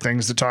 I've read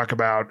things that talk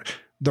about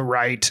the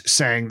right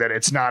saying that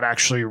it's not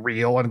actually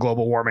real and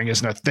global warming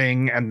isn't a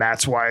thing. And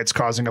that's why it's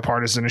causing a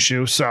partisan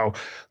issue. So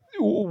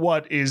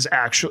what is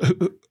actually,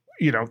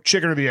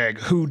 chicken or the egg?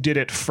 Who did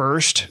it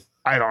first?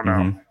 I don't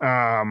know.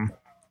 Mm-hmm.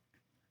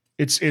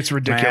 It's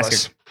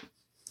ridiculous.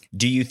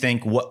 Do you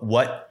think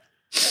what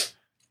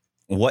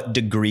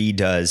degree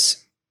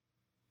does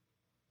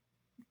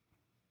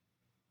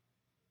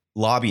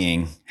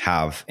lobbying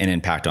have an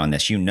impact on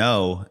this?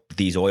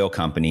 These oil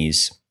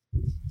companies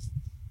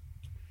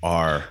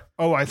are.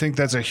 Oh, I think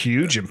that's a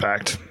huge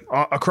impact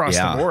across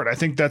the board. I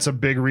think that's a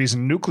big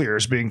reason nuclear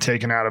is being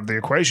taken out of the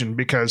equation,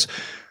 because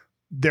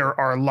there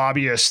are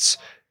lobbyists.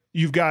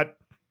 You've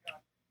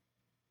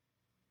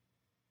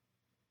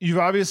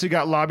obviously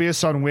got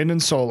lobbyists on wind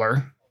and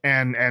solar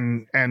and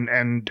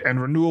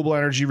renewable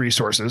energy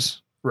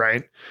resources,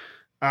 right?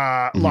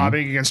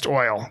 Lobbying against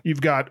oil.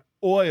 You've got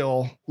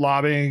oil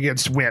lobbying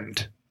against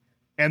wind.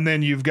 And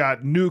then you've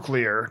got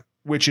nuclear,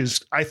 which is,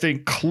 I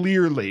think,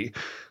 clearly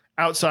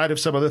outside of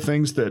some of the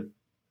things that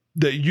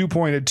you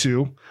pointed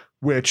to,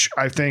 which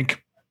I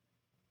think,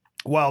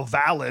 while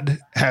valid,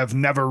 have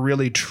never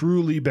really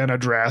truly been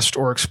addressed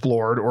or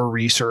explored or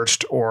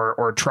researched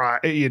or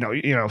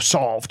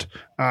solved.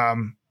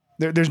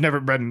 There's never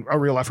been a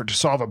real effort to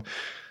solve them.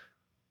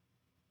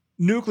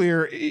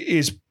 Nuclear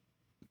is,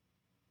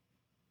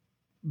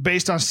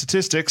 based on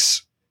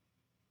statistics,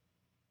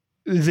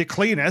 the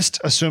cleanest,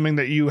 assuming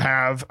that you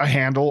have a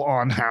handle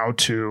on how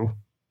to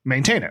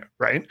maintain it,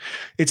 right?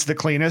 It's the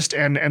cleanest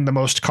and the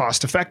most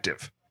cost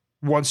effective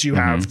once you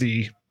have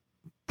the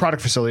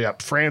product facility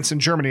up. France and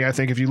Germany, I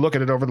think if you look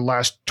at it over the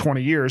last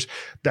 20 years,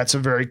 that's a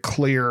very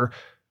clear.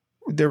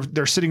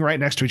 They're sitting right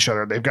next to each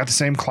other. They've got the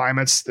same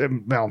climates.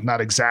 Well,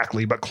 not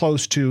exactly, but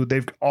close to.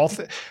 They've all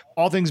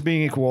things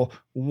being equal,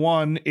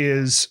 one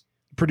is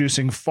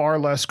producing far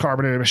less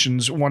carbon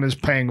emissions. One is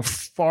paying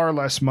far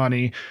less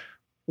money.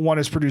 One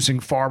is producing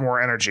far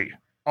more energy.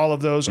 All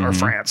of those are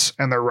France,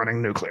 and they're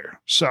running nuclear.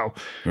 So,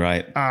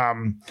 right.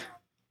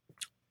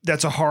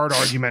 That's a hard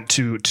argument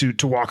to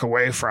walk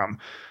away from.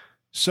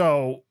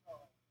 So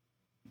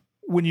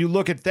when you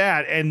look at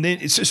that, and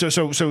then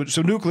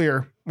so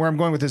nuclear, where I'm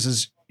going with this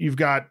is you've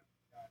got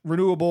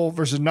renewable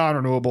versus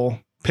non-renewable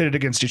pitted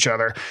against each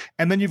other.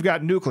 And then you've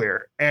got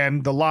nuclear,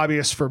 and the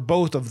lobbyists for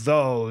both of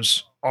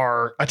those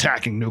are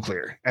attacking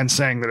nuclear and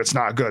saying that it's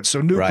not good.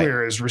 So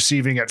nuclear is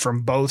receiving it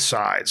from both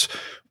sides,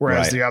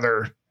 whereas the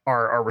other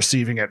are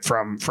receiving it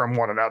from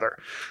one another.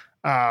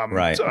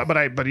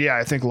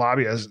 I think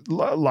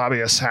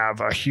lobbyists have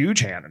a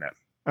huge hand in it.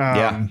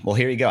 Well,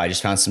 here you go. I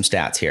just found some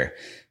stats here.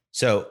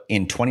 So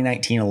in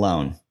 2019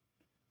 alone,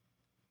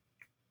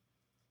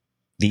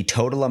 the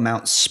total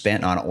amount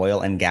spent on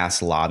oil and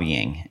gas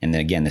lobbying, and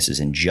then again, this is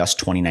in just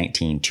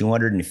 2019,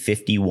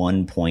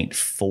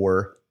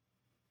 $251.4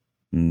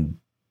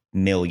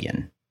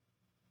 million.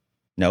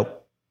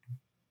 Nope.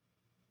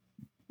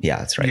 Yeah,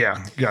 that's right.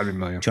 Yeah, gotta be a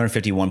million.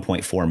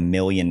 $251.4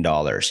 million.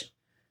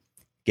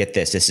 Get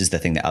this. This is the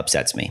thing that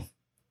upsets me.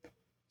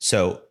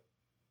 So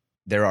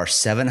there are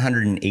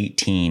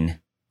 718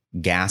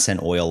 gas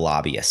and oil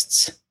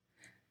lobbyists.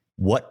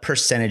 What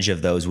percentage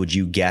of those would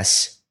you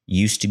guess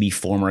used to be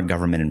former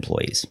government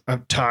employees? A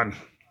ton.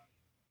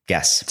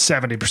 Guess.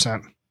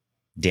 70%.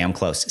 Damn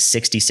close.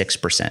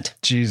 66%.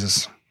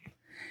 Jesus.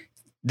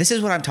 This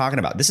is what I'm talking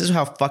about. This is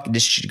how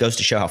this goes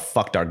to show how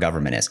fucked our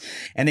government is.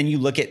 And then you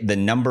look at the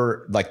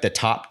number, like the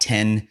top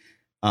 10,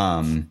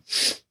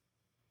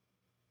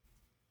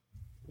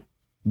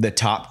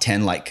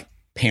 like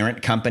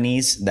parent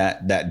companies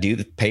that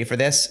do pay for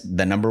this.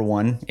 The number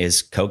one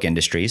is Koch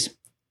Industries.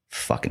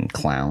 Fucking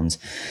clowns.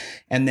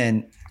 And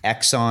then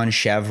Exxon,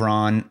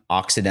 Chevron,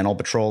 Occidental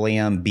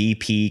Petroleum,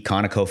 BP,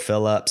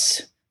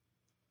 ConocoPhillips.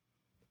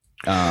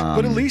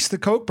 But at least the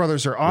Koch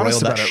brothers are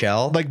honest about it.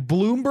 Shell. Like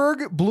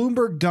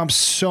Bloomberg dumps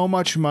so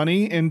much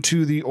money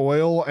into the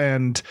oil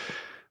and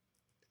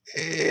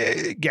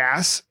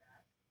gas.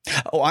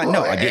 Oh, I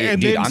know. And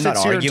dude, then I'm not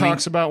sits here arguing. and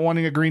talks about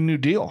wanting a Green New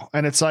Deal.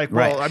 And it's like,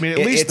 well, I mean, at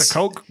least the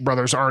Koch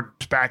brothers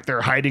aren't back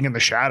there hiding in the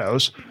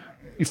shadows.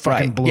 You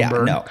fucking Bloomberg. Yeah,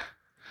 no.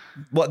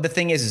 Well, the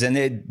thing is I'm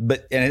not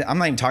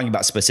even talking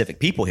about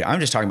specific people here. I'm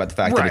just talking about the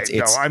fact that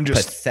it's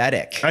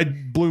pathetic.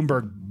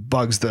 Bloomberg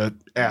bugs the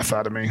F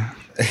out of me.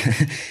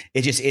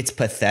 It's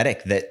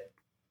pathetic that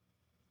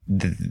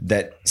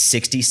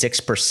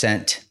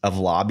 66% of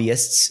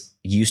lobbyists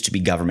used to be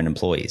government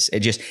employees.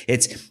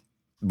 It's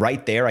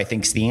right there. I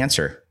think is the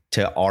answer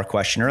to our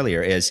question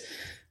earlier is,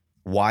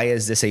 why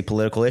is this a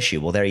political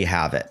issue? Well, there you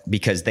have it,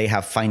 because they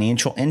have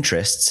financial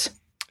interests.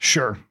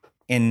 Sure.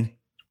 In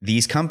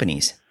these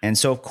companies. And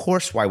so of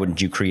course, why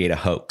wouldn't you create a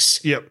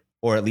hoax? Yep.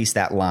 Or at least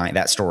that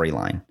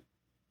storyline.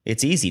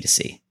 It's easy to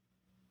see.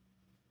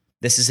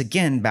 This is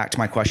again, back to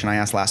my question I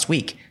asked last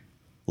week.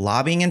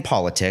 Lobbying in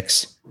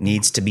politics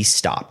needs to be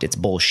stopped. It's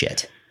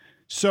bullshit.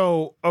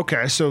 So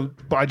I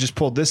just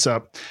pulled this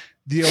up.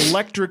 The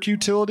electric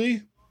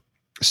utility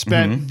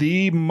spent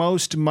the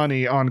most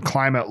money on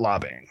climate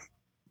lobbying.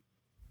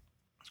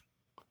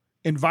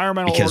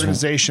 Environmental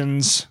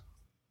organizations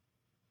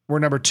were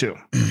number 2.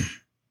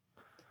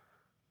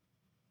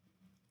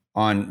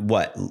 On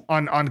what?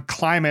 On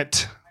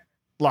climate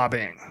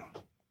lobbying.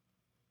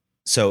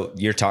 So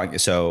you're talking.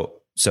 So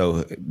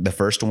the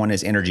first one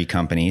is energy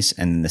companies,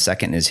 and the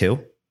second is who?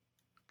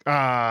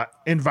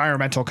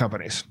 Environmental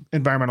companies,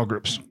 environmental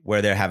groups,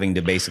 where they're having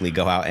to basically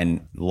go out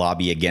and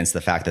lobby against the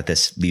fact that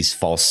these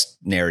false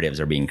narratives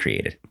are being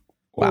created.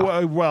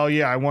 Wow. Well,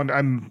 yeah,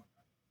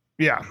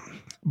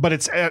 but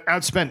it's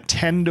outspent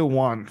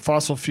 10-1.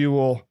 Fossil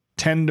fuel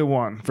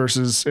 10-1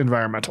 versus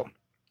environmental.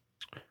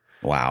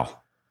 Wow.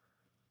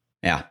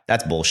 Yeah,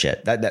 that's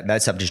bullshit.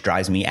 That stuff just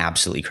drives me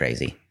absolutely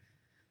crazy.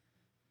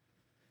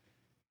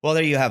 Well,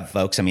 there you have,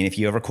 folks. I mean, if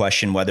you ever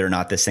question whether or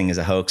not this thing is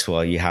a hoax,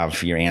 well, you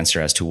have your answer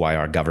as to why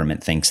our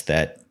government thinks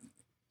that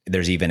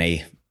there's even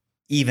a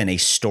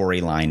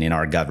storyline in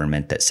our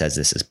government that says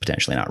this is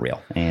potentially not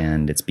real.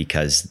 And it's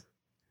because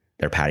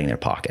they're padding their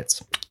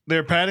pockets.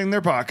 They're padding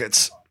their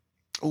pockets.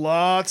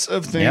 Lots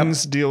of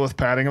things deal with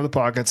padding of the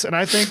pockets. And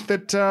I think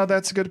that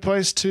that's a good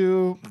place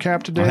to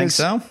cap today's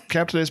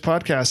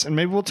podcast. And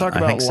maybe we'll talk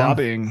about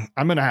lobbying.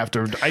 I'm going to have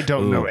to, I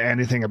don't know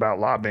anything about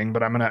lobbying,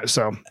 but I'm going to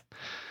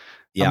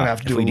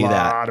have to do a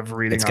lot of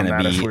reading on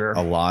that. It's going to be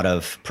a lot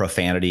of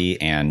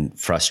profanity and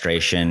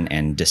frustration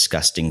and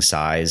disgusted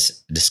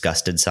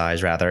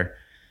sighs rather.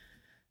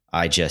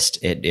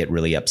 It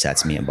really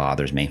upsets me and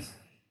bothers me.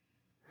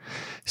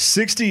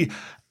 60.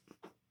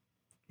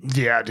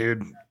 Yeah,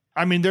 dude.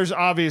 I mean, there's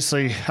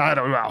obviously, I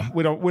don't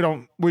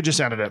know. We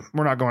just ended it.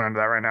 We're not going into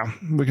that right now.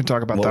 We can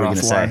talk about that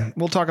offline.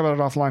 We'll talk about it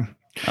offline.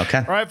 Okay.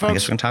 All right, folks. I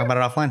guess we're going to talk about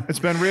it offline. It's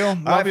been real. All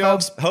right,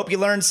 folks. Hope you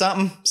learned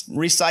something.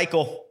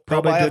 Recycle.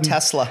 Probably buy didn't. a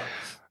Tesla.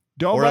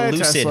 Don't buy a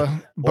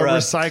Tesla, but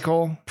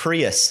recycle.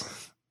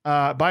 Prius.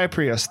 Buy a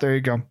Prius. There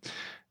you go.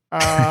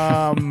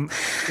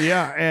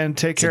 Yeah, and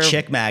take care. It's a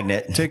chick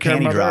magnet. Take care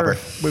of Mother dropper.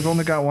 Earth. We've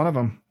only got one of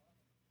them.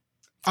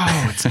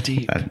 Oh, it's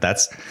deep.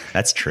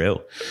 That's true.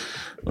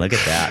 Look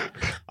at that.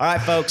 All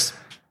right, folks.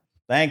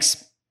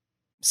 Thanks.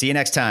 See you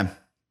next time.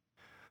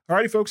 All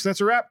righty, folks. That's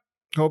a wrap.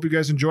 Hope you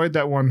guys enjoyed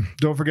that one.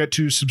 Don't forget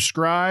to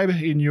subscribe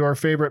in your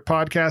favorite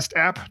podcast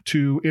app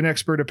to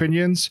Inexpert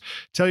Opinions.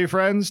 Tell your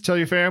friends, tell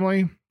your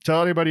family,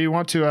 tell anybody you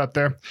want to out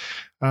there.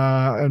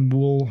 And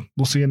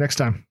we'll see you next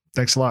time.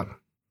 Thanks a lot.